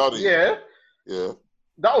Yachty. Yeah.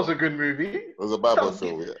 That was a good movie. It was a bad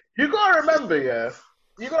film, yeah. You gotta remember,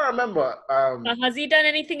 has he done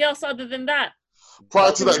anything else other than that?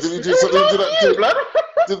 Prior to that, did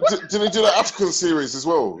he do that African series as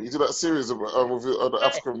well? He did that series with the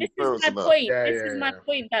African parents and that. This is my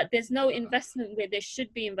point, that there's no investment where there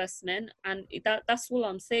should be investment, and that's all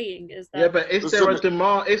I'm saying is that. Yeah, but is there a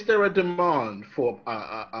demand? Is there a demand for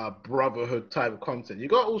a Brotherhood type of content? You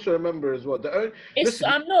got to also remember as well.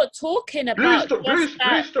 I'm not talking about Blue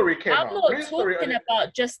Story came out. I'm not talking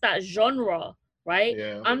about just that genre. Right?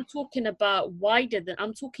 Yeah. I'm talking about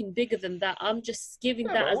I'm talking bigger than that. I'm just giving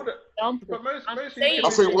that as an example. I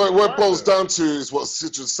think what it boils down to is what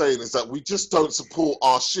Citra's saying is that we just don't support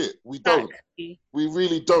our shit. We don't. We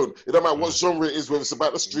really don't. It don't matter what genre it is, whether it's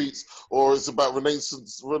about the streets or it's about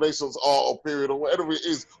Renaissance art or period or whatever it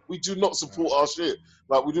is. We do not support our shit.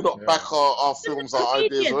 Like we do not back our films, our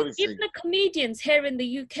ideas or anything. Even the comedians here in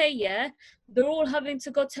the UK, they're all having to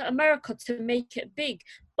go to America to make it big.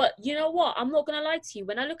 But you know what? I'm not going to lie to you.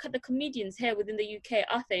 When I look at the comedians here within the UK,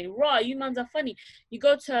 I think, right, you mans are funny. You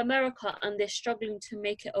go to America and they're struggling to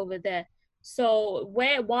make it over there. So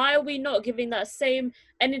why are we not giving that same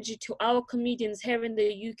energy to our comedians here in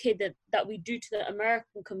the UK that we do to the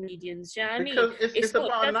American comedians? Do you know what I mean? It's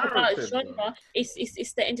about narrative. Genre.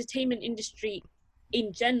 It's the entertainment industry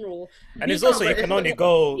in general. And it's also you can only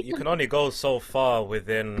go so far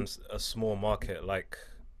within a small market like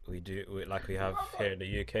we have here in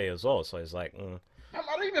the UK as well. So it's like. I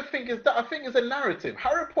don't even think it's that. I think it's a narrative.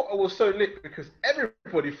 Harry Potter was so lit because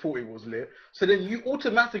everybody thought it was lit. So then you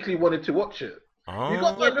automatically wanted to watch it. You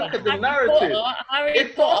got to look at the narrative.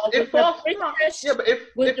 If Fast and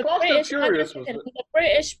Furious was a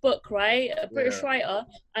British book, right? A British writer,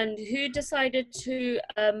 and who decided to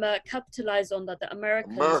capitalize on that? The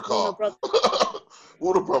Americans.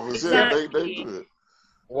 Warner Brothers, exactly. They do it.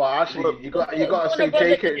 Well, actually, you got to say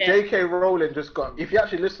J.K. Rowling just got. If you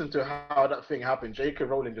actually listen to how that thing happened, J.K.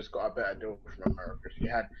 Rowling just got a better deal from America. She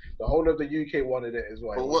had the whole of the UK wanted it as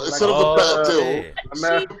well. Well, instead of a better deal,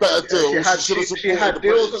 America better deal. She had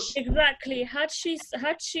deals. Exactly. Had she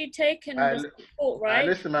taken the support, right?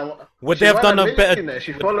 Listen, man. Would they have done a better?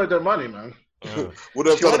 She followed the money, man. Would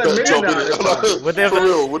they have done a better job in it? Would they have,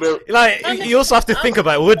 like, you also have to think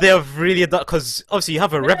about it. Would they have really done? Because obviously you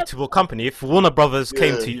have a reputable company. If Warner Brothers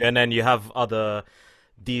came to you and then you have other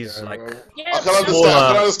I can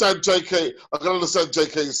understand JK. I can understand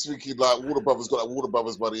JK speaking like Warner Brothers got that Warner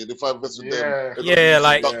Brothers money, and if I invest in them,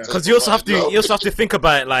 because you also have to think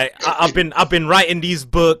about it. Like I've been writing these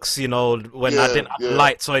books, you know, when I didn't have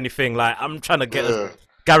lights or anything. Like I'm trying to get a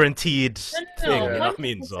guaranteed thing. You know what I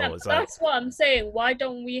mean? So that's what I'm saying. Why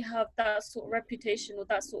don't we have that sort of reputation or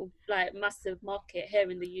that sort of like massive market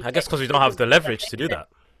here in the UK? I guess because we don't have the leverage to do that.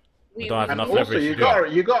 We don't have enough leverage. You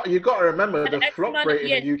got to remember the flop rate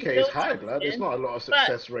in the UK is high, blood. There's not a lot of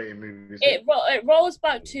success rate in movies. It rolls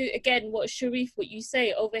back to again what you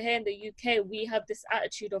say over here in the UK. We have this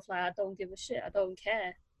attitude of like, I don't give a shit. I don't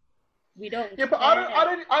care. We don't. Yeah, but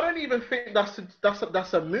I don't even think that's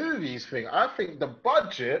a movies thing. I think the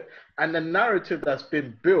budget and the narrative that's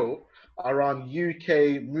been built around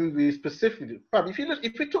UK movies specifically.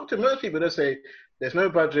 If you talk to most people, they say there's no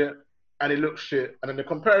budget and it looks shit, and then they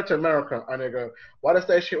compare it to America and they go, why does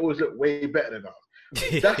that shit always look way better than us?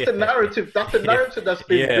 That's the narrative. That's the narrative that's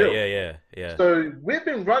been built. Yeah. So we've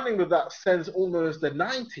been running with that since almost the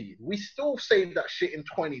 90s. We still say that shit in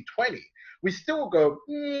 2020. We still go,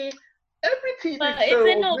 every TV show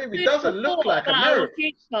or movie doesn't look like America.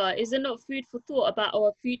 Is it not food for thought about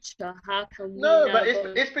our future? How can we? No, but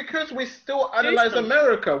it's because we still analyze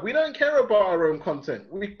America. We don't care about our own content.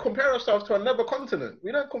 We compare ourselves to another continent.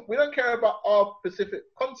 We don't care about our specific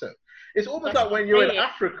content. It's almost like when you're in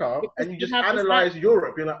Africa and you just analyze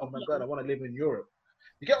Europe. You're like, oh my god, I want to live in Europe.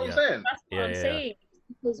 You get what I'm saying? That's what I'm saying.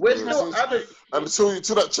 We're still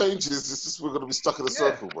until that changes, it's just we're going to be stuck in a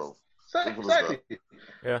circle, bro. Exactly.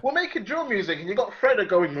 Yeah. We're making drill music, and you got Fredder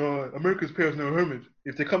going, America's pay us no homage.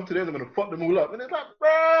 If they come to them, they're gonna fuck them all up. And it's like,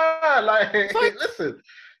 bruh, like, listen,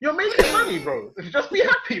 you're making money, bro. Just be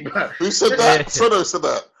happy, bro. Who said that? Freddo said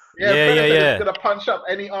that. Yeah. He's gonna punch up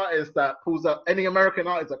any artist that pulls up, any American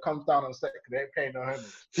artist that comes down on set. They ain't paying no homage.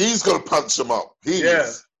 He's gonna punch them up. He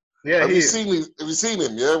is. Yeah, have you seen him?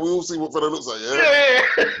 Yeah, we all see what Freddo looks like. Yeah.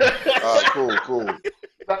 Alright, cool.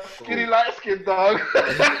 That skinny light skin dog.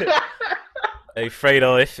 Hey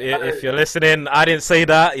Fredo, if you're listening, I didn't say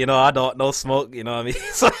that. You know, I don't no smoke. You know what I mean?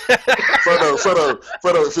 Fredo,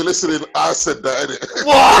 if you're listening, I said that, innit?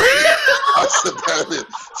 What? I said that, innit?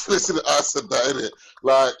 If you're listening, I said that, innit?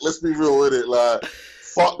 Like, let's be real, innit? Like,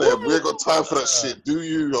 fuck them. We ain't got time for that shit. Do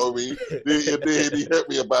you, homie? He hurt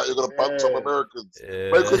me about you're gonna punch some Americans.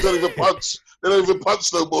 Americans don't even punch. They don't even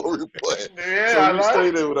punch no more. Boy. So you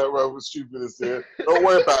stay there with that rubber stupidness there. Don't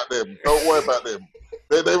worry about them.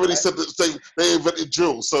 They already said that they invented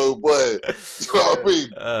drill, so boy, you know what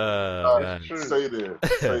I mean? Stay there.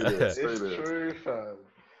 It's true, fam.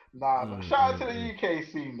 Nah, but shout out to the UK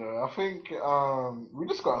scene though. I think we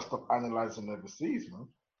just gotta stop analysing overseas, man.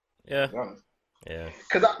 Yeah.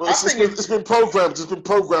 Because it's been programmed. It's been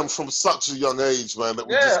programmed from such a young age, man, that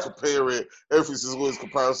we just compare it. Everything's always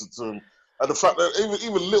comparison to them, and the fact that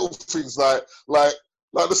even little things like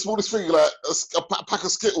the smallest thing, like a pack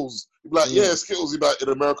of Skittles. Like, Skittles, in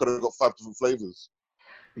America, they've got 5 different flavors.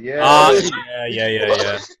 Yeah.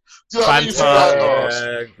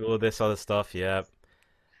 Fanta, all this other stuff,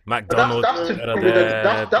 McDonald's. That's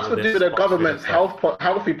to do with the government's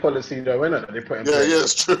healthy policy, though, isn't it? They put in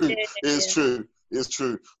place. It's true. It's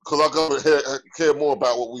true. Because our government care more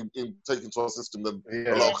about what we take into our system than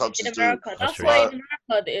a lot of countries in America. That's why in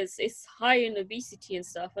America it's high in obesity and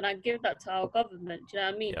stuff, and I give that to our government. Do you know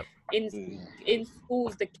what I mean? Yep. In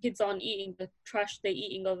schools, the kids aren't eating the trash they're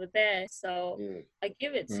eating over there, so I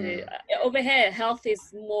give it to over here. Health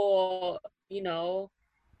is more, Well,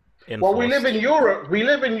 we live in Europe.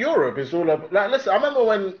 It's all about. Like, listen, I remember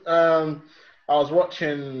when I was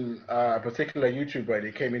watching a particular YouTuber and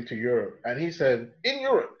he came into Europe and he said in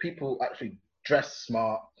Europe people actually dress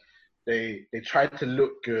smart. They try to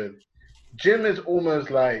look good. Gym is almost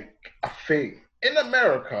like a thing. In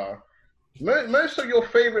America, most of your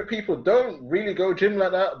favorite people don't really go gym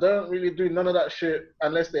like that. Don't really do none of that shit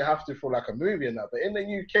unless they have to for like a movie and that. But in the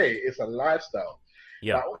UK, it's a lifestyle.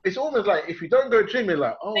 Yeah, like, it's almost like if you don't go gym, you're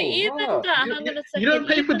like, oh, you don't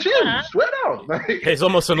pay for gym. Swear down. It's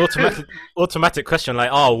almost an automatic question. Like,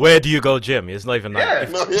 oh, where do you go gym? It's not even like,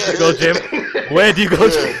 you go gym, where do you go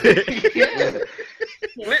gym?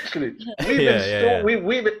 Literally,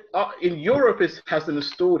 we've in Europe has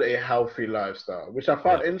installed a healthy lifestyle, which I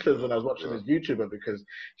found interesting when I was watching this YouTuber because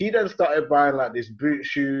he then started buying like these boot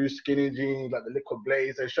shoes, skinny jeans, like the liquid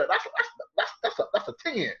blazer shirt. That's a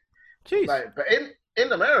thing here. Jeez. Like, but in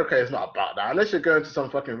America, it's not about that. Unless you're going to some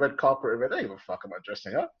fucking red carpet event, they don't give a fuck about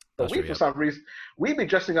dressing up. But for some reason, we be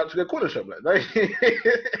dressing up to the corner shop, like. Yeah.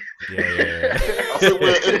 I think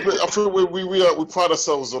we pride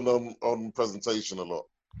ourselves on presentation a lot.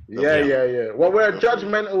 Yeah. Well, we're a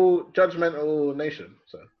judgmental nation,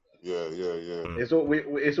 so. Yeah.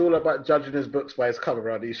 It's all about judging his books by his cover,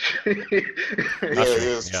 around these.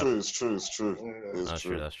 It's true. That's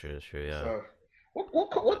true. Yeah. So,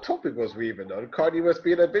 what topic was we even on? Kanye West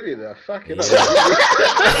being a billionaire. Fucking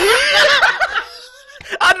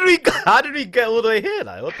How did we get all the way here?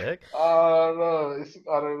 Like, what the heck? I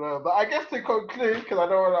don't know. But I guess to conclude, because I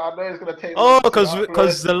know it's gonna take. Oh, because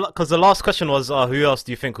the last question was, who else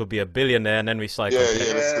do you think would be a billionaire? And then we started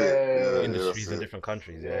industries in different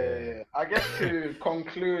countries. Yeah. I guess to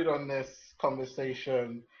conclude on this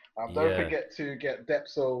conversation, don't forget to get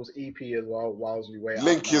Depsol's EP as well whilst we wait.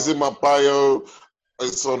 Link is in my bio.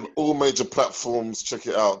 It's on all major platforms. Check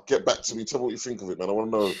it out. Get back to me. Tell me what you think of it, man. I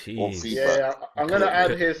want to know on feedback. Yeah, I'm going to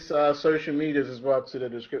add his social medias as well to the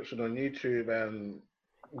description on YouTube. And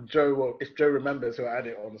Joe, if Joe remembers, he'll add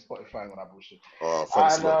it on Spotify when I bullshit. Oh,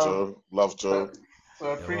 thanks a lot, Joe. Love Joe. So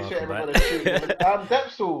I appreciate everybody tuning in.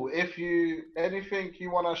 Depsol, if anything you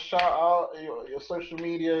want to shout out, your social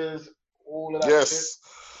medias, all of that. Yes,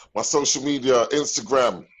 my social media,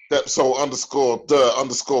 Instagram,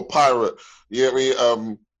 Depsol_the_pirate.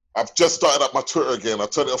 I've just started up my Twitter again. I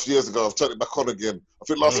turned it off years ago. I've turned it back on again. I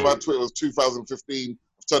think last time I Twitter was 2015.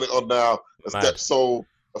 I've turned it on now. It's Depsol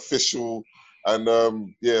official. And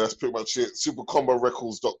that's pretty much it.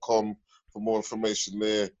 Supercomborecords.com for more information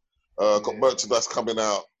there. Got merchandise coming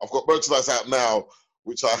out. I've got merchandise out now,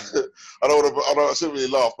 which I shouldn't really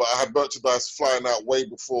laugh, but I had merchandise flying out way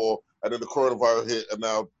before, and then the coronavirus hit, and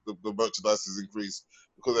now the merchandise has increased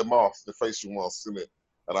because they're masks, they're facial masks, isn't it?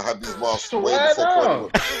 And I had these masks way before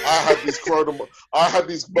Corona. I had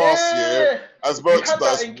these masks as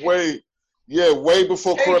merchandise way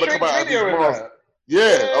before Corona came out. These masks.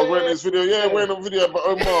 I was wearing this video. Wearing a video of my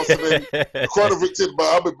own mask, and then Corona victim. But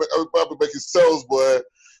I've been making sales, boy.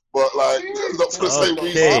 But like not for the same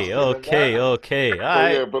reason. Okay. All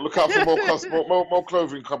right. But look out for more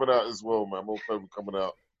clothing coming out as well, man. More clothing coming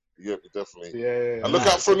out. Yeah, definitely. Yeah. And look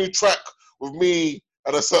out for a new track with me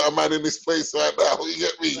and a certain man in this place right now. You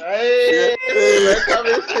get me?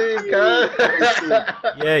 Coming soon,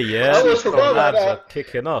 Yeah. I almost forgot about that.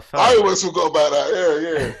 Kicking off. I almost forgot about that.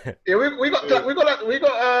 Yeah. We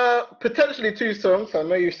got potentially 2 songs. I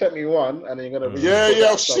know you sent me one, and then you're gonna.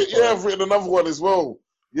 I've written another one as well.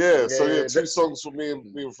 Yeah. 2 songs for me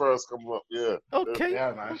and Ferris coming up. Yeah. Okay.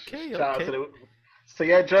 Yeah, man. Okay. Shout out to the. So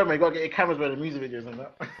Jeremy, you gotta get your cameras ready, the music videos and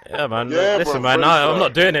that. Yeah, man. Listen, man, I'm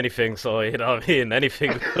not doing anything, so you know what I mean.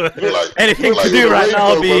 Anything to do right now,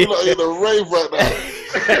 I'll be in a rave right now.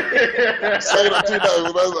 Saying I do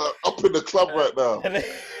that, man, up in the club right now.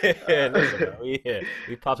 Listen, man,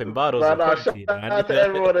 we popping bottles. Shout out to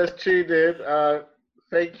everyone that's tuned in.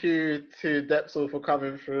 Thank you to Depsol for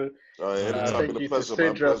coming through. Thank you to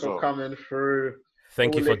Sidra for coming through.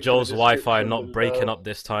 Thank you for Joel's Wi-Fi not breaking up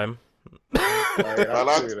this time. I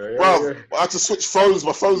had to switch phones.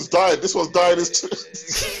 My phone's died. This one's dying. You switch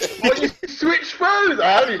phones?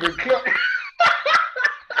 I haven't even clocked.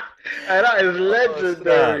 That is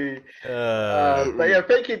legendary. But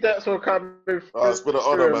thank you, Dex, for coming. It's been an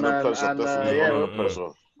honor, man. A pleasure. Definitely a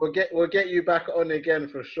pleasure. We'll get you back on again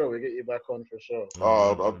for sure. We'll get you back on for sure.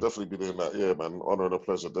 I'll definitely be doing that. Yeah, man. Honor and a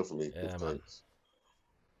pleasure. Definitely. Yeah, man.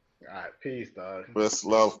 All right. Peace, dog. Bless,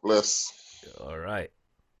 love, bless. All right.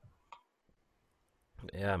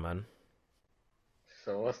 Yeah, man.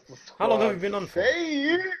 So what's the squad? How long have you been on for?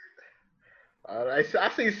 I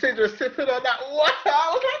see Sidra sipping on that.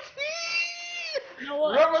 Wow, You know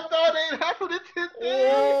what? Ramadan ain't happening today.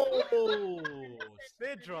 Oh,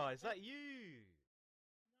 Sidra, is that you?